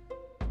off.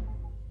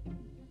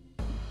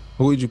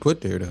 Who would you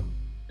put there though?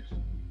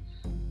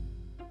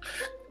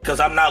 Because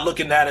I'm not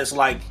looking at it as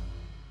like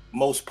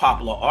most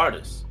popular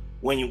artist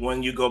when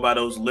you go by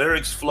those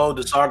lyrics, flow,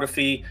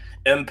 discography,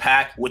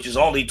 impact, which is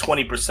only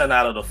 20%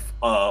 out of the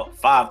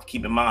 5.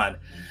 Keep in mind,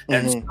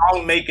 and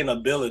song making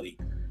ability.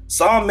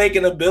 Song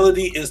making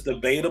ability is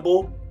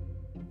debatable,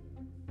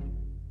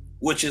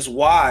 which is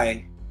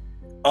why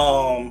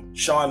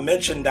Sean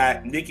mentioned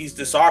that Nicki's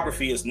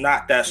discography is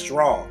not that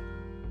strong.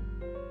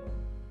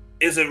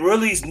 Is it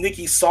really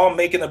Nicki's song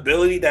making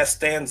ability that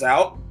stands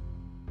out?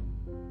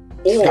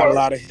 She's got a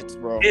lot of hits,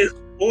 bro. That's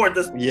why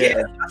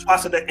I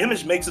said the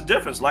image makes a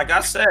difference. Like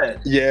I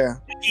said,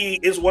 Nicki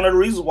is one of the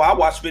reasons why I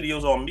watch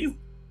videos on mute.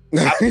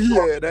 Yeah,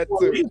 that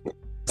too.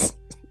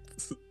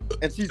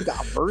 And she's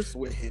diverse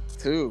with hits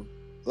too.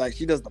 Like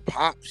she does the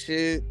pop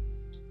shit.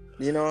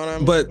 You know what I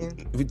mean? But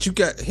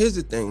here's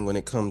the thing when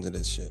it comes to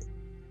this shit.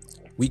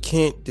 We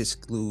can't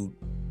exclude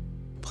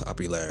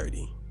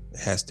popularity. It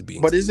has to be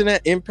included. But isn't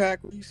that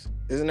impact?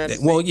 Isn't that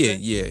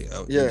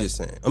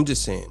I'm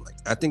just saying, like,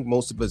 I think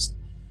most of us,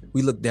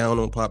 we look down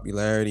on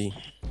popularity,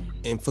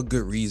 and for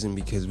good reason,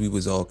 because we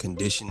was all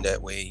conditioned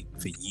that way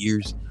for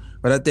years.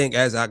 But I think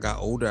as I got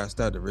older, I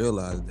started to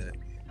realize that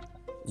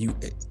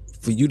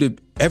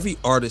every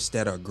artist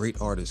that are great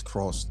artists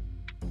cross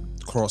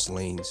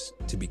lanes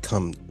to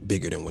become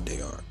bigger than what they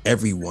are.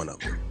 Every one of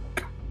them.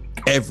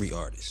 Every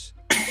artist.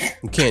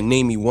 You can't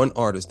name me one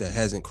artist that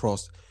hasn't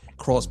crossed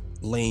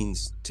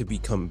lanes to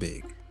become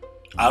big.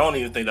 I don't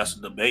even think that's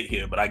a debate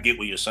here, but I get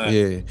what you're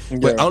saying. Yeah.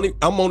 But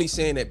I'm only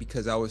saying that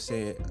because I was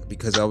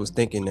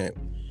thinking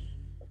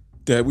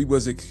that we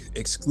was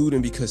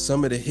excluding because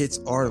some of the hits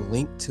are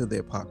linked to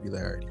their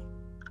popularity.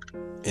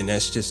 And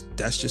that's just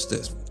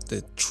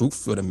the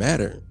truth of the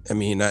matter. I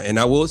mean,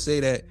 I will say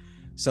that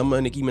some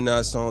of Nicki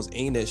Minaj songs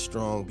ain't as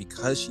strong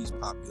because she's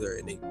popular,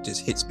 and it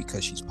just hits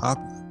because she's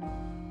popular.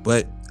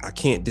 But I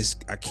can't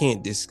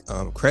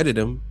discredit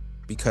them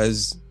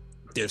because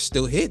they're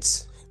still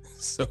hits.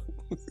 So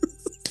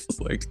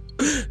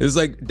it's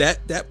like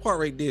that part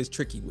right there is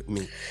tricky with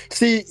me.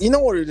 See, you know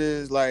what it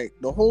is? Like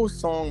the whole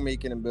song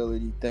making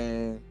ability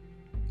thing,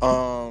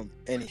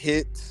 and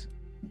hits.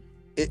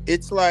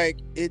 It's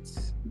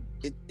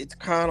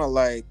kind of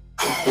like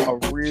a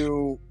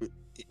real.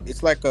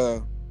 It's like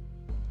a.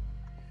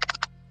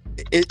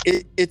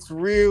 It's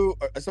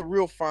a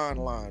real fine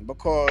line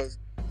because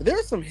there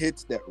are some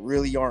hits that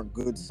really aren't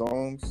good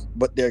songs,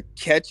 but they're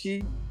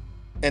catchy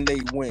and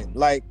they win.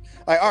 Like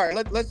all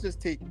right, let's just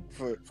take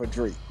for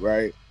Drake,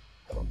 right?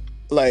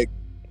 Like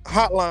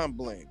Hotline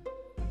Bling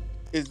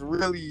is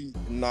really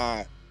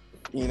not,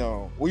 we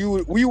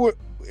would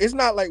it's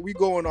not like we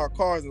go in our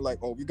cars and like,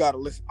 oh, we gotta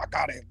listen, I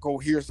gotta go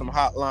hear some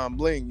Hotline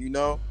Bling,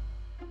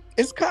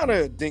 It's kind of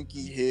a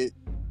dinky hit,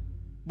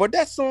 but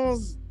that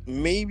song's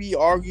maybe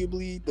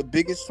arguably the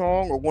biggest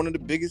song or one of the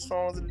biggest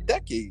songs of the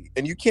decade,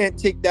 and you can't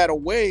take that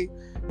away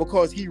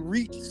because he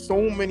reached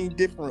so many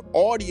different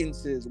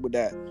audiences with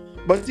that.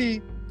 But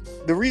see,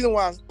 the reason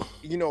why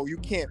you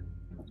can't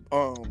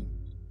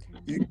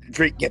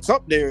Drake gets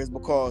up there is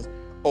because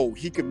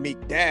he could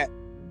make that,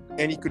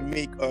 and he could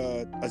make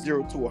a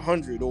 0 to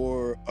 100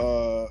 or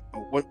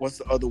what's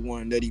the other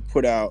one that he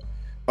put out,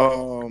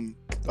 the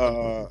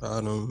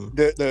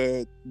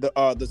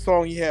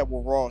song he had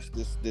with Ross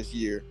this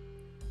year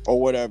or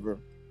whatever,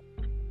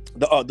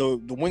 the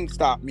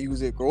Wingstop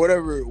music or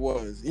whatever it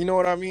was, you know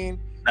what I mean?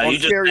 Now you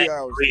just named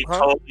three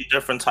totally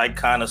different type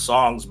kind of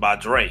songs by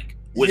Drake.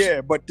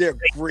 But they're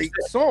great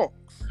songs.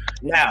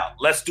 Now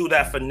let's do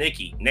that for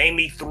Nicki. Name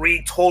me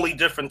 3 totally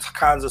different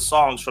kinds of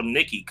songs from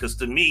Nicki, because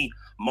to me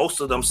most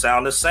of them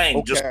sound the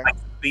same, just like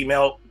the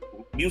female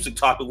music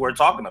topic we're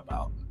talking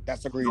about.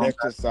 That's a great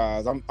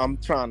exercise. I'm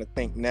trying to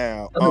think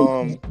now.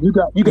 Are we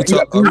talking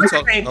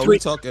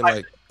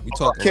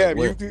Kev,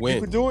 you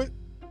could do it.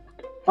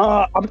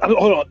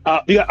 Hold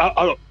on.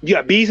 You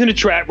got Bees in the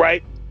Trap,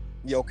 right?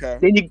 Yeah, okay.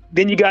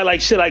 Then you got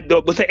like shit like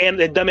the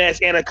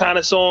dumbass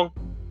Anaconda song.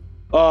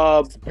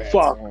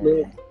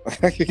 Man.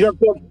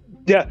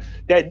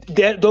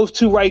 Those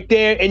 2 right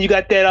there, and you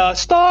got that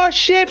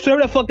Starships,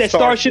 whatever the fuck that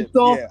Starship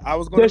song. Yeah, I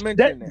was going to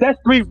mention that.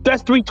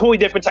 That's 3 totally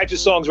different types of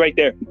songs right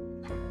there.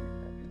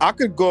 I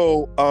could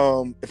go.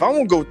 If I'm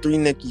gonna go 3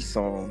 Nicki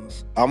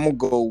songs, I'm gonna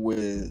go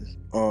with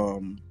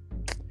Roman's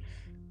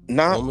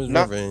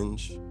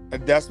Revenge.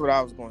 That's what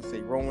I was gonna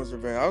say. Roman's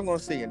Revenge. I was gonna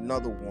say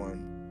another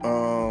one.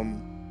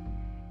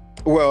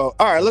 Well,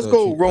 all right, let's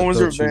go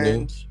Roman's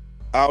Revenge.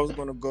 I was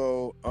gonna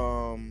go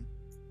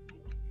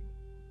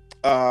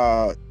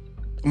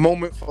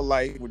Moment for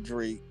Life with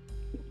Drake.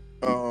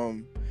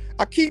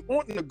 I keep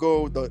wanting to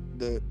go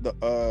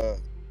the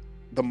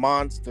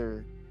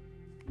Monster,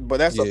 but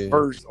that's a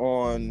verse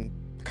on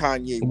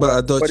Kanye. But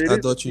I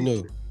thought you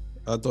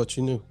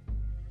knew.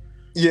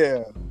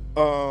 Yeah.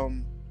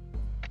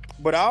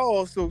 But I'll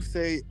also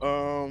say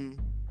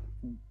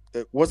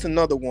what's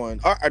another one?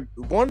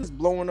 One is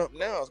blowing up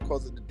now. It's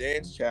because of the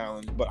dance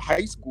challenge. But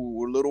High School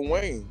with Lil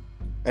Wayne,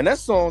 and that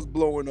song's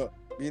blowing up.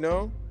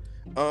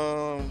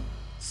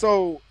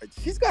 So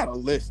she's got a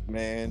list,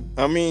 man.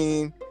 I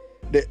mean,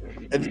 the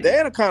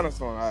Anaconda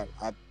song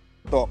I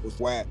thought was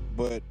whack,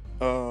 but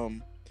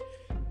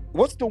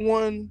what's the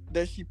one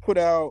that she put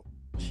out?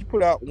 She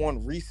put out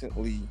one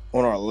recently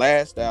on our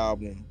last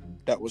album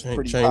that was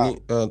pretty hot.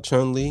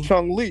 Chun-Li.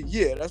 Chun-Li,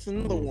 yeah, that's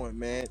another one,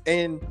 man.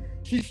 And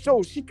she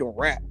shows she can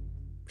rap.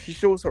 She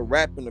shows her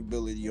rapping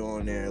ability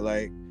on there.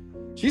 Like,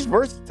 she's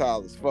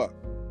versatile as fuck.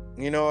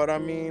 You know what I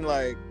mean?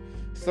 Like,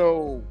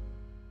 so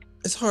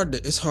it's hard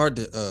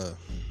to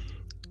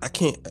I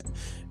can't.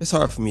 It's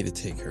hard for me to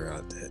take her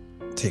off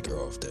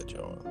that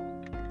joint.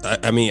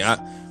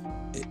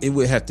 It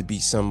would have to be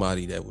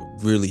somebody that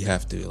would really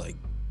have to like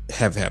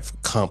have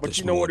accomplished. But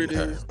you know what it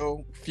is,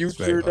 though?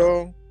 Future,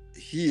 though,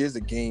 he is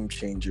a game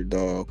changer,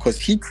 dog. Because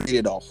he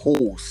created a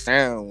whole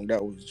sound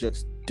that was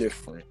just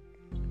different.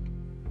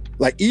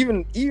 Like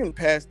even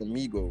past the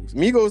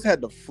Migos had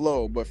the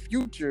flow, but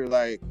Future,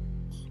 like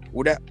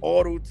with that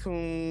auto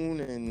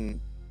tune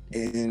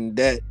and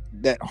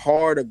that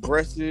hard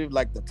aggressive,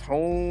 like the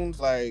tones,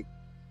 like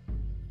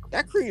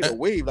that created a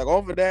wave. Like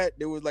off of that,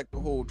 there was like the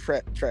whole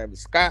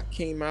Travis Scott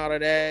came out of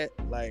that,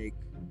 like.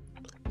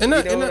 And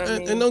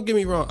don't get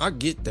me wrong, I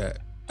get that,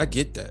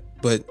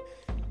 but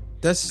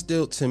that's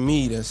still, to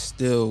me, that's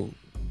still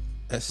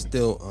how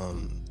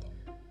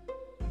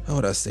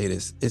would I say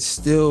this? It's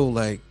still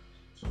like,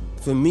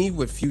 for me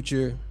with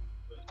Future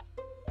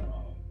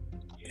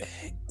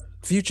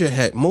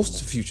had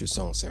most of Future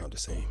songs sound the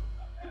same.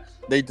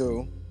 They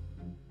do.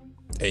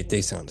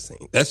 They sound the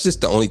same. That's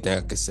just the only thing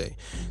I could say.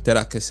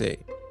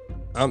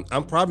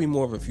 I'm probably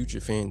more of a Future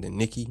fan than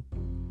Nicki,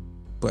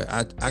 but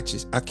I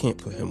can't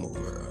put him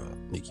over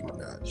Nicki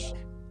Minaj.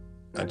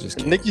 I just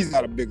can't. Nicki's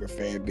got a bigger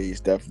fan base,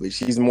 definitely.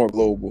 She's more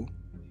global.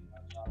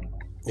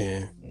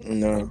 Yeah.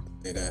 No.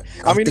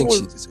 I mean, think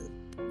she deserves.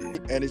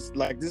 And it's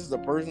like, this is a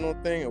personal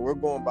thing, and we're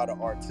going by the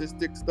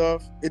artistic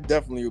stuff. It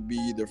definitely would be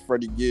either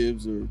Freddie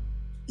Gibbs or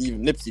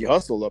even Nipsey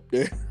Hussle up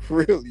there,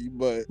 really.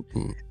 But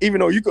even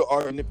though you could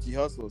argue Nipsey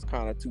Hussle is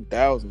kind of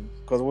 2000s,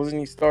 because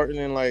wasn't he starting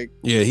in like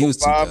he was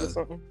 5 or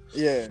something?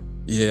 Yeah.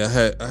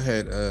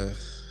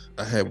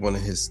 I had one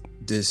of his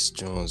disc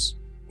joints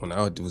when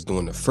I was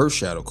doing the first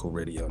Shadow Code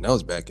Radio, and that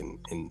was back in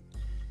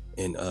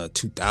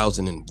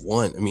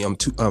 2001. I mean,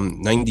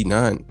 I'm 99. You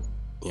know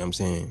what I'm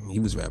saying? He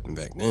was rapping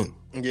back then.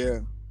 Yeah.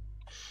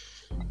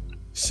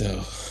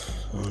 So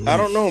I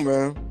don't know,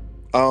 man.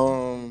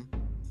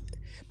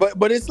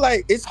 But it's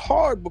like, it's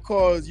hard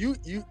because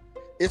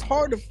it's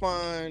hard to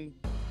find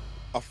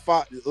a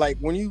 5. Like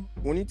when you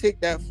take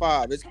that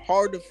 5, it's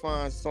hard to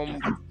find some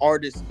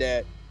artists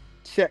that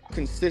check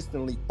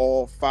consistently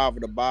all 5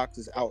 of the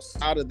boxes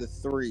outside of the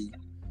 3.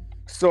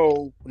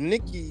 So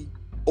Nicki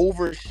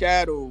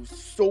overshadows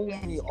so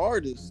many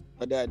artists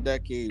of that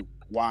decade.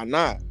 Why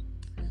not?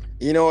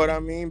 You know what I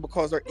mean?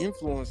 Because her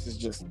influence is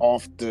just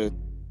off the,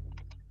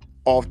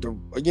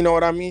 you know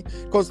what I mean?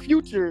 Because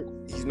Future,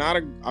 he's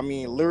not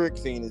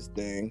lyrics ain't his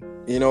thing.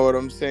 You know what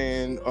I'm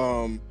saying?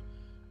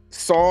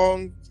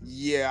 Song,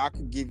 yeah, I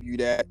could give you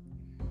that.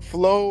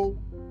 Flow,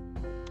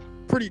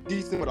 pretty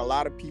decent, but a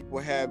lot of people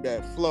have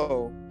that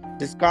flow.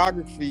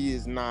 Discography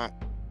is not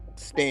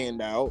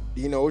standout.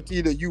 You know, it's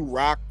either you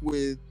rock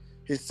with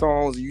his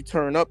songs or you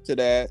turn up to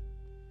that.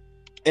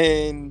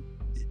 And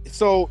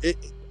so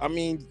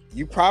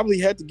you probably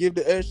had to give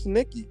the edge to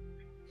Nicki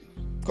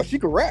because she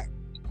could rap.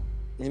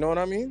 You know what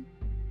I mean?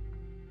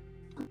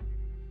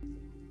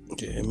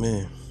 Yeah,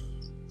 man.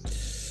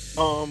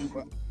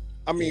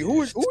 Who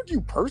would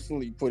you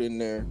personally put in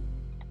there?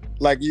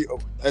 Like, you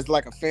as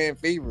like a fan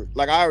favorite?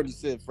 Like I already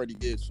said, Freddie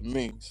Gibbs for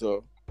me.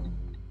 So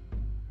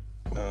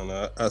I don't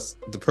know.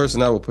 The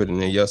person I would put in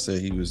there, y'all said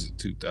he was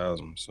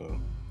 2000.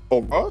 So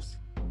Ross?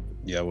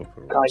 Yeah, I would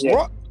put Ross.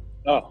 Kanye.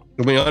 Oh,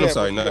 I mean, I'm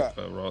sorry, not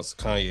Ross.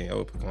 Kanye. I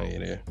would put Kanye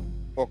there.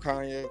 Oh,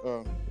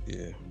 Kanye.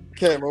 Yeah.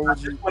 Cam, what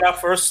would you? When I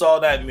first saw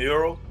that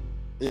mural,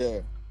 yeah.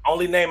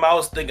 Only name I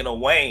was thinking of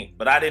Wayne,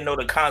 but I didn't know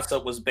the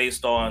concept was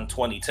based on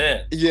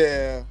 2010.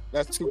 Yeah,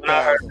 that's 2000. When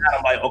I heard that,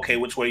 I'm like, okay,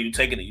 which way are you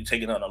taking it? You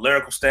taking it on a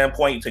lyrical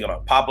standpoint? You taking it on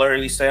a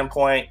popularity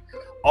standpoint?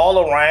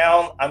 All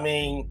around,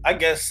 I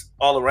guess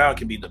all around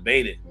can be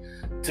debated.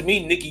 To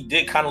me, Nicki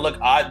did kind of look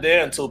odd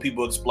there until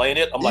people explain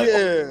it. I'm like,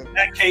 okay, in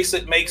that case,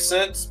 it makes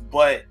sense,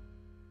 but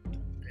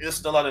there's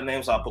still other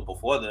names I put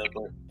before there,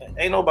 but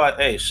ain't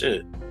nobody, hey,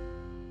 shit.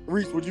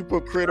 Reese, would you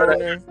put Crit on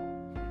there?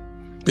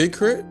 Big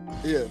Crit?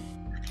 Yeah.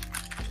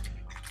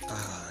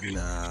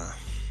 Nah.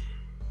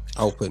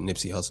 I would put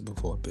Nipsey Hussle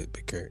before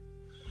Big Crit.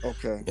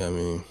 Okay. Yeah, I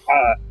mean,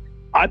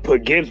 I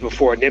put Gibbs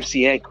before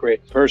Nipsey and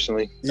Crit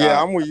personally.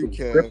 Yeah, I'm with you,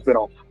 Kev.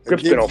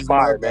 Grip's been on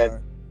fire,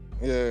 man.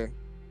 Yeah.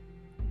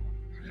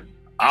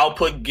 I'll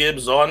put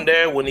Gibbs on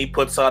there when he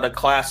puts out a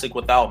classic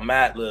without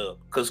Madlib,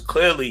 because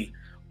clearly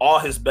all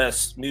his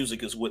best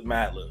music is with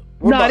Madlib.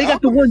 Nah, they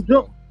got the one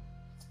jump.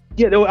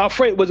 Yeah,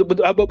 Alfredo was, but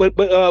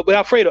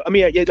Alfredo. I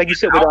mean, yeah, like you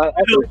said,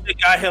 they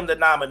got him the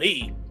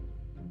nominee,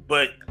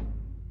 but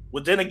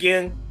then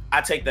again,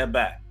 I take that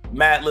back.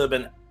 Madlib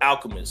and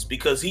Alchemist,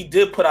 because he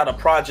did put out a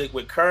project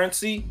with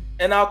Currency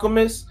and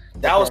Alchemist.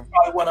 That was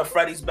probably one of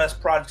Freddie's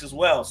best projects as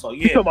well. So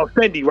yeah, you talking about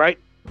Fendi, right?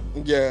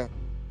 Yeah,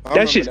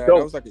 that shit's dope.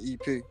 That was like an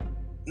EP.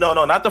 No,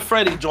 not the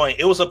Freddie joint.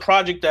 It was a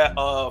project that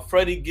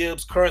Freddie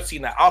Gibbs, Currency,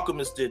 and the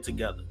Alchemist did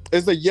together.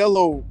 It's a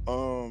yellow.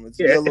 It's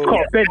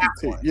called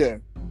Fendi. Yeah.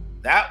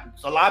 That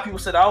a lot of people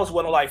said that was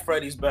one of like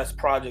Freddie's best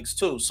projects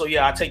too. So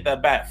yeah, I take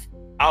that back.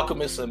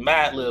 Alchemist and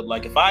Madlib.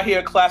 Like if I hear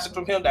a classic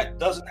from him that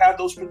doesn't have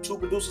those two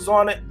producers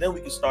on it, then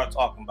we can start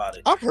talking about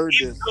it. I've heard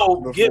this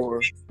before.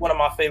 Gibbs is one of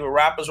my favorite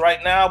rappers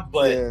right now,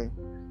 but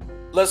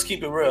let's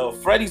keep it real.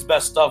 Freddie's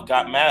best stuff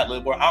got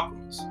Madlib or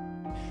Alchemist.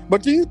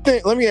 But do you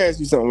think? Let me ask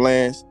you something,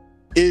 Lance.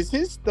 Is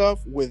his stuff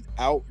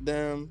without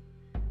them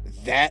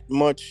that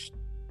much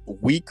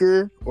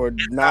weaker or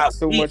not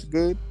so much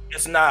good?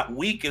 It's not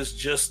weak. It's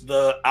just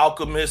the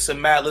Alchemist and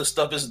Madlib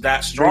stuff is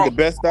that strong. Bring the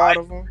best out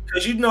of them.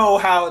 Because you know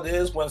how it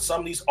is when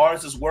some of these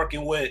artists is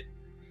working with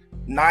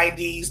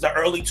 90s, the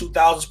early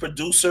 2000s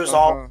producers,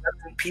 all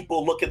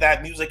people look at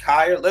that music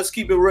higher. Let's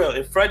keep it real.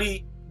 If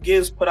Freddie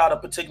Gibbs put out a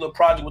particular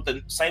project with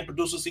the same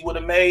producers he would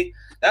have made,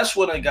 that's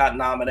when it got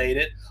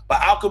nominated.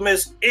 But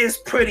Alchemist is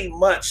pretty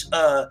much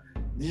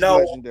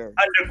legendary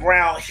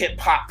underground hip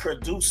hop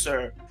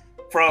producer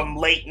from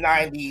late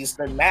 90s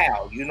to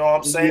now, you know what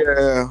I'm saying?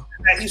 Yeah.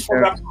 And he's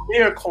from that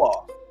premier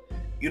cloth.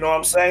 You know what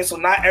I'm saying? So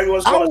not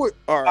everyone's going to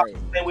the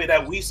same way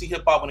that we see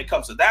hip hop when it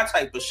comes to that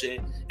type of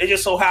shit. It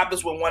just so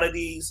happens when one of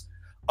these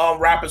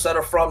rappers that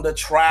are from the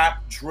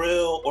trap,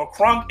 drill, or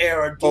crunk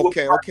era do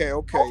okay,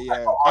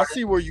 yeah. I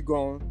see where you're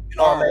going. You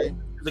know what I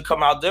mean? They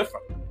come out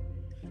different.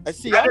 I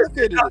see. I look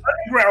at it.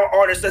 Underground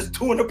artist that's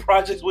doing the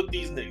projects with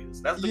these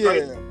niggas. That's the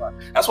crazy part.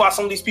 That's why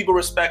some of these people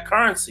respect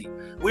Currency.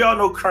 We all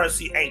know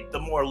Currency ain't the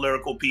more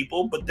lyrical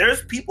people, but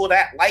there's people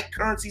that like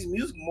Currency's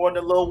music more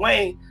than Lil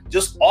Wayne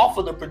just off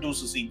of the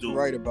producers he do.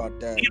 Right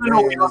about that. Even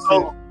though we don't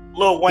know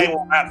Lil Wayne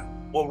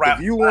will rap.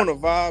 If you want to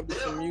vibe to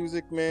some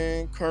music,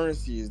 man,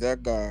 Currency is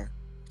that guy.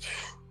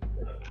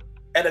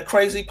 And the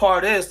crazy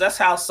part is that's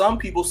how some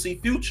people see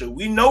Future.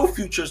 We know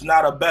Future's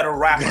not a better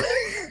rapper.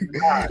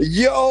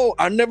 Yo,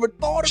 I never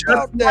thought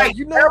about that. Like,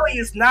 you know, Kelly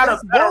is not a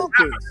better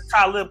rapper than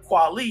Talib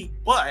Kweli,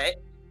 but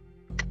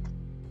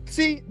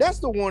see, that's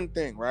the one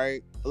thing,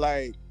 right?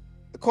 Like,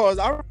 because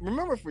I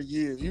remember for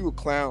years you would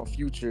clown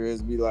Future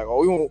as be like,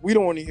 "Oh, we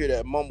don't want to hear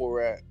that mumble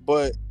rap,"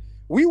 but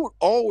we would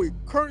always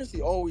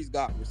Currency always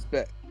got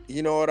respect.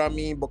 You know what I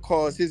mean?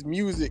 Because his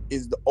music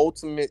is the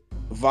ultimate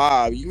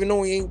vibe. Even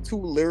though he ain't too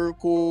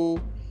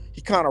lyrical,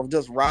 he kind of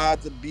just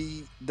rides a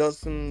beat, does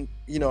some,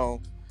 you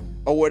know,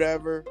 or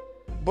whatever.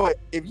 But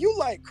if you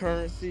like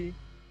Currency,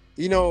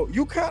 you know,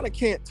 you kind of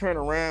can't turn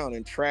around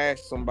and trash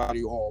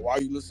somebody, or why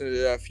you listen to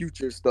that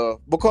Future stuff,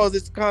 because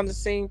it's kind of the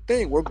same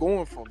thing. We're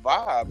going for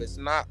vibe. It's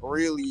not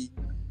really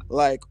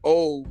like,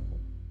 oh,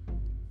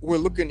 we're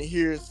looking to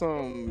hear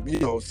some, you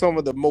know, some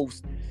of the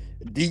most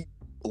deep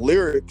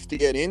lyrics to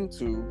get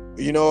into,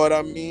 you know what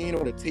I mean?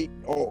 Or to take,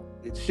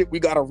 shit, we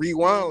gotta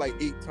rewind like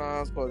 8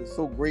 times because it's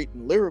so great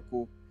and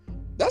lyrical.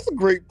 That's a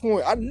great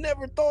point. I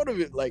never thought of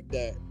it like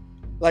that.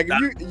 Like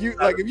if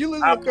you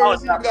listen to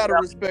Currency, you gotta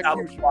respect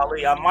Future.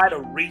 I might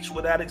have reached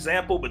with that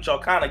example, but y'all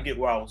kind of get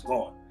where I was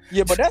going.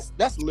 Yeah, but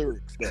that's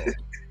lyrics though.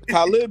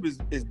 Talib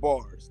is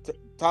bars.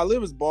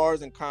 Talib is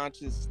bars and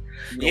conscious.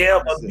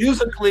 Yeah, but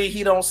musically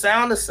he don't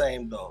sound the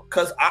same though,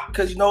 cause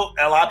you know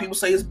a lot of people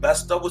say his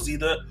best stuff was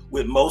either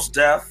with Mos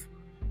Def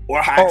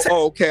or High Tech.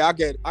 Oh, okay, I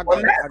get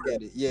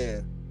it.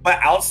 Yeah. But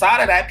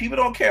outside of that, people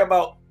don't care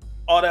about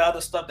all the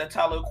other stuff that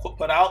Talib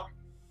put out.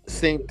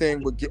 Same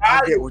thing, but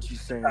I get what you're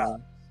saying.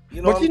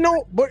 You know,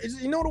 but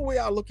you know the way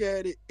I look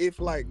at it, if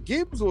like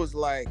Gibbs was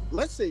like,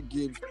 let's say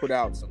Gibbs put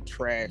out some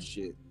trash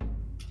shit.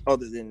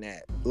 Other than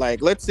that,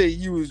 like let's say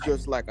he was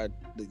just like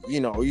he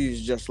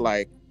was just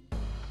like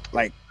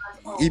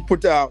he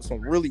put out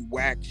some really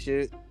whack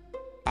shit,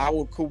 I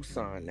would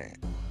co-sign that.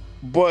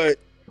 But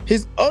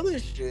his other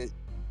shit,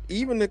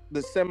 even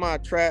the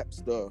semi-trap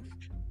stuff,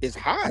 is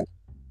hot.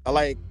 I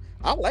like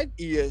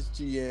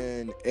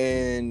ESGN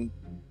and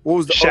what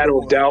was the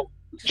Shadow of Doubt.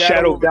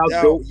 Shadow of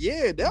Doubt.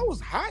 Yeah, that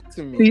was hot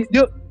to me.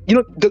 You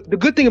know, the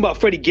good thing about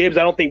Freddie Gibbs,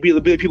 I don't think really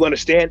people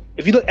understand.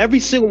 If you look, every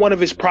single one of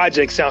his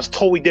projects sounds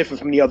totally different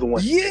from the other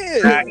one.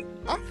 Yeah,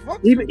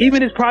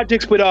 even his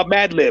projects with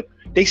Madlib,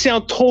 they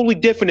sound totally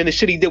different than the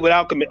shit he did with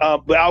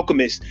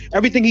Alchemist.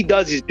 Everything he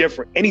does is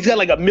different, and he's got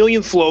like a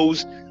million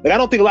flows. Like I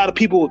don't think a lot of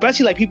people,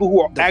 especially like people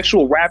who are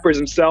actual rappers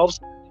themselves,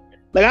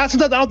 like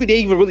sometimes I don't think they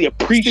even really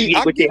appreciate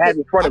what they have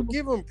in front of them. I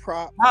give him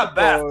props. My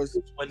bad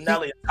with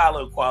Nelly and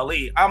Talib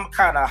Kweli. I'm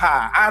kind of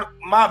high.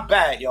 My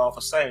bad, y'all,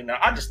 for saying that.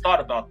 I just thought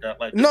about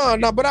that. Like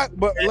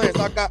but Lance,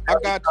 I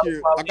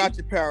got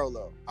your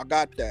parallel. I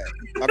got that.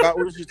 I got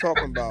what you're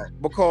talking about,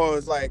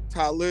 because like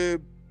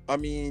Talib, I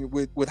mean,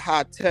 with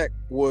High Tech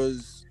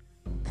was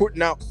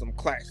putting out some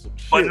classic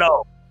shit. But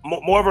no,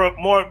 more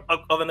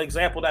of an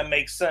example that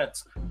makes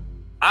sense.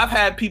 I've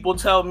had people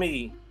tell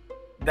me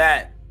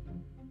that.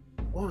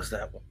 What was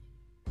that one?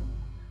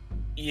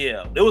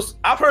 Yeah,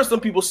 I've heard some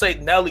people say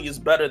Nelly is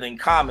better than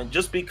Common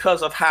just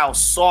because of how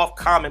soft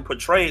Common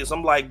portrays.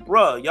 I'm like,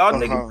 bruh, y'all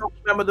niggas don't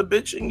remember the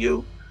bitch in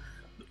you?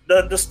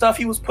 The stuff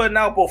he was putting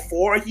out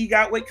before he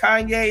got with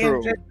Kanye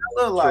and Jay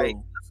Dilla, like,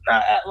 it's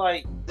not at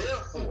like.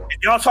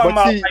 Y'all talking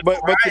about?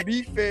 But to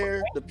be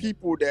fair, the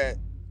people that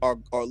are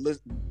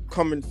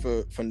coming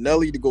for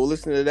Nelly to go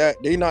listen to that,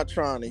 they not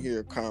trying to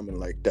hear Common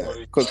like that.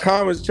 Because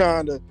Common's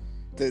trying to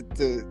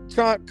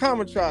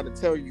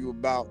tell you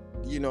about,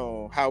 you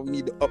know, how we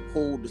need to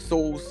uphold the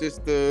soul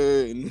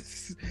sister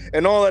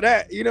and all of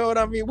that. You know what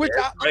I mean? Which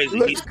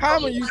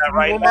Common used to be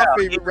one of my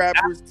favorite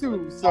rappers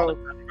too. So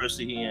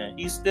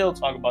he's still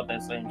talking about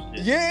that same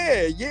shit.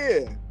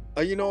 Yeah.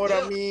 You know what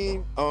I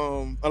mean?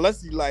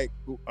 Unless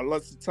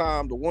the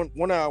time, the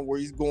one hour where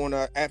he's going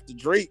after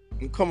Drake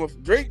and coming for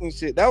Drake and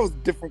shit, that was a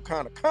different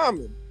kind of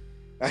Common.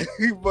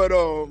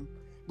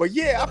 But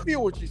yeah, I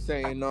feel what you're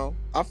saying, though.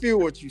 I feel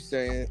what you're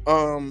saying.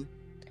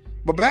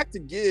 But back to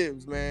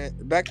Gibbs, man.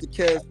 Back to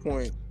Kev's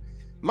point.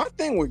 My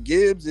thing with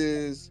Gibbs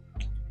is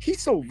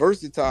he's so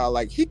versatile.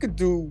 Like he could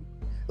do,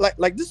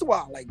 like this is why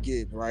I like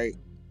Gibbs, right?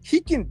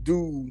 He can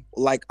do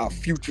like a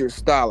Future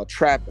style of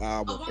trap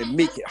album and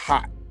make it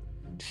hot.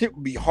 Shit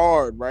would be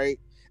hard, right?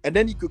 And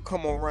then he could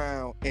come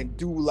around and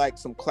do like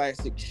some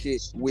classic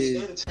shit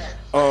with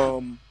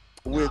Alchemist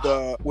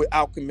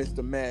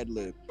or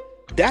Madlib.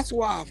 That's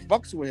why I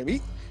fucks with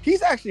him.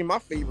 He's actually my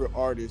favorite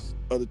artist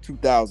of the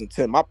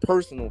 2010, my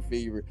personal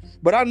favorite.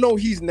 But I know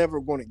he's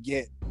never going to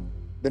get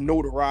the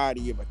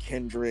notoriety of a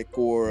Kendrick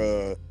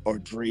or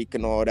Drake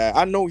and all that.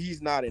 I know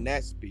he's not in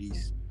that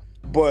space,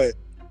 but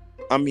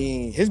I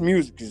mean, his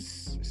music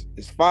is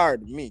fire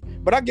to me.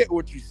 But I get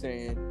what you're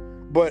saying.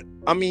 But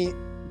I mean,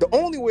 the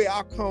only way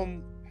I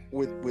come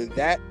with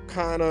that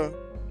kind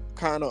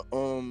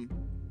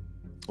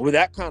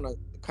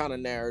of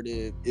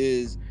narrative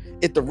is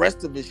if the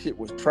rest of his shit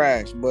was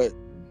trash. But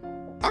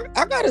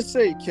I gotta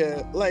say,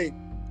 Kev, like,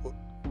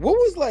 what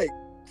was like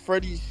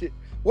Freddie's shit?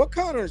 What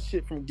kind of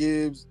shit from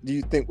Gibbs do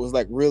you think was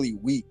like really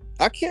weak?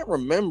 I can't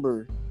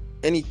remember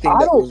anything.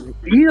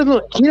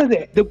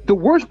 The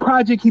worst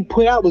project he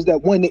put out was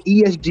that one, the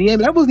ESGN.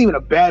 That wasn't even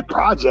a bad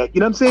project.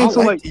 You know what I'm saying?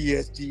 So like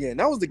ESGN,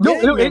 that was the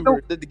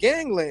the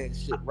Gangland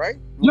shit, right?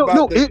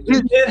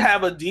 It did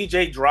have a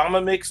DJ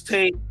Drama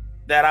mixtape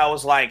that I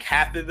was like,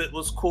 half of it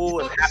was cool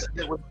and half of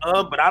it was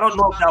but I don't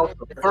know if that was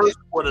the first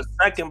or the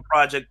second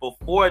project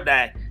before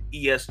that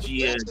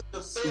ESGN.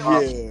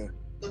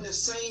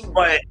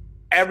 But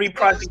every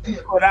project he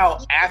put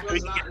out after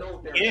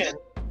ESGN,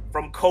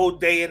 from Cold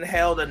Day in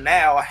Hell to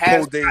now,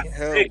 has Cold Day in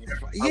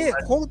Hell.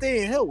 Cold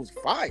Day in Hell was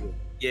fire.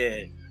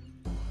 Yeah.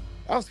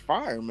 That was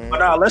fire, man.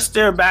 But let's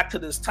steer back to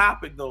this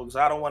topic, though, because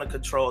I don't want to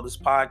control this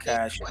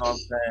podcast, you know what I'm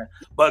saying?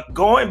 But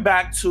going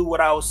back to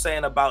what I was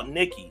saying about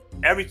Nicki,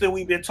 everything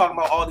we've been talking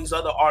about, all these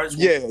other artists.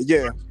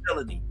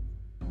 Versatility.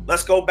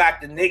 Let's go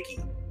back to Nicki.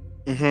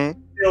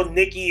 Mm-hmm. Still,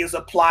 Nicki is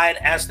applied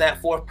as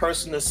that fourth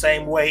person the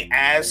same way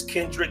as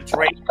Kendrick,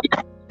 Drake,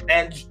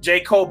 and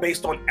J. Cole,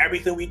 based on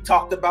everything we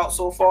talked about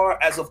so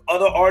far, as of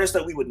other artists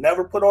that we would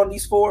never put on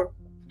these four?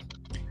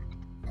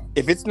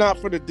 If it's not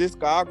for the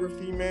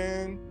discography,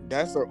 man,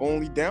 that's our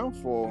only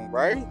downfall,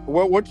 right?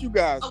 What you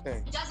guys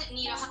think?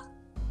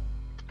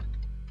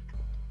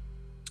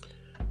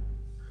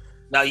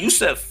 Now, you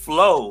said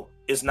flow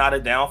is not a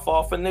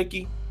downfall for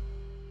Nicki.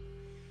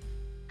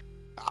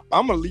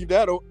 I'm gonna leave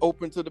that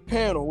open to the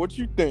panel. What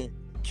you think,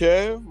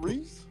 Kev,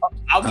 Reese?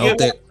 I'll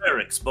give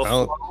lyrics, but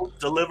flow,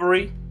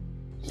 delivery.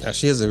 Yeah,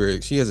 she has a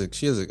good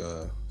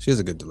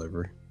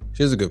delivery.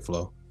 She has a good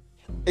flow.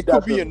 It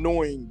could be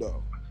annoying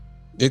though.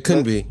 It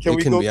couldn't be. I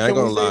ain't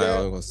gonna lie.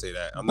 I'm gonna say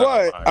that.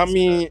 But I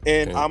mean,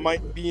 and I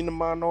might be in the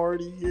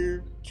minority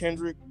here.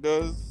 Kendrick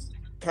does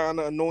kind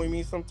of annoy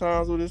me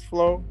sometimes with his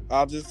flow.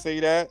 I'll just say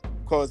that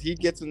because he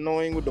gets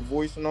annoying with the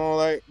voice and all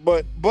that.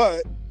 But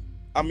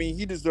I mean,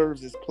 he deserves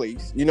his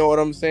place. You know what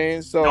I'm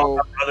saying? So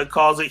my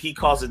brother he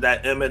calls it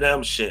that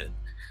Eminem shit.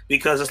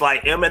 Because it's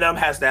like Eminem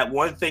has that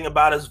one thing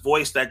about his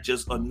voice that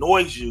just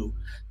annoys you,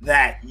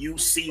 that you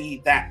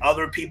see that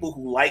other people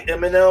who like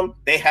Eminem,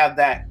 they have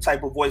that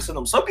type of voice in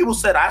them. Some people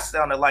said I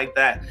sounded like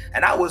that,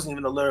 and I wasn't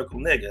even a lyrical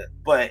nigga.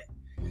 But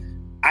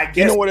I guess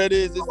you know what it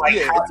is. It's like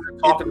how you're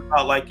talking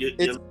about like your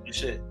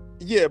shit.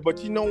 Yeah,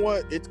 but you know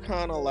what? It's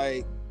kind of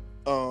like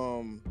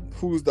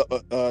who's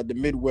the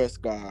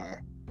Midwest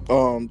guy?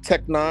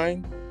 Tech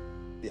Nine.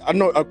 I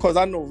know, because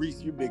I know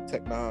Reese, you're a big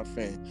Tech Nine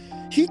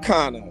fan. He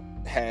kind of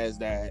has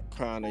that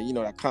kind of,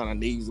 that kind of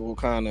nasal,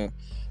 kind of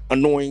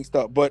annoying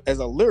stuff. But as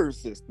a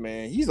lyricist,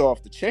 man, he's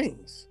off the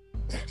chains.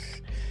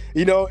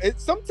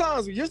 It's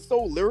sometimes when you're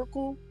so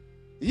lyrical,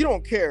 you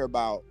don't care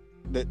about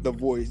the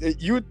voice.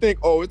 You would think,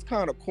 oh, it's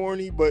kind of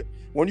corny, but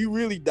when you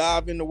really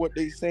dive into what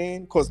they're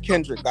saying, because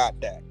Kendrick got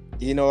that.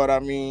 You know what I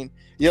mean?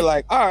 You're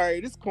like, all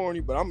right, it's corny,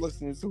 but I'm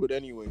listening to it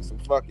anyway, so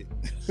fuck it.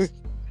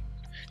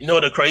 You know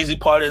what the crazy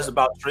part is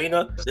about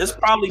Trina? There's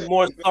probably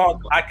more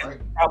songs I can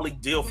probably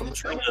deal from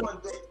Trina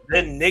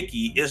than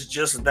Nicki. It's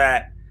just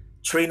that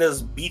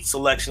Trina's beat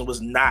selection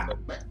was not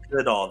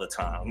good all the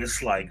time.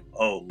 It's like,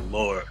 oh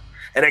Lord.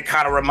 And it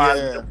kind of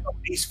reminds me of some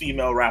of these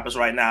female rappers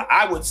right now.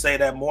 I would say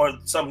that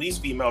some of these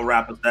female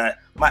rappers that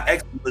my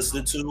ex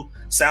listened to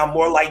sound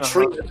more like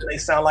Trina than they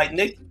sound like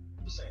Nicki.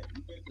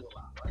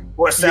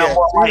 Or sound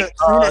more like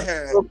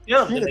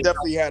Trina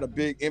definitely had a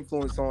big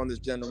influence on this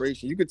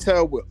generation. You could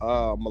tell with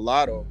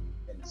Mulatto.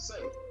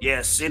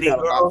 Yeah, City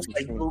Girls,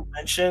 like you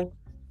mentioned.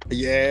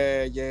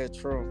 Yeah,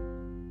 true.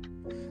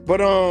 But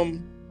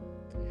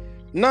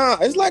nah,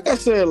 it's like I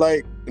said,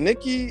 like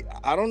Nicki,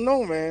 I don't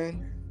know,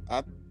 man.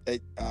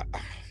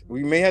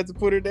 We may have to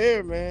put her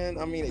there, man.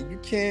 I mean, you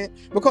can't,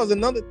 because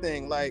another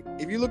thing, like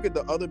if you look at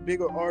the other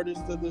bigger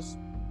artists of this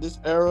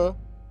era,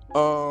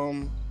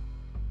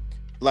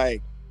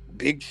 like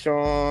Big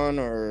Sean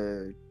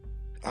or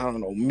I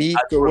don't know, Meek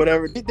or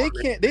whatever, they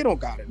don't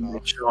got it.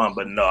 Big Sean,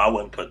 but no, I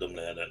wouldn't put them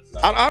there.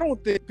 I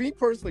don't think, me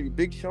personally,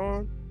 Big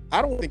Sean,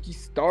 I don't think he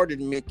started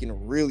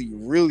making really,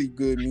 really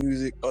good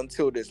music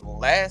until this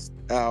last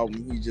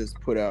album he just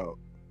put out.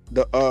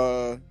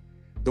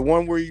 The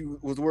one where he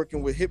was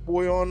working with Hit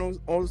Boy on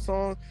those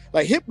songs.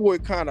 Like Hit Boy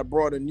kind of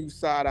brought a new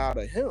side out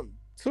of him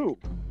too.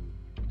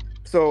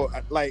 So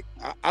like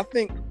I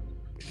think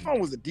Sean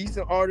was a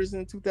decent artist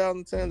in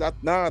 2010s.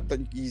 Now I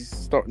think he's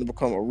starting to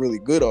become a really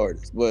good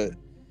artist. But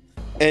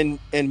and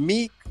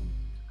Meek,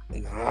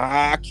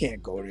 I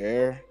can't go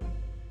there.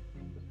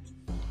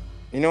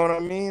 You know what I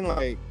mean?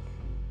 Like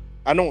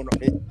I know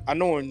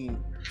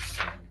in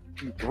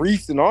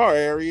Reese in our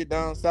area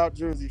down South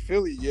Jersey,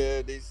 Philly,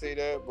 yeah, they say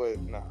that, but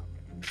nah.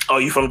 Oh,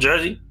 you from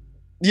Jersey?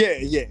 Yeah.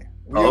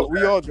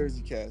 We all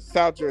Jersey cats.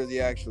 South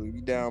Jersey, actually.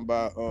 We down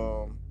by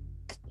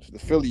the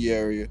Philly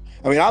area.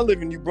 I mean, I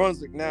live in New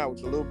Brunswick now, which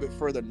is a little bit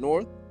further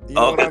north. You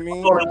know what I mean?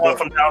 I'm the only one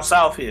from down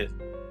south here.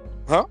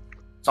 Huh?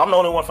 So I'm the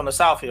only one from the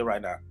south here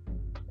right now.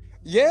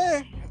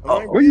 Yeah.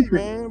 Might be,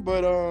 man.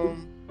 But I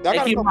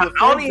got a couple of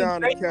friends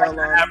down in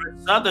Carolina. I'm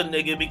a Southern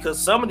nigga because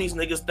some of these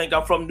niggas think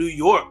I'm from New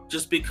York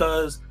just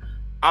because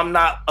I'm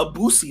not a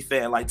Boosie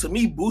fan. Like, to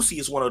me, Boosie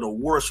is one of the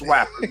worst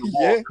rappers of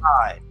all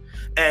time.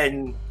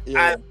 And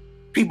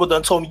people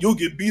done told me you'll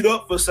get beat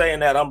up for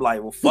saying that. I'm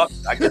like, well, fuck.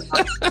 I guess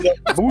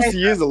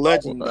Boosie is a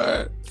legend.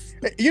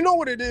 You know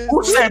what it is?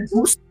 Who said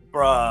Boosie,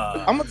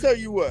 bruh? I'm gonna tell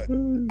you what.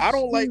 I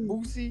don't like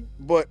Boosie,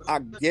 but I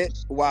get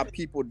why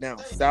people down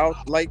south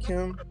like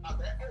him.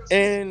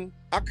 And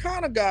I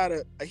kind of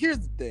gotta. Here's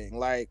the thing,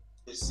 like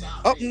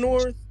up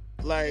north,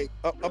 like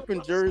up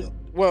in Jersey.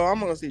 Well, I'm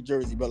gonna say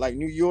Jersey, but like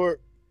New York.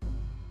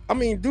 I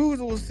mean, dudes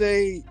will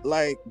say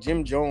like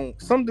Jim Jones.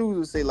 Some dudes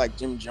will say like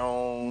Jim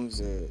Jones.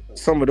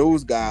 Some of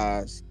those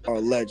guys are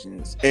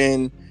legends,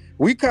 and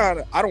we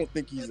I don't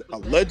think he's a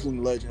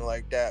legend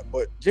like that.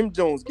 But Jim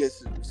Jones gets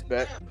his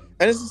respect,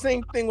 and it's the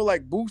same thing with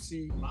like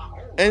Boosie,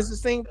 and it's the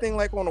same thing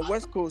like on the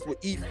West Coast with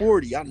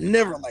E40. I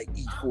never liked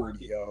E40,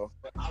 yo.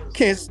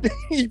 Can't stand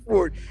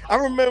E40. I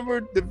remember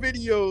the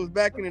videos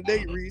back in the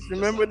day, Reese.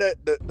 Remember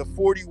that the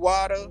 40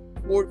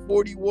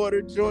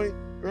 water joint?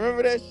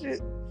 Remember that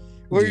shit?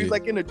 Where he's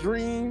like in a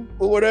dream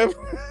or whatever.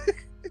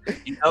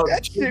 You know,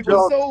 that shit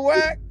was so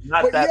whack.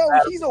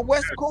 But he's a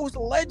West Coast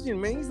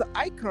legend, man. He's an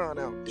icon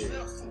out there.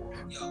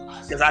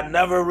 Because I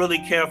never really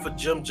cared for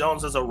Jim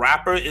Jones as a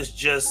rapper. It's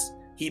just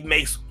he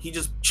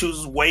just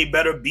chooses way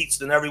better beats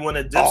than everyone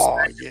that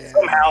did.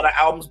 Somehow the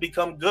albums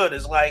become good.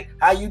 It's like,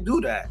 how you do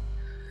that?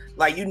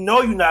 Like, you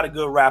know, you're not a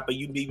good rapper.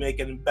 You be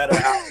making better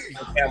albums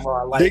on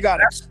camera. Like, they got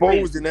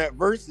exposed in that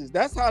verses.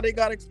 That's how they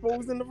got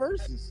exposed in the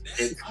verses.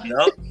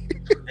 Yep,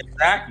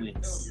 exactly.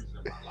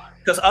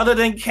 Because other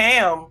than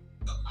Cam,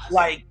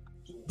 like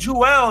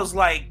Jewel's,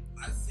 like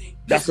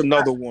that's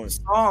another one.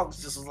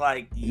 Songs just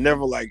like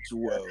never liked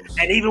Jewel's.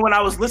 And even when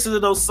I was listening to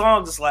those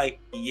songs, it's like,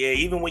 yeah,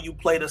 even when you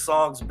play the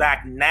songs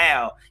back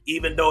now,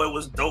 even though it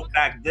was dope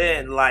back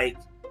then, like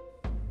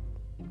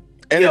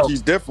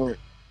energy's different.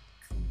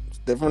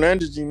 Different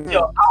energy. Man. Yo,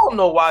 I don't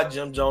know why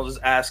Jim Jones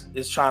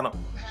is trying to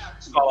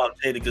call out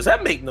Jada, because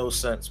that make no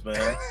sense,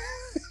 man.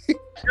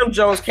 Jim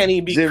Jones can't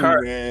even be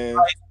current. Man.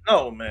 Like,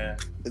 no, man.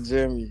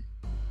 Jimmy,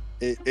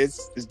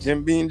 it's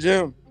Jim being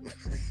Jim.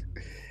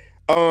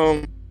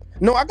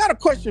 No, I got a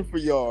question for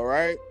y'all,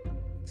 right?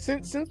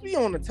 Since we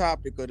on the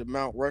topic of the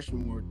Mount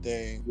Rushmore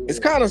thing, it's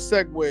kind of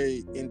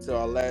segue into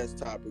our last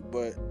topic,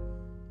 but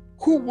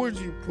who would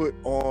you put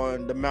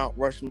on the Mount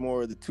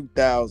Rushmore of the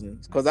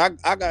 2000s? Because I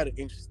got an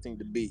interesting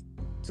debate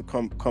to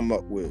come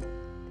up with.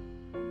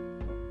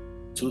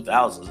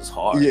 2000s is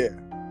hard. Yeah.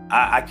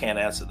 I can't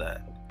answer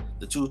that.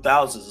 The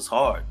 2000s is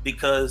hard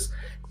because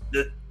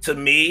to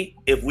me,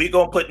 if we're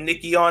going to put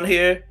Nicki on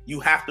here,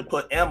 you have to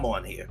put M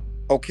on here.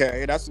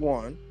 Okay, that's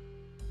one.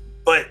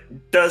 But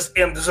does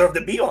M deserve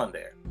to be on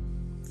there?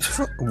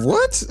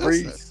 What?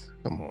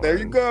 Come on. There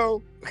you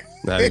go.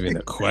 Not even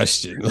a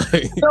question.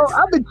 Like, no,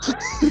 I've been.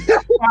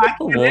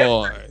 Come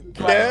on.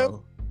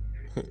 Kev?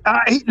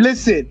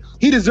 Listen,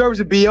 he deserves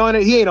to be on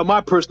it. He ain't on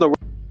my personal.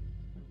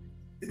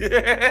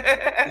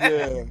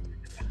 Yeah.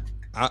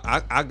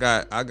 I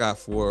got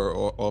four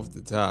off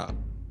the top.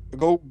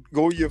 Go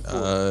your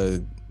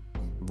four.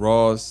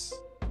 Ross,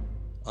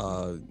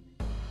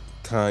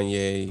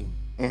 Kanye,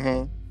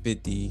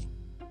 50,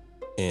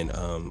 and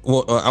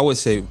I would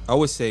say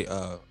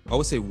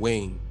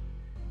Wayne,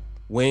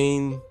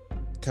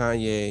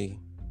 Kanye,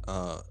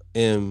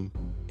 M,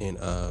 and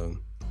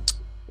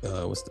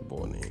what's the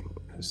boy name?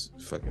 I just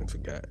fucking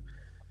forgot.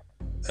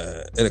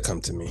 It'll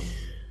come to me.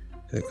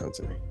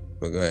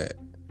 But go ahead.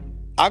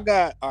 I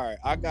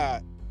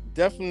got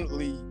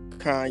definitely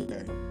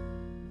Kanye.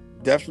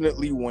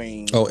 definitely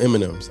Wayne. Oh,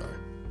 Eminem, sorry.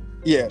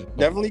 Yeah,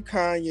 definitely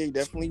Kanye,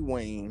 definitely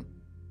Wayne.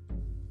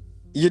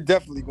 You're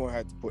definitely gonna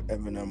have to put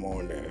Eminem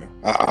on there.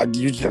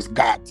 You just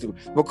got to,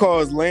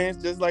 because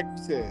Lance, just like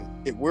you said,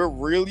 if we're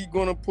really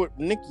gonna put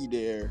Nicki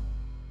there,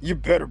 you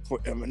better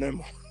put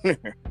Eminem on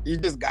there. You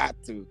just got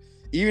to,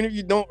 even if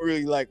you don't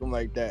really like him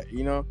like that,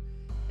 you know.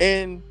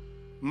 And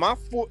my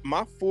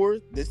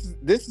fourth, this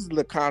is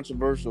the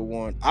controversial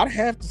one. I'd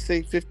have to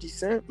say 50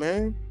 Cent,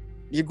 man.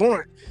 You're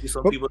going.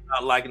 Some people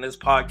not liking this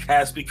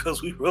podcast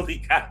because we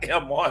really got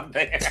him on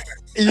there.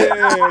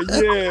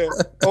 Yeah.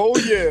 Oh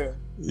yeah.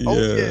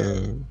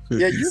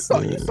 Yeah, you saw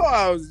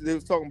they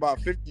was talking about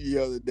 50 the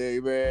other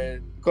day,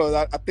 man. Because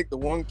I think the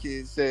one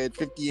kid said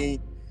 50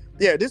 ain't.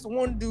 Yeah, this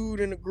one dude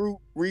in the group,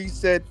 Reed,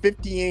 said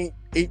 50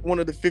 ain't one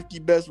of the 50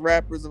 best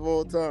rappers of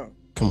all time.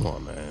 Come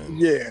on, man.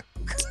 Yeah.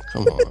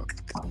 Come on.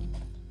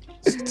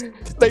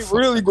 They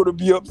really gonna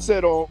be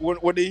upset on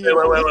when they hear.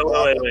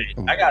 Wait.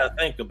 I gotta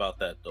think about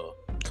that though.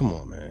 Come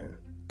on, man.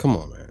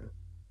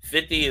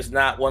 50 is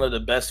not one of the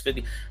best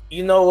 50.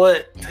 You know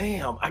what?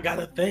 Damn, I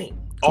gotta think.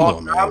 Come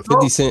on, man.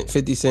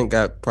 50 Cent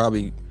got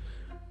probably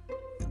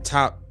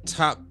top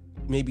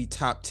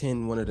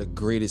 10 one of the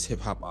greatest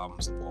hip hop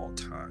albums of all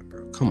time,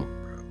 bro. Come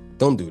on, bro.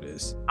 Don't do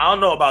this. I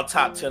don't know about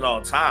top 10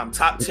 all time.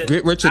 Top 10.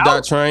 Get Rich or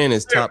Die Trying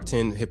is top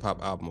 10 hip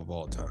hop album of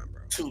all time,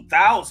 bro.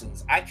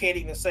 2000s. I can't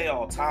even say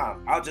all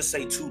time. I'll just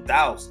say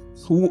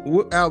 2000s.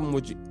 What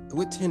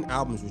 10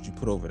 albums would you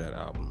put over that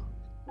album?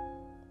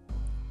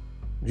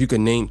 If you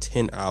could name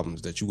 10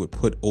 albums that you would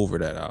put over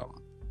that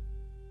album.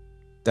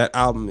 That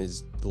album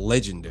is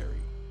legendary.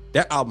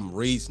 That album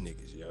raised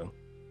niggas, yo.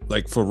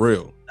 Like, for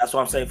real. That's what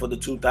I'm saying for the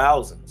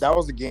 2000s. That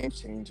was a game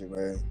changer,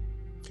 man.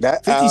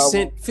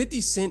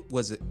 50 Cent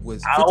was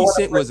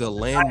a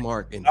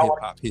landmark in hip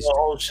hop history.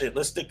 Oh shit,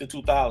 let's stick to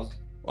 2000.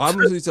 I'm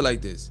gonna say it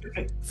like this.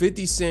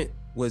 50 Cent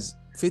was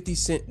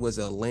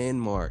a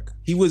landmark.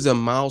 He was a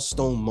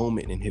milestone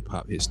moment in hip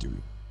hop history.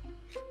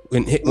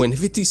 When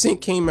 50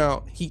 Cent came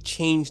out, he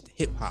changed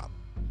hip hop.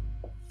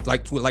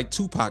 Like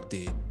Tupac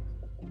did.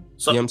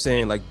 So, you know what I'm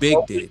saying? Like Big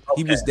did. Okay.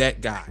 He was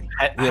that guy.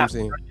 You know what I'm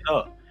saying?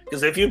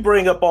 Because if you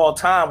bring up all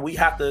time, we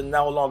have to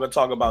no longer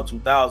talk about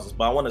 2000s,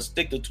 but I want to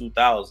stick to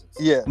 2000s.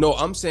 Yeah. No,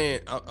 I'm saying,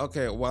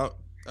 okay, well,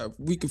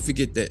 we can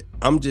forget that.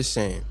 I'm just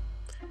saying,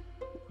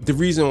 the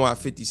reason why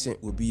 50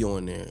 Cent would be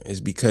on there is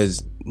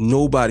because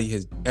nobody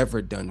has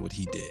ever done what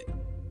he did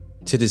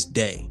to this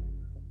day.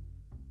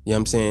 You know what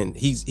I'm saying?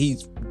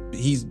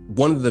 He's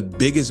one of the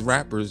biggest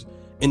rappers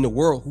in the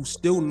world who's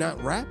still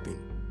not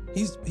rapping.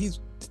 He's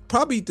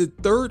probably the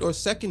third or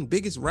second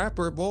biggest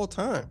rapper of all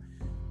time.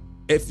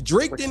 If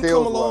Drake didn't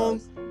come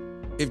along,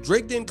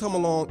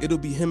 it'll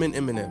be him and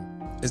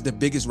Eminem as the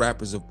biggest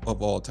rappers of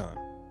all time.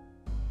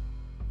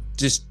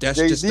 That's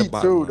Jay-Z just the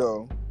bottom too, line.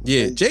 though.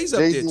 Yeah, Jay's up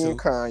there too. And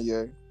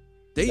Kanye.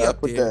 They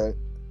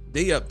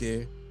up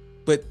there.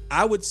 But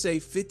I would say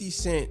 50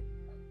 Cent,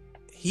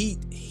 he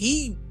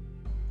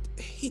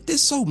did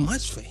so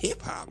much for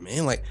hip hop,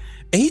 man. Like,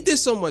 and he did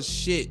so much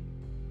shit.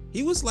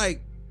 He was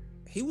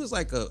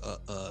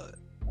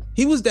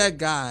that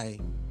guy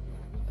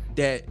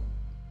that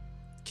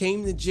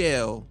came to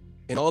jail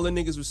and all the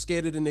niggas were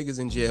scared of the niggas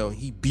in jail. And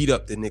he beat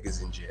up the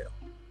niggas in jail.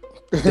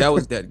 That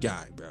was that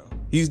guy, bro.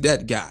 He's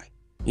that guy.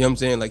 You know what I'm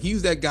saying? Like,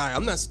 he's that guy.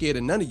 I'm not scared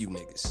of none of you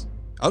niggas.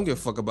 I don't give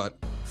a fuck about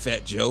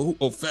Fat Joe.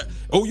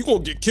 Oh, you gonna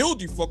get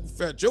killed, you fucking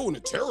Fat Joe in the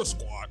Terror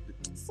Squad.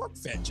 Fuck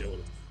Fat Joe.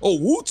 Oh,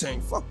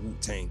 Wu-Tang. Fuck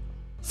Wu-Tang.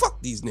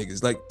 Fuck these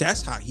niggas. Like,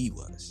 that's how he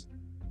was.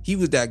 He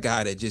was that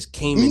guy that just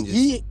came in.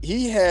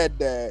 He had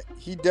that.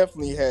 He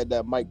definitely had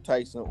that Mike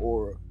Tyson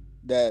aura.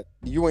 That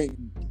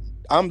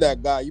I'm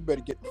that guy. You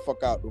better get the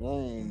fuck out the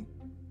room.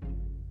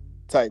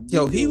 Type.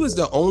 Yo, he was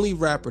the only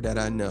rapper that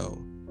I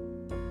know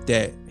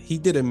that he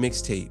did a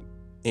mixtape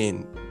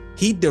and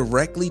he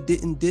directly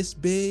didn't diss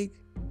Big,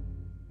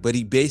 but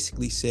he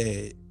basically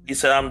said,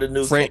 I'm the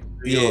new Frank.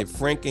 Yeah,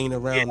 Frank ain't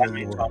around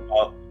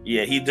anymore.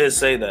 Yeah, he did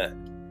say that.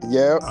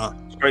 Yeah.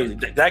 Crazy.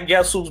 That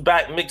Guess Who's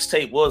Back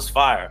mixtape was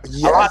fire.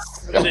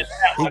 Yes.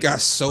 He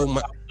got so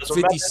much.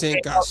 50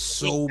 Cent got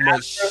so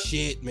much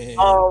shit, man.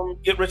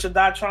 Get Rich or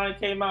Die Trying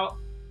came out.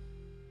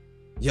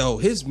 Yo,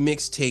 his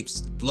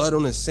mixtapes, Blood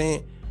on the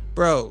Sand,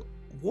 bro.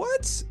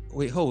 What?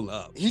 Wait, hold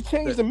up. He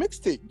changed the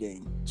mixtape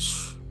game.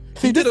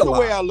 See, this is the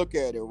way I look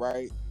at it,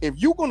 right? If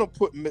you're gonna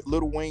put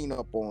Lil Wayne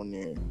up on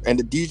there and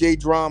the DJ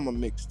Drama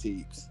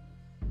mixtapes,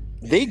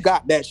 they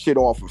got that shit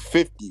off of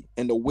 50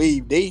 and the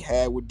wave they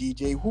had with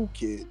DJ Who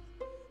Kid.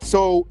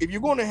 So if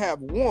you're gonna have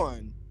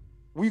one,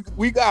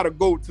 we gotta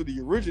go to the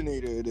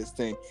originator of this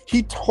thing.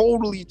 He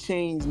totally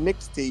changed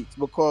mixtapes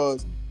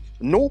because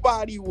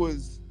nobody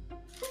was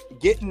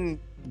getting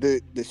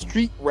the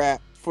street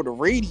rap for the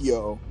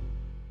radio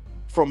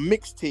from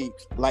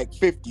mixtapes like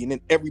 50, and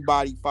then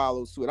everybody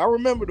follows suit. I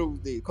remember those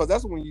days because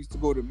that's when we used to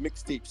go to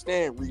mixtape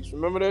stand reach.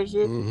 Remember that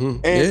shit?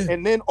 Mm-hmm.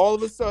 And then all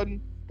of a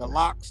sudden, the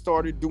Lock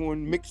started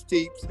doing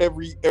mixtapes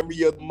every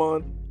other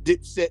month.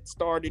 Dipset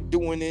started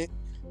doing it.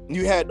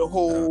 You had the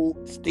whole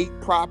State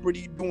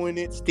Property doing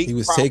it. He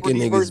was taking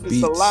niggas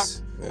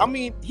beats. Yeah. I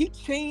mean, he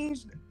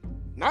changed.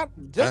 not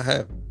just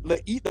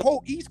the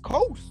whole East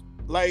Coast.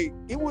 Like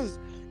it was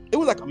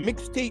like a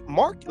mixtape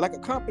market, like a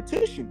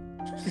competition.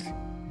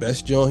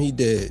 Best joint he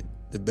did,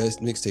 the best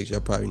mixtape, y'all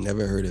probably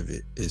never heard of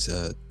it, is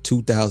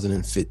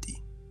 2050.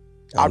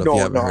 I know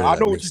what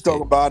you're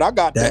talking about. I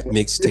got that. That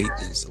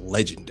mixtape is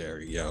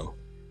legendary, yo.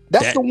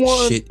 That's that the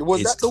one. Shit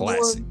was is that the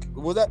classic.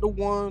 one? Was that the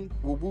one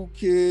with Wu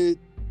Kid?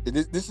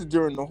 This is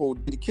during the whole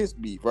Kiss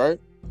beef, right?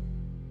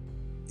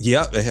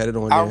 Yep, it had it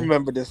on there. I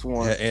remember this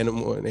one. It had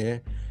Animal on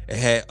there.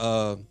 It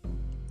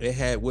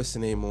had what's the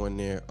name on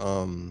there?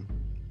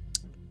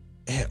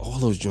 It had all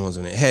those joints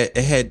on it.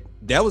 It had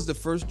that was the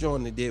first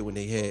joint they did when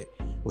he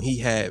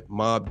had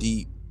Mobb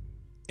Deep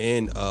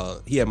and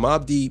he had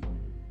Mobb Deep.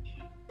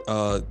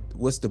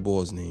 What's the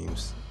boys'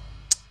 names?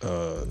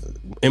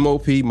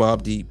 MOP,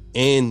 Mobb Deep,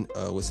 and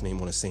what's the name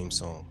on the same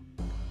song?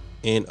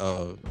 And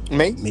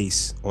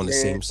Mace on the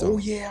same song. Oh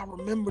yeah, I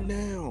remember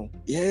now.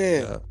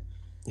 Yeah.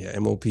 Yeah,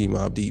 MOP,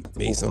 Mobb Deep,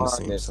 Mace on the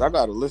same song. I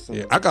gotta listen.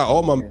 Yeah,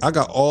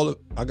 to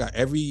I got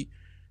every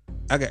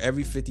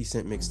 50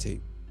 Cent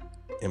mixtape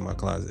in my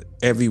closet.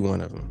 Every one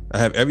of them. I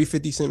have every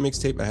 50 Cent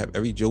mixtape. I have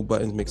every Joe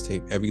Buttons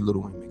mixtape, every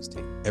Lil Wayne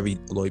mixtape, every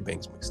Lloyd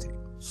Banks mixtape.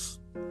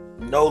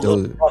 No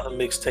Little Brother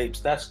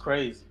mixtapes. That's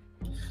crazy.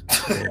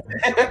 Yeah.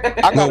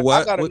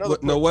 What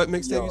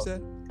mixtape you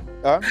said?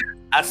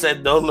 I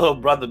said no Little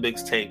Brother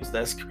mixtapes.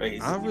 That's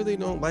crazy. I really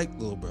don't like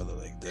Little Brother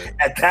like that.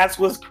 And that's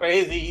what's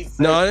crazy.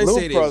 No, I didn't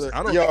say Brother.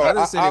 I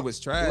didn't say it was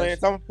trash.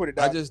 Lance, I'm gonna put it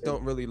out. I just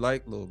don't really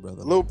like Little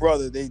Brother. Little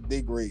Brother,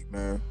 they great,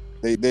 man.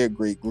 They're a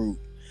great group.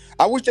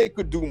 I wish they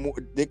could do more.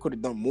 They could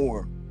have done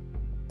more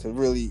to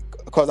really,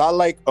 because I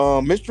like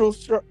Minstrel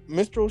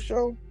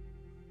Show.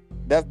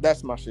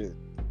 That's my shit.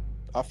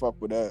 I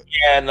fuck with that.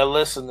 Yeah, and the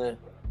listening.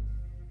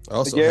 I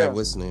also had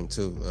what's name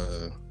too.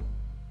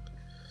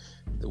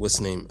 What's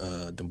name?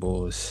 The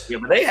boys. Yeah,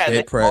 but they had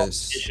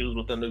issues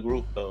within the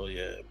group though.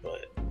 Yeah,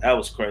 but that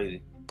was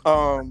crazy.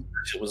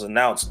 It was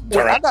announced.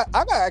 Well,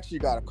 I actually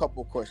got a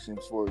couple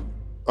questions for you.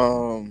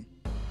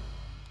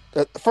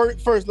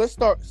 First, let's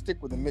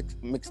stick with the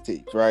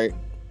mixtapes, right?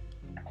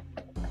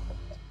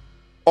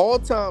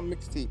 All-time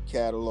mixtape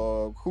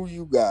catalog. Who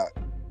you got?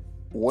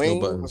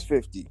 Wayne was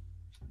 50.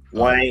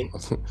 Wayne.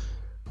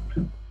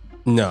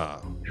 Nah,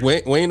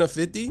 Wayne a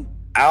 50?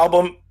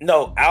 Album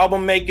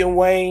making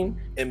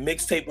Wayne and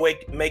mixtape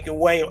making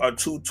Wayne are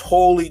two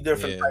totally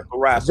different type of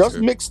rappers. Just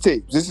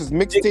mixtapes. This is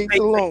mixtapes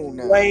alone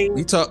now. Wayne.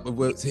 We talk.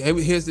 Well,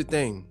 here's the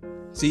thing.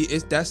 See,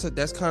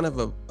 that's kind of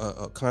a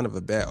kind of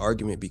a bad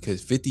argument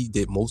because 50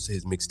 did most of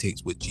his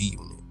mixtapes with G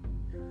Unit,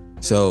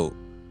 so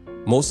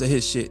most of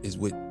his shit is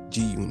with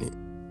G Unit,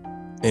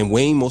 and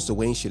most of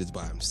Wayne shit is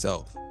by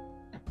himself.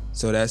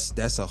 So that's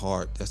a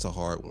hard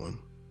one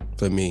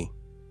for me.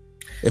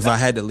 If I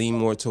had to lean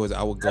more towards,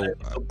 I would go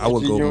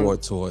more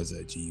towards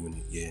a G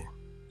Unit. Yeah,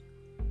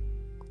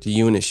 G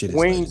Unit shit.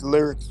 Wayne's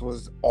lyrics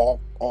was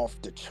off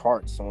the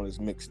charts on his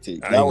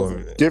mixtape. That was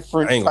a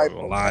different type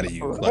of lie to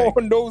you.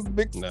 On those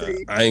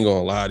mixtapes. I ain't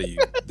gonna lie to you.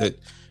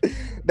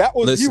 That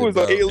was listen, he was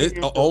bro, an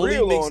alien. Only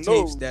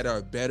mixtapes that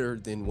are better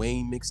than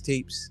Wayne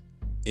mixtapes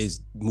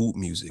is Mood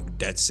Music.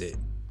 That's it.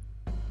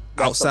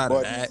 Outside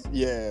of that,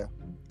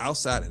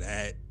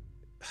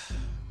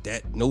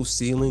 that No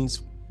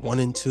Ceilings 1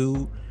 and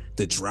 2.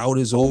 The Drought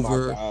is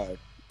over.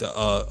 The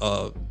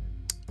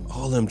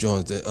all them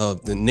Johns.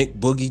 The Nick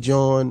Boogie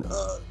John.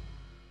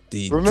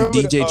 The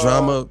DJ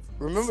Drama.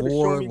 Remember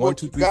 4, 1,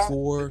 2, 3,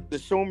 4. The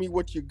Show Me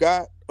What You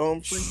Got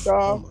freestyle.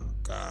 Oh my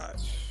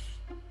gosh.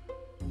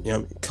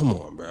 Yeah, come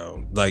on,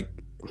 bro. Like,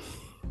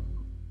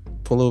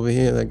 pull over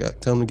here.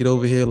 Tell him to get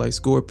over here, like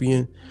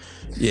Scorpion.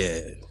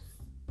 Yeah.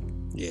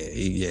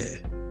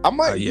 I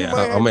might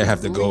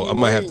have to go. I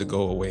might have to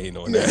go away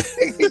on that.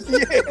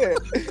 Yeah,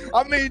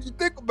 I made you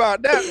think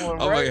about that one.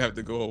 Right? I might have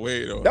to go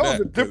away on that. That was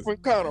a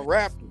different kind of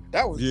rapper.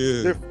 That was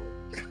different.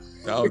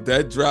 Oh,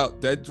 that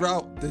drought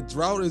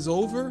is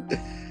over.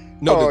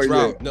 No,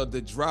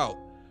 the drought.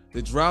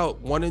 The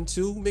Drought 1 and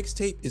 2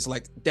 mixtape is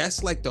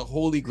that's like the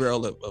holy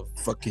grail of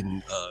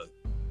fucking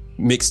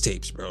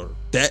mixtapes, bro.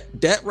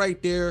 That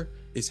right there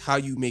is how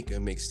you make a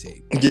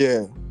mixtape.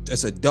 Yeah.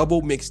 That's a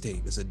double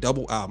mixtape. It's a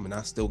double album, and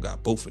I still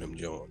got both of them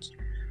Jones.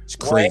 It's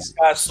crazy.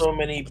 Wayne got so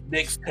many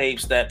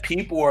mixtapes that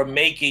people are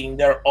making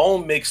their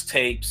own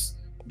mixtapes,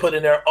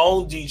 putting their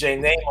own DJ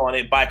name on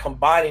it by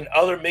combining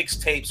other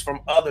mixtapes from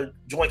other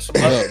joints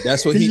from other.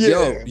 That's what he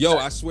yo.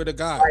 I swear to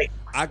God,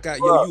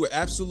 you were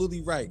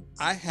absolutely right.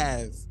 I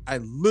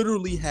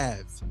literally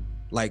have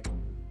like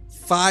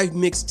 5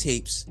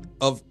 mixtapes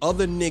of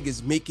other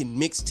niggas making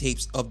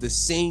mixtapes of the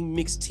same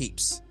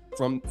mixtapes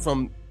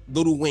from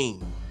Lil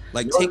Wayne,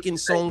 taking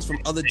songs from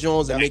other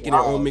Jones and making their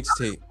own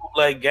mixtape.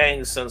 Bootleg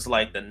gang since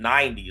like the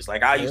 90s.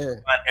 I used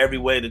to find every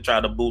way to try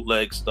to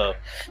bootleg stuff,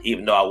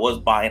 even though I was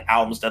buying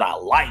albums that I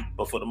liked.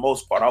 But for the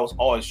most part, I was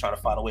always trying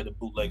to find a way to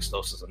bootleg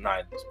stuff since the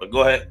 90s. But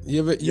go ahead. You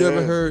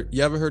ever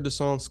heard the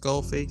song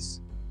Skullface,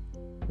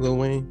 Lil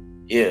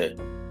Wayne? Yeah.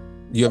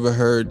 You ever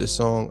heard the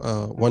song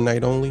One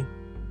Night Only?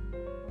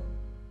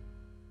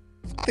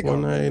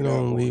 One night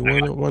only.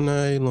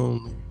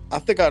 I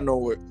think I know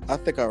what. I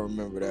think I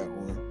remember that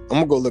one.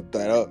 gonna go look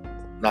that up.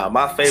 Nah,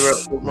 my favorite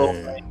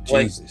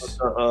Jesus.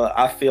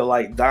 I Feel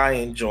Like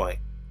Dying joint.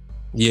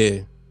 Yeah,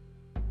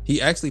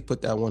 he actually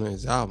put that one of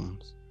his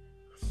albums.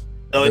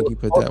 No, I think he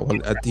put that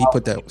one. He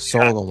put that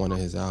song on one of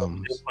his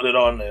albums. He put it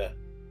on there.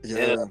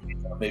 Yeah,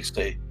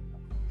 mixtape.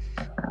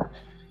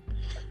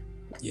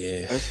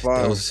 Yeah, that's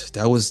fine.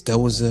 that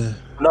was a.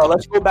 No,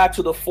 let's go back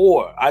to the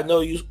 4. I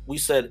know we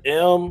said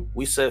M,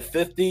 we said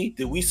 50.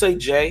 Did we say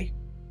J?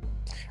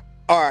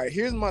 All right,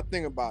 here's my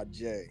thing about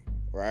Jay,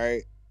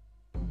 right?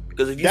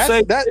 Because if you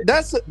say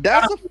that's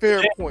a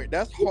fair point.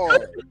 That's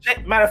hard.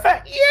 Matter of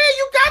fact, yeah,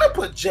 you gotta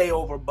put J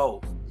over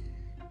both.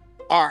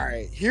 All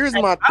right, here's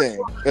my thing.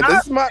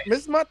 This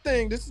is my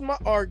thing. This is my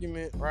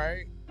argument,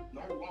 right?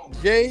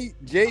 Jay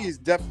is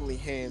definitely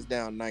hands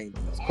down 90s.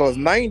 Because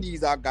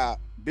 90s I got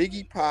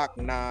Biggie, Pac,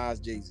 Nas,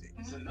 Jay-Z.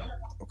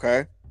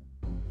 Okay?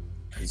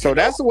 So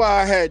that's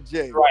why I had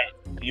Jay. Right.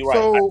 You're right.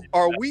 So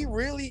are we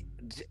really...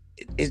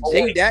 Is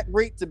Jay that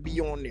great to be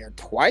on there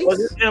twice?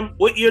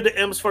 What year did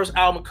M's first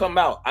album come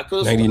out? I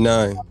could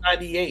 99.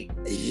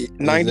 98.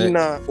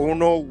 99. Oh,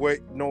 no,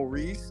 wait. No,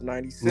 Reese.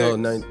 96. No,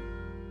 90.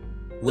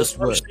 What's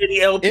what?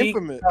 LP?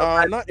 Infamous.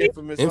 Not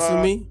Infamous.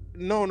 Infamy?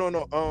 No.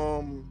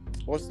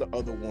 What's the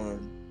other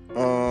one?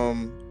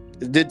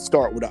 It did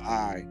start with an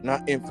I.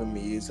 Not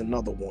Infamy. It's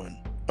another one.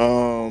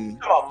 Come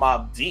on,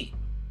 Mobb Deep.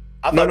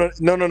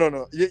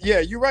 No.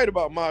 Yeah, you're right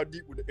about Mobb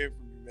Deep with the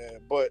Infamy,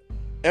 man. But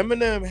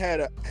Eminem had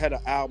an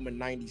album in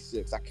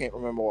 '96. I can't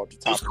remember off the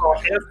top. It's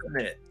called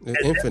Infinite.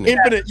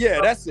 Infinite, yeah,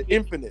 that's it.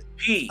 Infinite.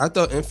 I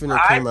thought Infinite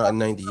came out in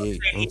 '98.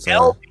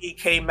 LP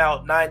came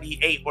out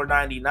 '98 or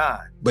 '99.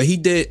 But he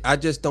did. I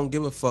just don't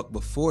give a fuck.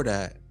 Before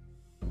that,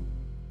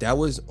 that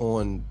was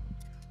on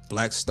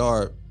Black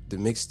Star, the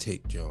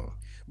mixtape, John.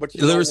 But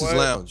Lyricist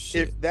Lounge.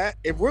 Shit.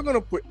 If we're gonna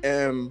put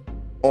M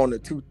on the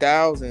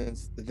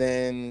 2000s,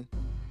 then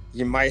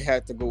you might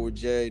have to go with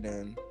Jay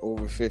then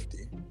over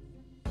 50.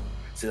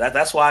 See,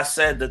 that's why I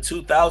said the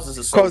 2000s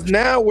is so because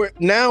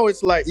now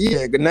it's like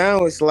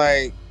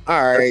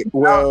all right,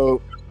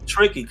 well,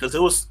 tricky because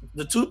it was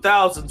the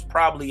 2000s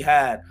probably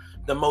had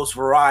the most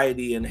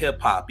variety in hip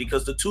hop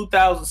because the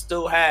 2000s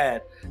still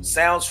had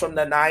sounds from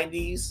the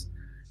 90s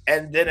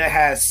and then it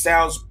has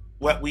sounds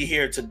what we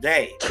hear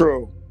today.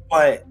 True,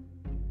 but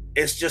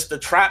it's just the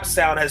trap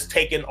sound has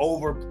taken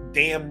over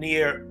damn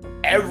near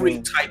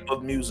every type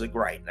of music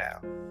right now.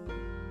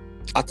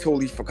 I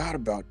totally forgot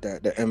about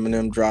that. The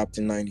Eminem dropped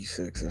in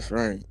 '96. That's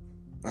right.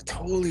 I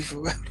totally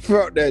forgot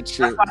about that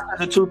shit.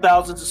 The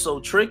 2000s is so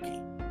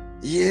tricky.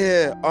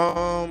 Yeah.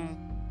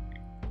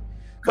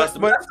 But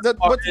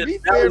to be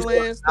fair,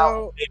 Lance,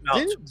 though,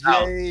 didn't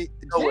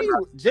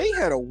Jay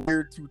had a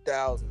weird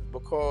 2000s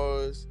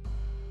because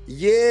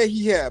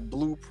he had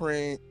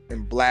Blueprint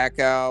and Black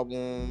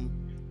Album,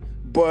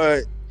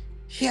 but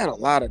he had a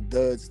lot of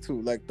duds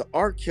too. Like the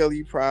R.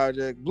 Kelly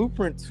project,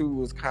 Blueprint 2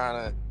 was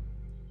kind of.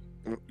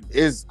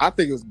 I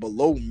think it was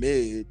below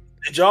mid.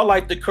 Did y'all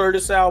like the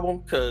Curtis album?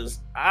 Because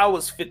I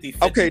was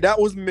 50-50. Okay, that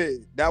was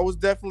mid. That was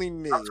definitely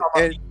mid.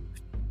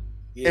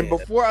 And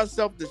Before I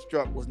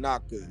Self-Destruct was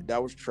not good.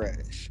 That was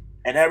trash.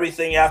 And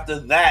everything after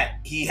that,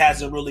 he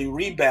hasn't really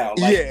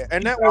rebounded. Like,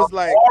 and that was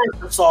like all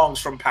the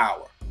songs from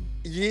Power.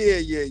 Yeah.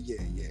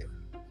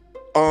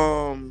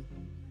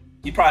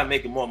 You probably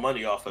making more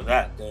money off of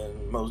that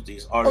than most of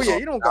these artists. Oh yeah,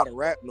 you don't gotta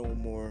rap no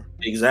more.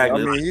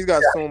 Exactly. I mean, he's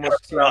got so much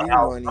TV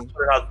money.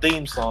 Putting out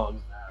theme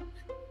songs.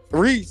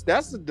 Reese,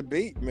 that's a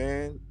debate,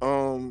 man.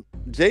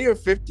 Jay or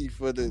 50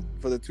 for the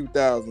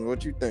 2000s.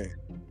 What you think?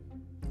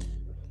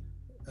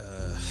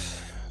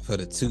 For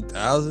the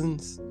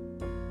 2000s,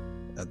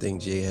 I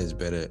think Jay has a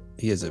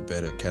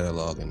better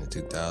catalog in the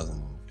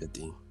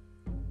 2050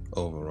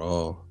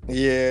 overall.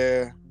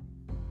 Yeah.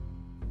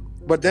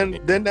 But then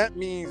that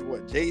means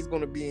what? Jay's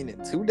gonna be in it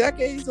 2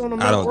 decades on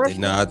the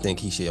I think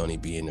he should only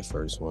be in the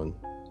first one.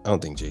 I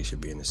don't think Jay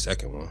should be in the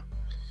second one.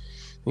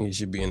 I think he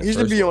should be in the first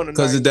one. He should be on the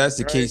because if that's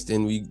the case,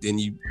 then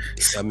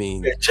I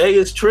mean, Jay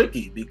is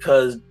tricky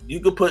because you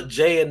could put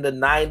Jay in the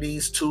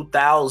 90s,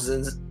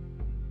 2000s.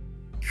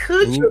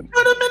 Could you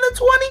put him in the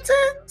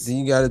 2010s? Then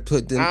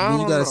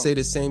you gotta say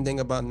the same thing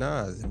about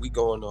Nas. If we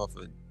going off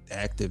of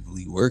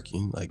actively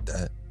working like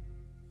that.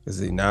 Because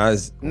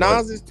Nas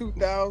is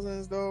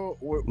 2000s though.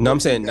 I'm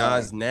saying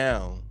Nas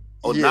now.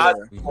 Oh, yeah.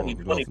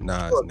 Nas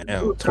now.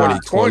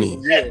 2020.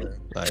 Yeah.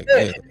 Like,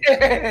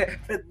 yeah.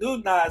 The new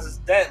Nas is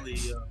deadly,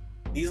 yo.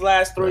 These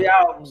last 3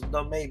 albums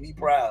done made me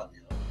proud.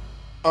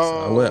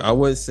 So I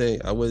would say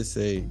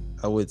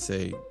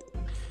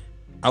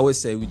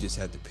we just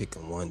had to pick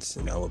them once,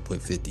 and I would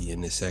put 50 in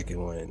the second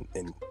one,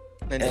 and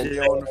Jay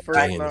on the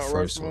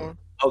first one.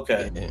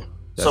 Okay.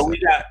 Yeah, so we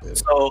got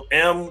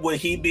M. Would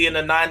he be in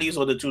the 90s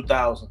or the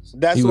 2000s?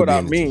 That's what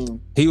I mean.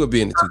 He would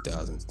be in the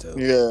 2000s too.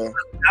 Yeah.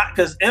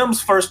 Because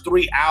M's first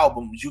 3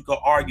 albums, you could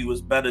argue,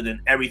 is better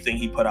than everything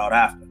he put out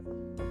after.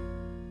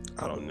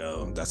 I don't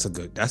know. That's a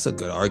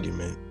good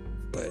argument.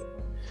 But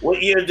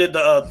what year did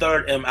the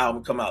third M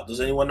album come out?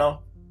 Does anyone know?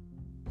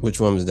 Which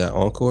one was that?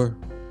 Encore?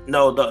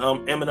 No, the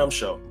Eminem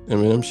Show.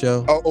 Eminem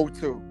Show? Oh,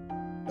 02.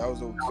 That was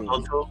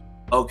 02.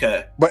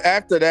 Okay. But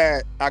after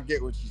that, I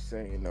get what you're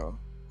saying though,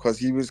 because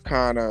he was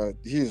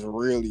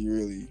really,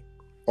 really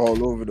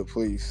all over the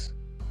place.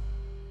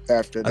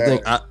 After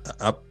that,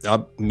 I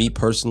think me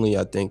personally,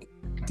 I think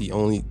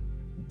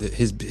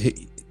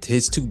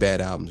his two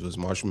bad albums was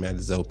Marshall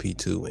Mathers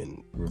LP2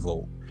 and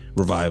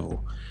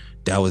Revival.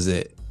 That was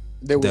it.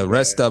 The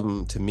rest of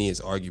them to me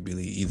is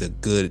arguably either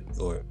good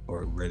or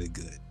really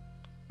good.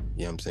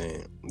 You know what I'm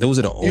saying? Those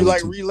are the only. You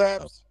like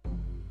Relapse?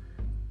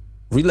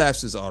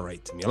 Relapse is all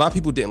right to me. A lot of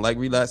people didn't like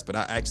Relapse, but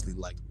I actually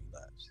like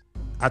Relapse.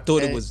 I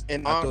thought it was a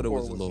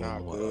little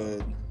more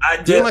good. I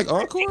didn't like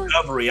Encore.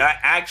 Discovery. I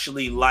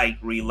actually like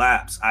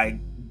Relapse. I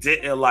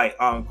didn't like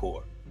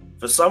Encore.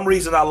 For some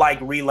reason, I like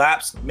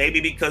Relapse. Maybe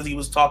because he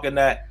was talking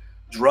that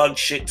drug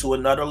shit to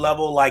another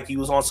level, like he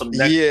was on some.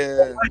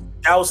 Yeah,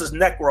 that was his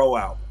Necro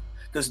album.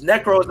 Because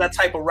Necro is that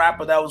type of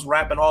rapper that was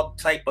rapping all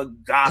type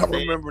of gothic. I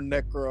remember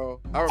Necro.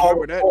 I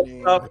remember that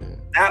name.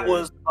 That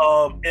was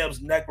M's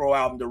Necro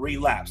album, The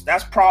Relapse.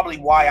 That's probably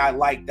why I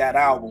like that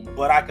album.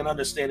 But I can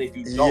understand if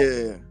you don't.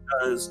 Yeah.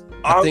 Because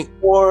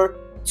Encore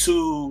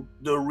to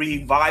the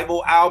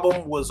Revival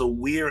album was a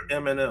weird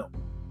Eminem.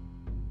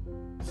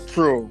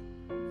 True.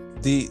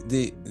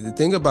 The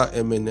thing about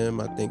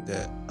Eminem, I think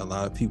that a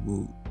lot of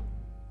people,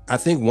 I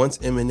think once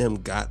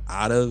Eminem got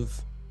out of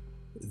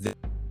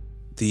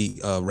the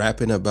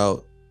rapping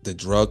about the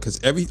drug, because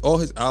all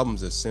his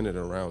albums are centered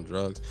around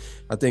drugs.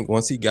 I think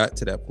once he got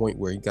to that point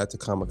where he got to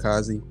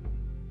Kamikaze,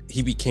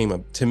 he became a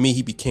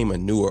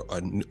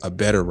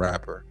better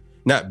rapper.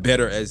 Not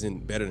better as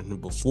in better than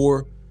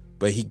before,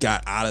 but he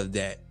got out of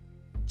that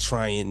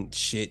trying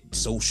shit,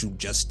 social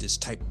justice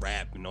type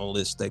rap and all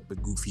this type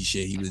of goofy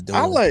shit he was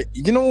doing.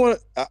 You know what?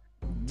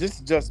 This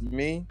is just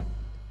me,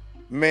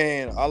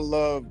 man. I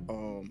love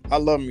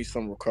me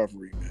some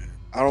Recovery, man.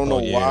 I don't know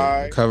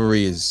why.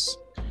 Recovery is.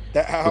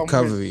 That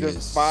album is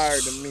just fire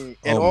to me.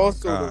 And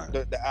also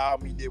the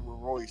album he did with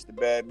Royce, The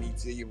Bad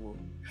Meets Evil.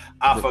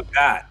 I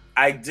forgot.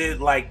 I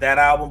did like that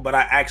album, but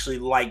I actually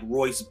like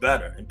Royce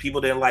better. And people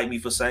didn't like me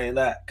for saying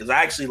that, because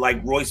I actually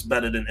like Royce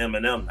better than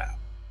Eminem now.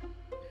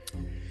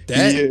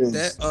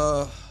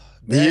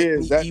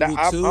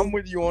 I'm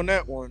with you on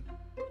that one.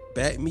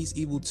 Bad Meets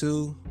Evil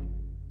 2,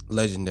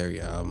 legendary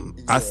album.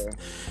 Yeah.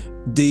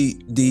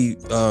 The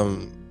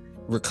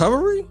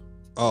Recovery,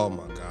 oh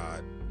my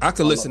god. I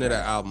could listen to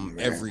that album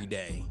every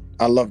day.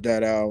 I love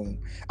that album.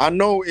 I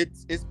know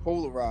it's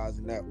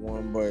polarizing, that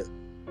one, but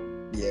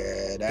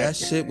yeah, that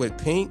shit with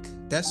Pink,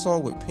 that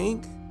song with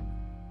Pink,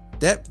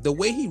 that the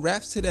way he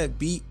raps to that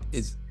beat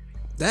is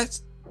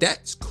that's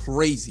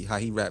crazy how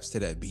he raps to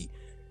that beat.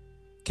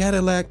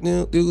 Cadillac,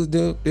 like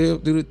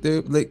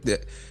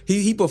that.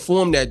 He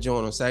performed that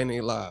joint on Saturday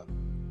Night Live.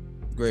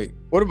 Great.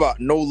 What about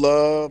No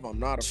Love? I'm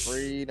Not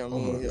Afraid. Oh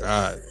my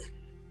god.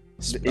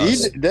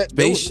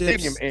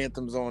 Stadium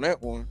anthems on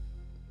that one.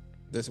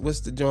 What's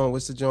the joint?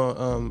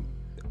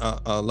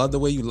 Love the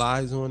Way You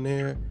Lie's on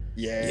there.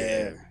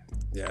 Yeah,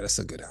 that's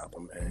a good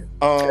album, man.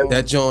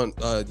 That joint,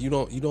 you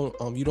don't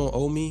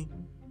owe me.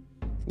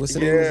 What's the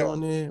name is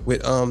on there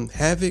with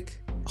Havoc?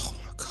 Oh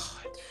my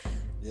god.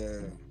 Yeah.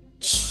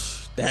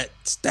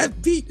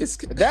 That beat is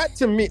that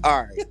to me.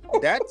 All right,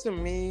 that to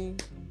me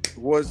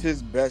was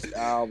his best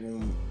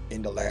album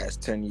in the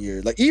last 10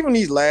 years. Like even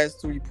these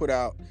last two he put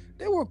out,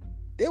 they were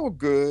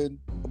good,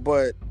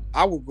 but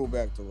I would go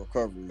back to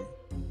Recovery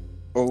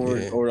over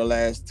the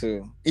last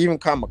two. Even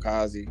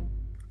Kamikaze.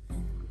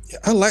 Yeah,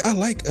 I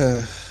like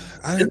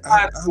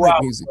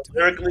music.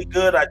 Lyrically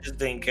good. I just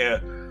didn't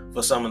care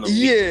for some of them.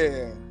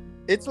 Yeah,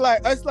 it's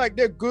like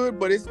they're good,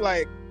 but it's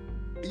like,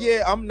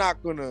 I'm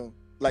not gonna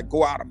like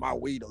go out of my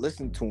way to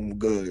listen to them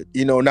good.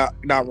 You know, now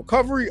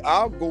Recovery,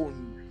 I'll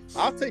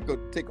take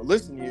a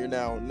listen here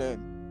now and then.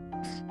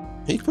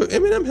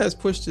 Eminem has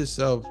pushed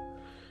himself.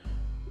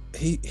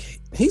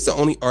 He's the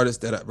only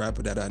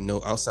rapper that I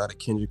know outside of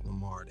Kendrick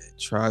Lamar that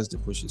tries to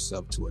push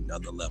himself to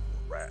another level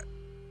of rap.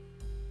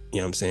 You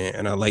know what I'm saying?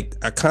 And I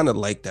kind of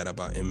like that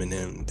about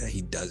Eminem, that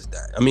he does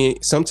that. I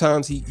mean,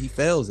 sometimes he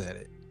fails at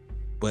it,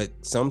 but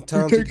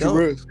sometimes he don't.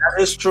 That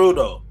is true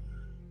though.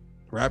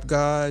 Rap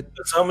God,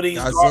 some of these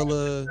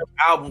Godzilla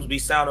albums be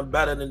sounding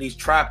better than these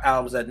trap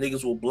albums that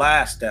niggas will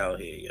blast down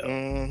here, yo.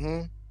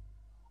 Mm-hmm.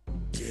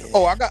 Yeah.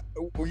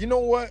 Oh, you know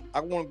what?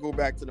 I want to go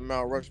back to the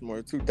Mount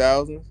Rushmore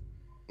 2000s.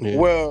 Yeah.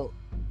 Well,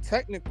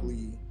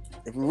 technically,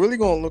 if we're really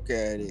gonna look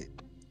at it,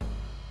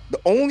 the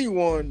only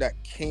one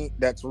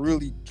that's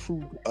really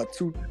true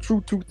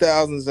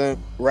 2000s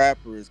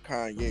rapper is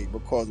Kanye,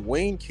 because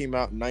Wayne came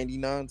out in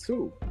 '99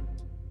 too.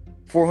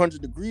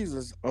 400 Degrees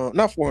is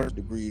not 400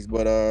 Degrees,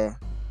 but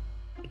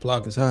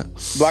Block is Hot.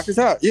 Block is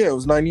Hot. Yeah, it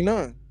was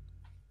 '99.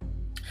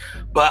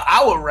 But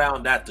I would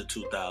round that to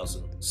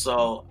 2000.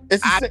 So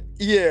and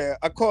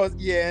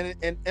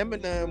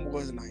Eminem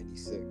was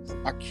 '96.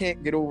 I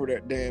can't get over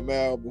that damn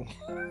album.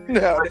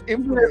 No,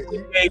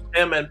 you gave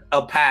him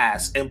a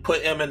pass and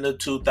put him in the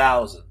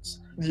 2000s.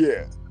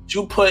 Yeah,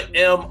 you put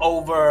him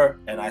over,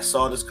 and I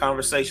saw this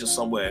conversation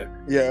somewhere.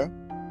 Yeah,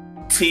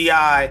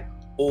 T.I.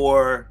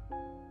 or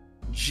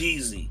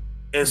Jeezy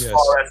as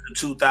far as the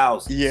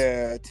 2000s.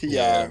 Yeah,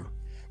 T.I.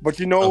 But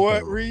you know I'll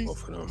what, put 'em- Reese?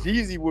 both of them.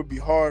 Jeezy would be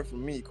hard for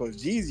me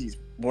because Jeezy's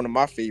one of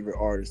my favorite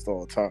artists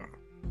all time.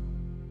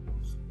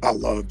 I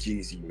love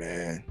Jeezy,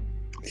 man.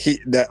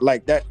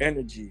 That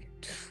energy.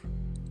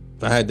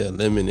 If I had to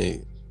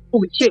eliminate,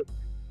 Holy shit.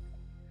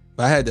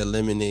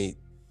 Jeezy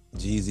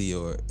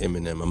or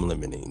Eminem, I'm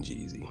eliminating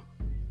Jeezy.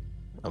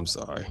 I'm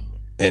sorry,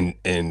 and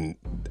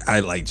I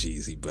like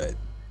Jeezy, but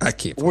I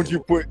can't. Would you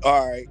put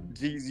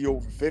Jeezy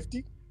over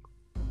 50?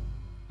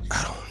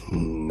 I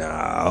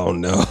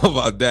don't know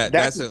about that.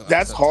 That's a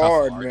tough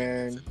hard,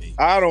 argument man. for me.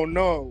 I don't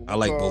know. I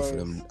like both of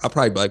them. I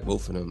probably like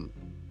both of them.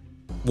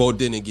 Well,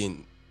 then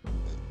again,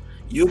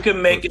 You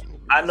can make it.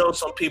 I know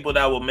some people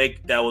that will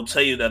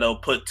tell you that they'll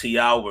put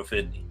T.I. over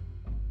 50.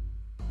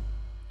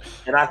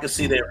 And I can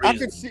see their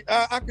reason.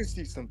 I could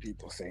see some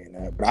people saying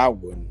that, but I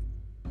wouldn't.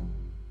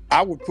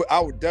 I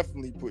would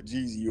definitely put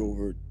Jeezy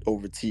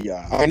over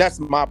T.I. I mean, that's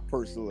my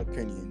personal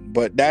opinion,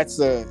 but that's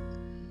a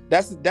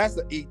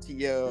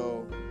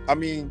ATL. I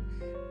mean,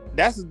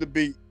 that's a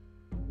debate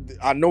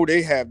I know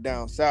they have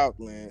down south,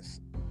 Lance,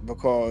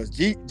 because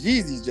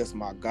Jeezy's just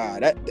my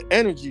guy. That the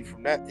energy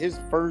from that his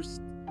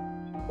first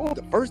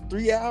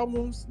three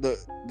albums, the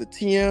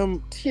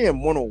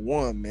TM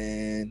 101,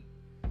 man.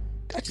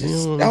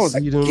 That was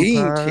a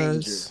game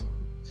changer. So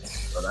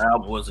the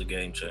album was a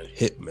game changer.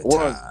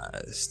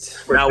 Hypnotized.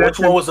 Now, which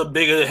one was a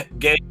bigger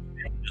game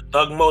changer?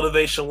 Thug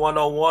Motivation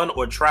 101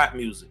 or trap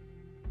music?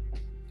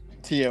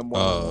 TM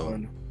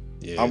 101.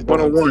 Yeah, I'm going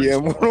to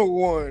TM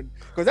 101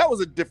 because that was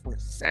a different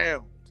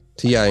sound.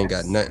 T.I. ain't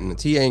got nothing.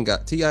 T.I. ain't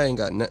got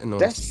nothing on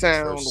that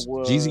sound.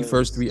 Was Jeezy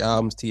first three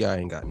albums. T.I.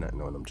 ain't got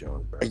nothing on them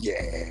Jones, bro.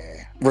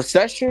 Yeah,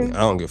 Recession. I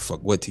don't give a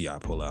fuck what T.I.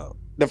 pull out.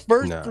 The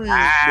first three.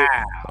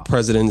 My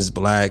president is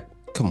black.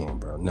 Come on,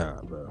 bro.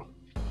 Nah, bro.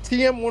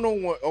 TM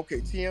 101.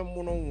 Okay, TM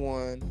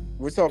 101.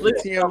 We're talking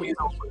TM.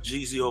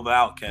 Jeezy over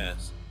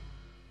Outkast.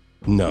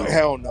 No.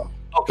 Hell no.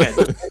 Okay.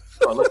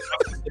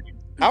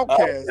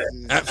 Outkast.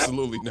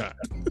 Absolutely not.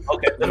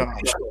 Okay.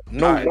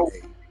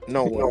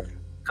 No way.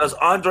 Because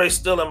Andre's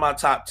still in my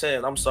top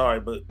 10. I'm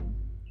sorry, but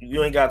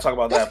you ain't got to talk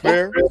about That's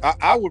that. Fair.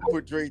 I would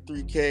put Dre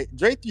 3K.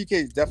 Dre 3K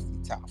is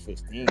definitely top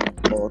 15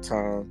 all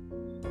time.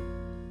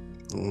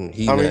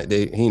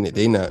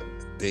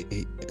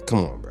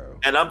 Come on, bro.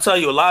 And I'm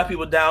telling you, a lot of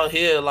people down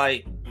here,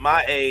 like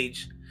my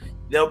age,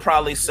 they'll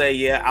probably say,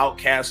 yeah,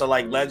 Outkast are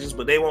like legends,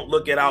 but they won't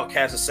look at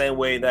Outkast the same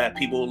way that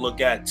people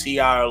look at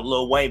T.I. or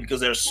Lil Wayne because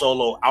they're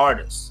solo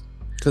artists.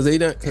 Because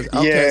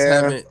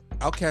Outkast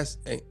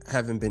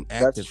haven't been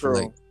active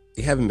for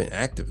they haven't been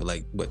active for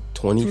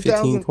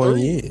 15, 20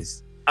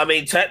 years. I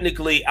mean,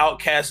 technically,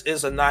 Outkast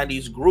is a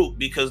 90s group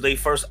because their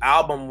first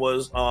album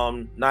was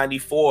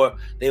 94.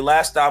 Their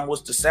last album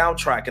was The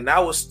Soundtrack, and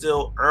that was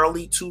still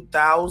early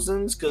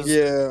 2000s because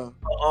the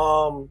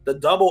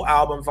double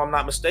album, if I'm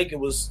not mistaken,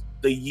 was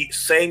the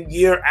same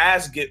year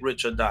as Get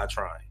Rich or Die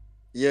Trying.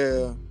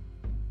 Yeah.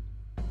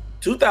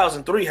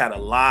 2003 had a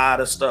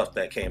lot of stuff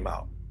that came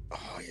out.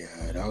 Oh,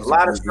 yeah. That was a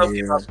lot of stuff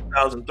came out in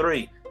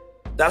 2003.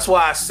 That's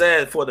why I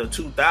said for the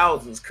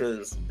 2000s,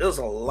 because there was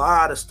a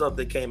lot of stuff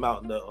that came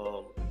out in the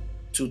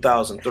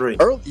 2003.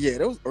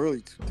 Those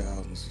early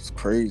 2000s was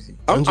crazy.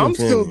 I'm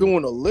still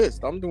doing a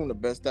list. I'm doing the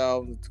best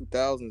albums of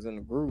 2000s in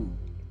the group.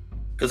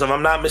 Because if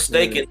I'm not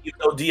mistaken, you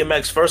know,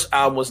 DMX's first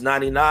album was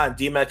 99.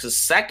 DMX's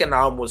second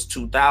album was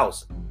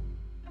 2000.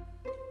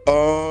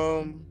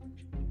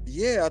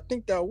 Yeah, I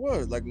think that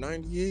was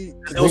 98.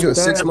 I think it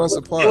was 6 months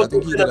apart. I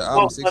think he did an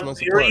album 6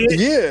 months apart.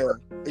 Yeah,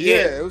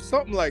 it was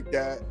something like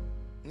that.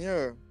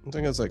 Yeah. I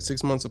think it was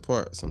 6 months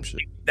apart or some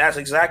shit. That's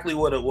exactly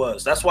what it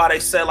was. That's why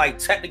they said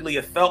technically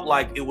it felt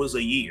like it was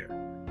a year.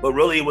 But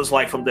really it was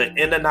from the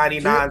end of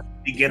 99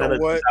 beginning of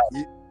 2000.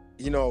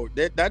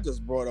 That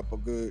just brought up a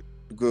good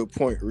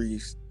point,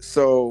 Reese.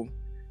 So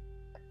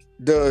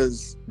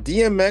does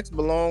DMX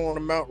belong on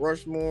the Mount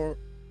Rushmore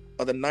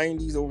of the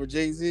 90s over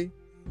Jay-Z?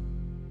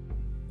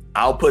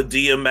 I'll put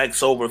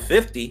DMX over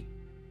 50.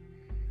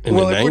 In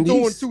the 90s? If we're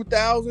doing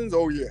 2000s,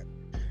 oh yeah.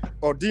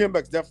 Oh,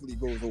 DMX definitely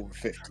goes over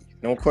 50.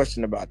 No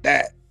question about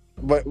that.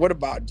 But what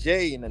about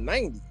Jay in the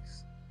 90s?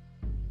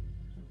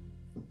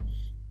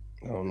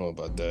 I don't know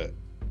about that.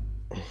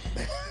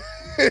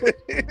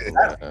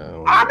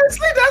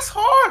 Honestly, that's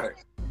hard.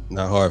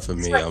 Not hard for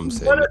me. I'm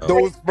saying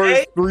those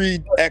first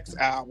three X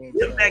albums,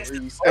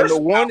 and the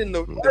one in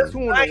the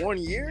two in the 1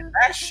 year.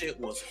 That shit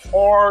was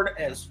hard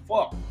as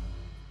fuck.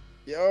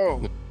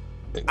 Yo,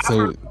 I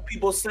heard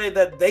people say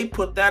that they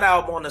put that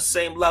album on the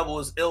same level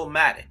as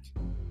Illmatic.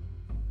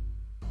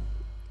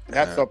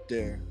 That's up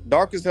there.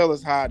 Dark as Hell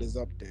is Hot is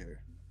up there.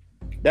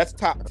 That's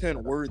top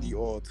 10 worthy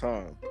all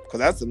time because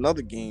that's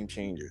another game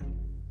changer.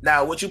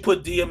 Now, would you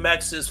put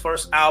DMX's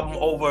first album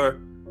over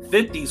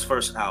 50's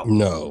first album?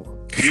 No.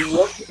 You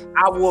would?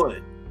 I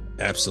would.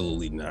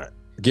 Absolutely not.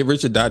 Get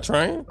Rich or Die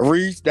Trying?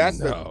 Reese,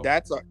 that's a hard.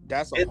 That's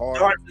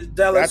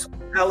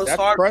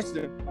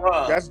pressing.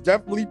 That's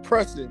definitely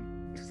pressing.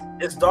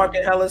 It's Dark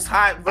and Hell is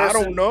Hot versus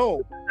I don't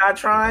know. Die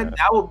Trying.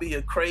 That would be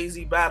a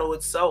crazy battle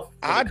itself.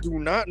 I do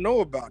not know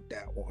about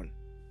that one.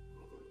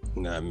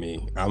 Not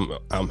me.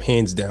 I'm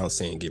hands down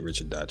saying Get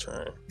Rich or Die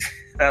Trying.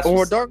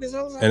 Or Dark as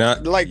Hell. And I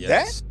like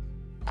yes. that.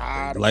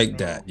 I don't like know.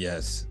 that.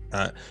 Yes.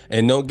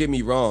 And don't get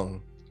me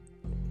wrong.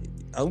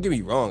 I'm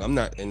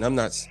not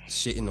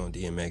shitting on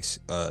DMX.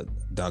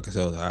 Dark as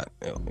Hell. I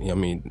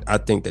mean, I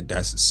think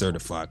that's a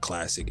certified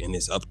classic and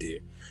it's up there.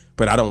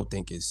 But I don't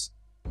think to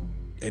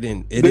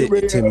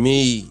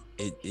me,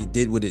 it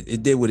did what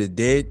it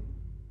did.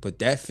 But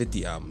that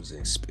 50 albums,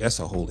 that's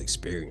a whole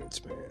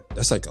experience, man.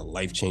 That's like a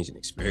life-changing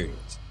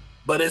experience.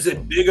 But is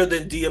it bigger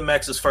than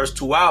DMX's first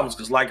 2 albums?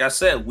 Because like I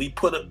said,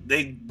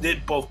 they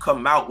did both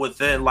come out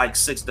within like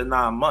 6 to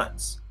 9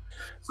 months.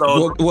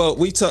 So well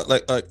we talk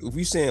like if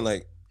we saying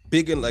like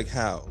bigger, like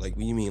how? Like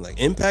what you mean, like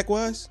impact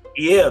wise?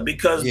 Yeah,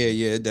 because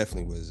it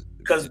definitely was.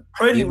 Because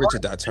pretty much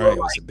Richard Dotari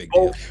was a big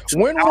deal.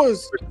 When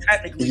was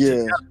technically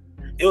together.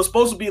 It was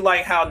supposed to be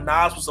like how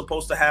Nas was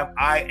supposed to have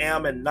I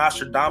Am and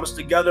Nostradamus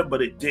together,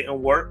 but it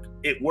didn't work.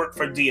 It worked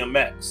for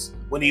DMX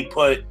when he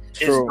put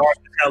It's Dark as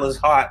Hell is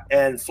Hot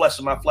and Flesh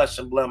of My Flesh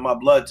and Blood of My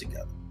Blood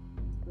together.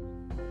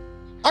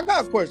 I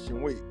got a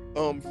question. Wait,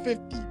 50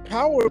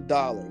 Power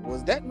Dollar,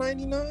 was that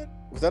 99?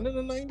 Was that in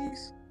the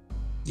 90s?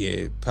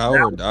 Yeah,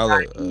 Power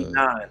Dollar.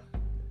 99.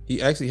 He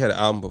actually had an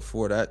album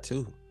before that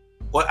too.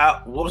 What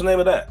was the name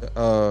of that?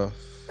 What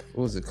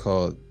was it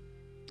called?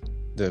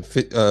 The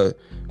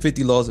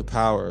 50 Laws of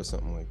Power or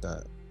something like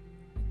that.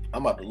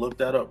 I'm about to look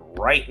that up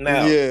right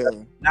now. Yeah.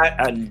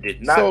 I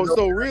did not.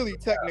 So really,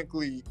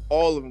 technically,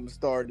 all of them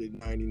started in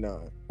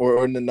 99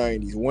 or in the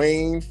 90s.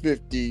 Wayne,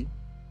 50.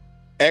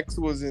 X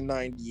was in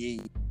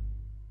 98.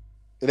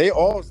 They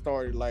all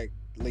started like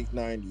late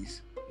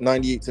 90s,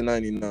 98 to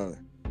 99.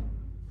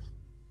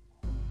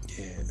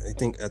 Yeah, I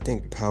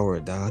think Power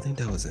Dollar. I think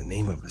that was the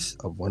name of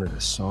one of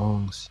the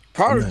songs.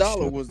 Power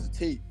Dollar was the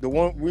tape. The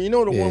one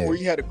one where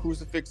he had a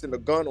crucifix and a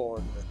gun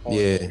on.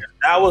 Yeah,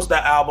 that was the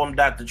album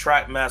that the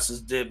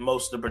Trackmasters did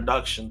most of the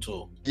production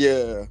to.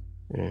 Yeah.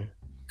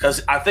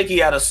 Because I think he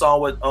had a song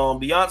with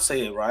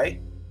Beyonce,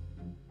 right?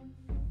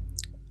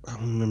 I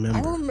don't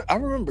remember. I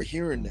remember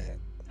hearing that.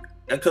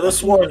 I could have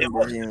sworn it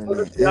was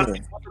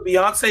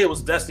Beyonce. It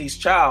was Destiny's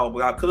Child,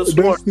 but I could have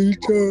sworn. Destiny's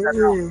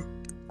Child.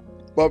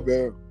 My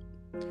bad.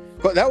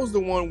 But that was the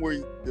one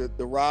where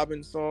the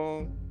Robin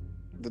song,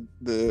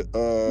 the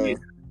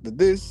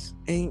This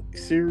Ain't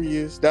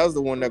Serious. That was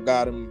the one that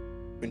got him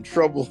in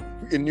trouble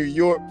in New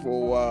York for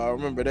a while. I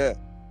remember that.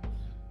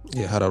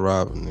 Yeah, How to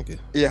Rob, nigga.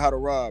 Yeah, How to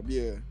Rob.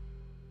 Yeah.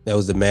 That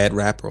was the Mad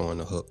Rapper on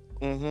the hook.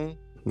 Mm-hmm.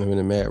 Remember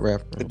the Mad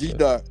Rapper? The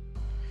D-Dot.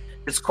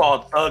 It's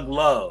called Thug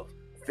Love.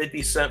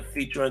 50 Cent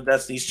featuring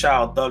Destiny's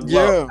Child. Thug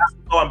Love. That's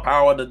on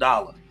Power the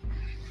Dollar.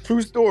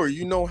 True story.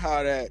 You know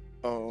how that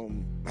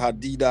how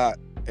D-Dot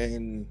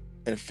and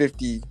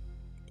 50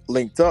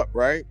 linked up,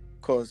 right?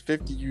 Because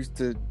 50 used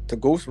to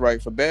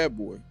ghostwrite for Bad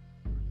Boy.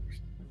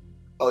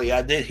 Oh yeah,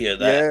 I did hear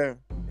that. Yeah,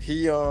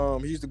 he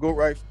used to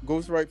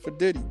ghostwrite for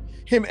Diddy.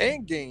 Him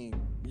and Game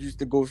used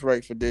to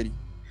ghostwrite for Diddy.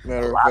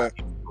 Matter of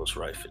fact,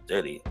 ghostwrite for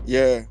Diddy.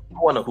 Yeah. I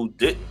wonder who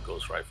didn't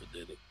ghostwrite for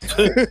Diddy.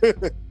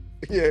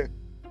 Yeah.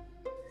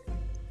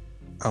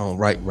 I don't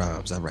write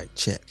rhymes. I write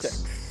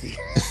checks.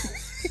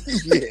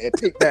 Yeah,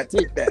 take that.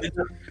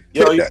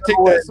 Yo,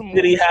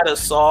 Diddy had a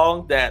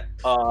song that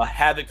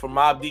Havoc from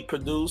Mobb Deep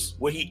produced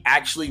where he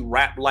actually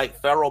rapped like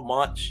Pharoah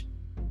Monch.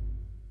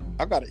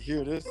 I gotta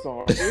hear this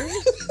song.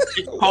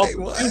 Wait,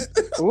 what?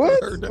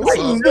 What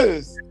is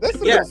this? That's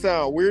gonna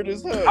sound weird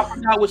as hell. I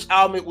forgot which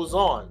album it was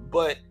on,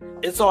 but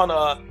it's on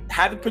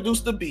Havoc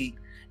produced the beat,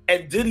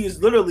 and Diddy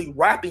is literally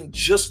rapping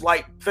just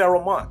like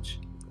Pharoah Monch.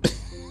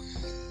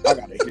 I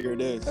gotta hear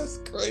this. That's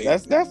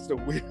crazy. That's the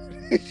weird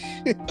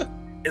shit.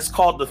 It's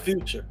called The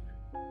Future.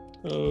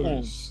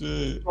 Oh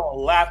shit! You're gonna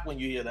laugh when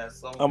you hear that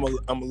song. I'm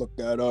gonna look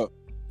that up.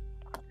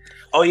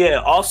 Oh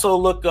yeah, also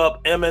look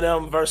up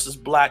Eminem versus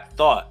Black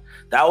Thought.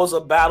 That was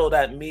a battle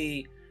that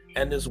me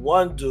and this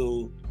one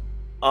dude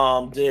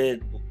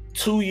did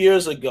 2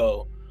 years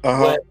ago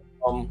when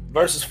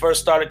verses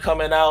first started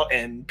coming out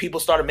and people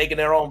started making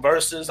their own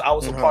verses. I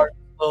was a part of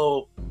a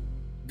little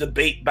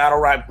debate battle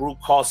rap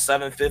group called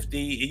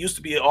 750. It used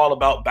to be all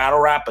about battle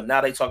rap, but now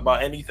they talk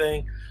about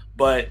anything.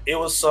 But it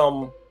was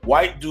some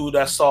white dude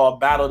that saw a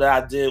battle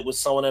that I did with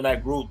someone in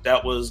that group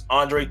that was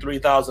Andre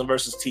 3000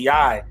 versus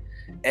T.I.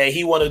 and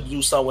he wanted to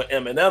do something with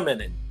Eminem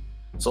in it.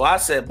 So I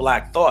said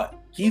Black Thought.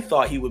 He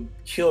thought he would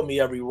kill me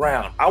every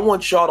round. I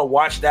want y'all to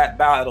watch that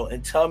battle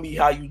and tell me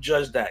how you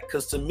judge that.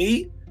 Because to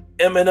me,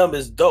 Eminem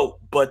is dope,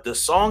 but the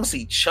songs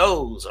he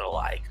chose are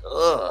like,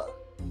 ugh.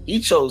 He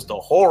chose the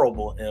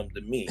horrible M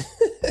to me.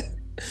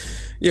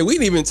 Yeah, we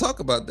didn't even talk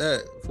about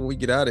that before we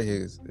get out of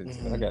here.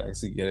 I gotta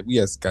actually get it. We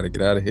just gotta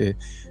get out of here.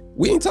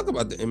 We didn't talk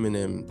about the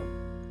Eminem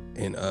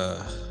and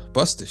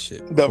Busta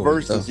shit. The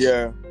verses,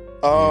 yeah.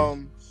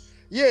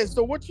 Yeah,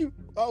 so what you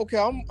okay,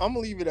 I'm gonna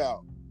leave it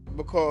out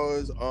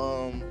because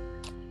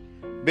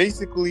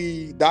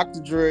basically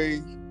Dr.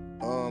 Dre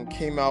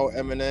came out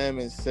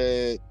Eminem and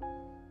said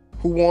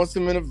who wants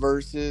him in the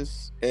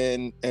verses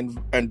and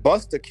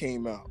Busta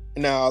came out.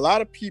 Now a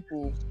lot of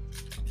people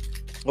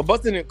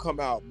Busta didn't come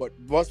out, but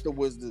Busta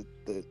was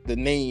the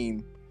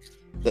name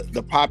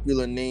the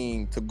popular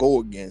name to go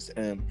against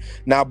him.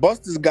 Now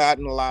Busta's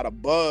gotten a lot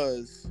of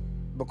buzz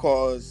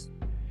because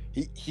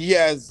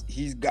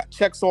he's got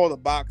checks all the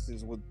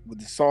boxes with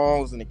the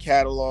songs and the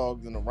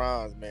catalogs and the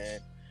rhymes, man.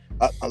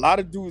 A lot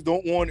of dudes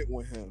don't want it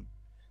with him,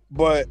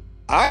 but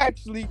I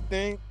actually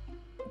think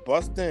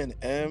Busta and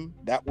M,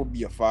 that would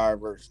be a fire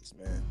versus,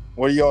 man.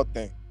 What do y'all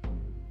think?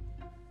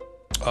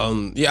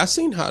 Yeah, I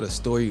seen how the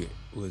story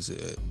was.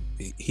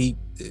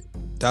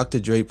 Dr.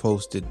 Dre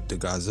posted the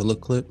Godzilla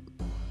clip.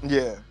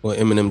 Yeah. Where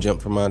Eminem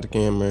jumped from out the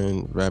camera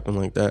and rapping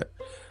like that,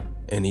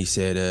 and he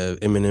said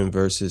Eminem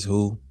versus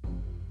who,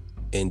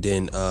 and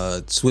then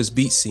Swiss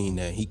Beats seen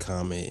that, he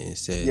commented and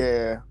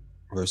said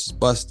versus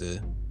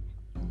Busta.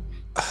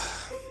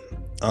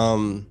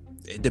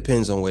 It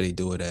depends on where they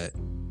do it at.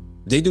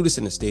 If they do this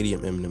in the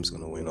stadium, Eminem's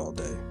gonna win all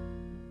day.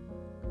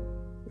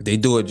 If they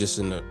do it just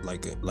in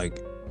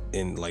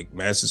in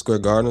Madison Square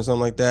Garden or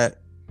something like that,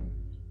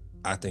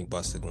 I think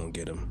Busta gonna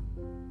get him.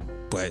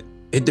 But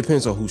it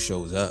depends on who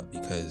shows up,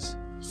 because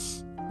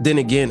then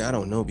again, I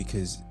don't know,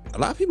 because a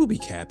lot of people be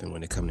capping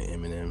when it come to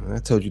Eminem. And I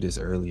told you this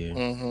earlier.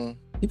 Mm-hmm.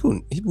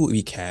 People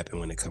be capping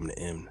when it come to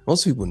Eminem.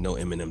 Most people know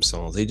Eminem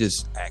songs. They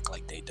just act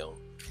like they don't.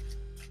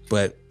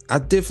 But I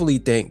definitely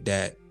think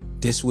that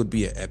this would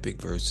be an epic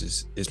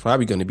versus. It's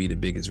probably going to be the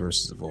biggest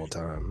versus of all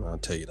time. I'll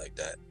tell you like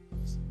that.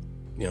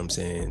 You know what I'm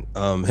saying?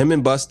 Him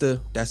and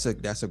Busta, that's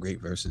a great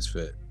versus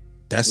fit.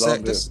 That's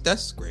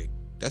great.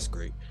 That's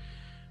great.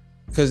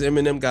 Because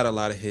Eminem got a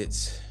lot of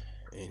hits,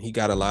 and he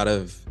got a lot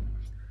of.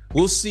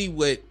 We'll see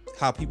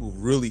how people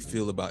really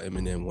feel about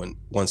Eminem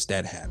once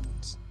that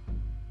happens.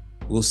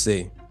 We'll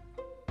see.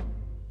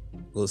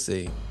 We'll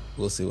see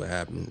what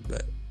happens,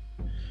 but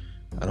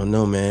I don't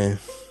know, man.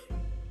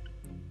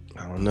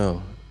 I don't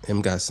know.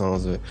 Him got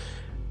songs with.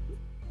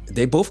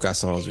 They both got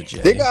songs with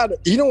Jay. They got.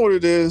 You know what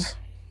it is?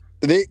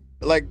 They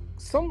like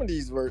some of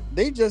these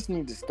they just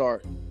need to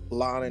start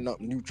lining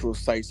up neutral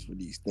sites for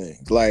these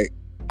things. Like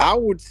I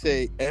would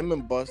say, M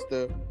and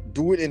Busta,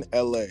 do it in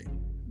LA,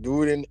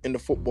 do it in the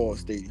football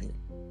stadium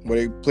where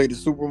they play the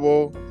Super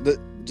Bowl. Do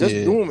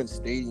them in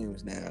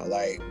stadiums now.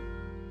 Like,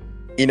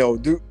 you know,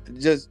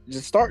 just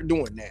start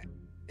doing that.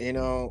 You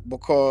know,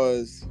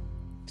 because.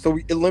 So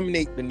we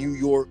eliminate the New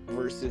York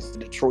versus the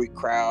Detroit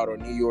crowd, or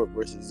New York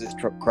versus this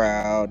truck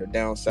crowd, or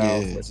down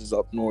south versus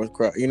up north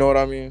crowd. You know what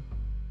I mean?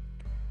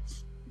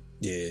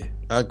 Yeah,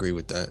 I agree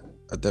with that.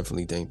 I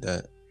definitely think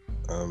that.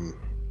 I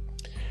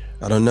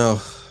don't know.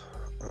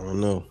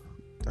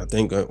 I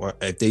think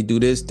if they do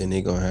this, then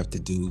they're gonna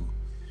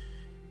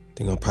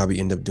probably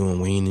end up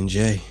doing Wayne and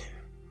Jay.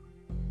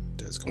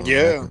 That's gonna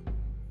happen.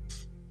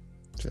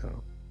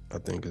 So I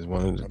think it's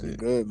one of the. That'd be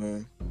good,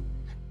 man.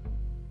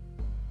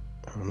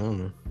 I don't know,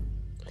 man.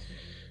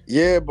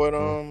 Yeah, but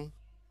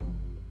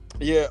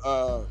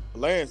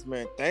Lance,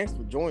 man, thanks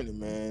for joining,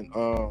 man.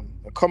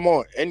 Come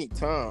on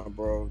anytime,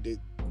 bro.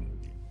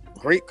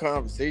 Great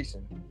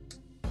conversation.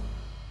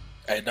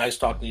 Hey, nice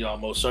talking to y'all,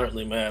 most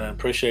certainly, man. I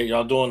appreciate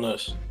y'all doing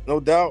this. No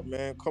doubt,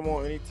 man. Come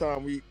on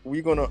anytime.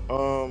 We gonna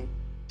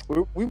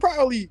we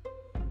probably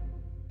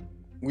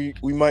we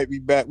might be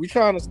back. We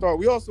trying to start.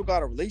 We also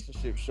got a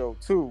relationship show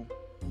too.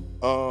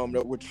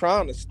 That we're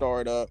trying to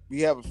start up.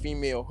 We have a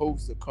female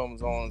host that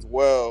comes on as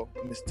well,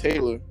 Miss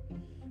Taylor.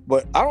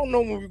 But I don't know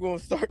when we're gonna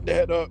start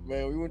that up,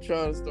 man. We were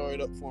trying to start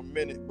it up for a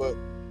minute, but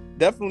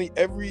definitely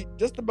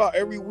just about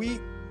every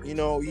week, you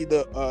know,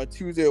 either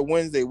Tuesday or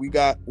Wednesday, we're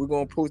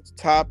gonna post a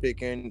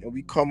topic and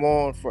we come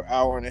on for an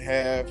hour and a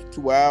half,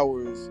 2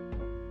 hours,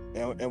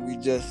 and we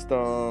just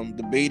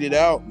debate it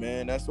out,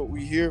 man. That's what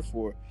we're here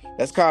for.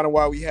 That's kind of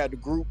why we had the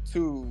group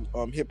too,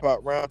 Hip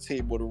Hop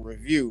Roundtable to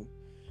review.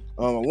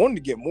 I wanted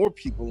to get more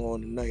people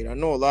on tonight. I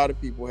know a lot of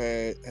people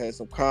had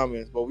some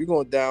comments, but we're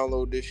going to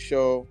download this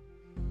show.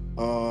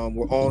 We're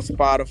on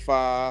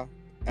Spotify,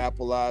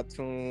 Apple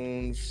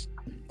iTunes.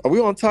 Are we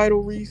on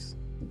Tidal, Reese?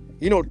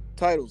 You know,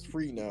 Tidal's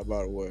free now,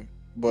 by the way.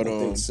 But I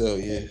think so,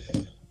 yeah.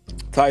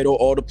 Tidal,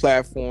 all the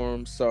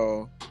platforms.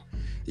 So,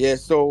 yeah.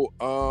 So,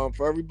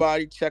 for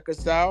everybody, check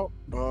us out.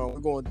 We're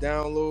going to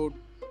download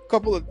a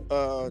couple of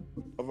our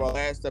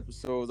last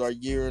episodes, our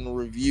year in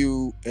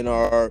review, and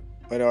our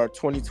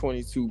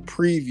 2022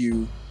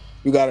 preview.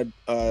 We got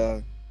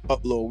to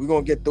upload. We're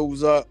going to get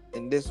those up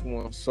in this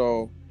one.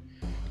 So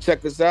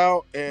check us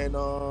out. And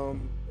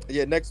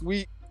next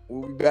week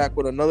we'll be back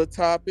with another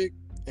topic.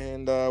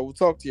 And we'll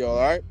talk to y'all.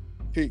 All right?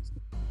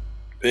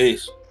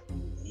 Peace.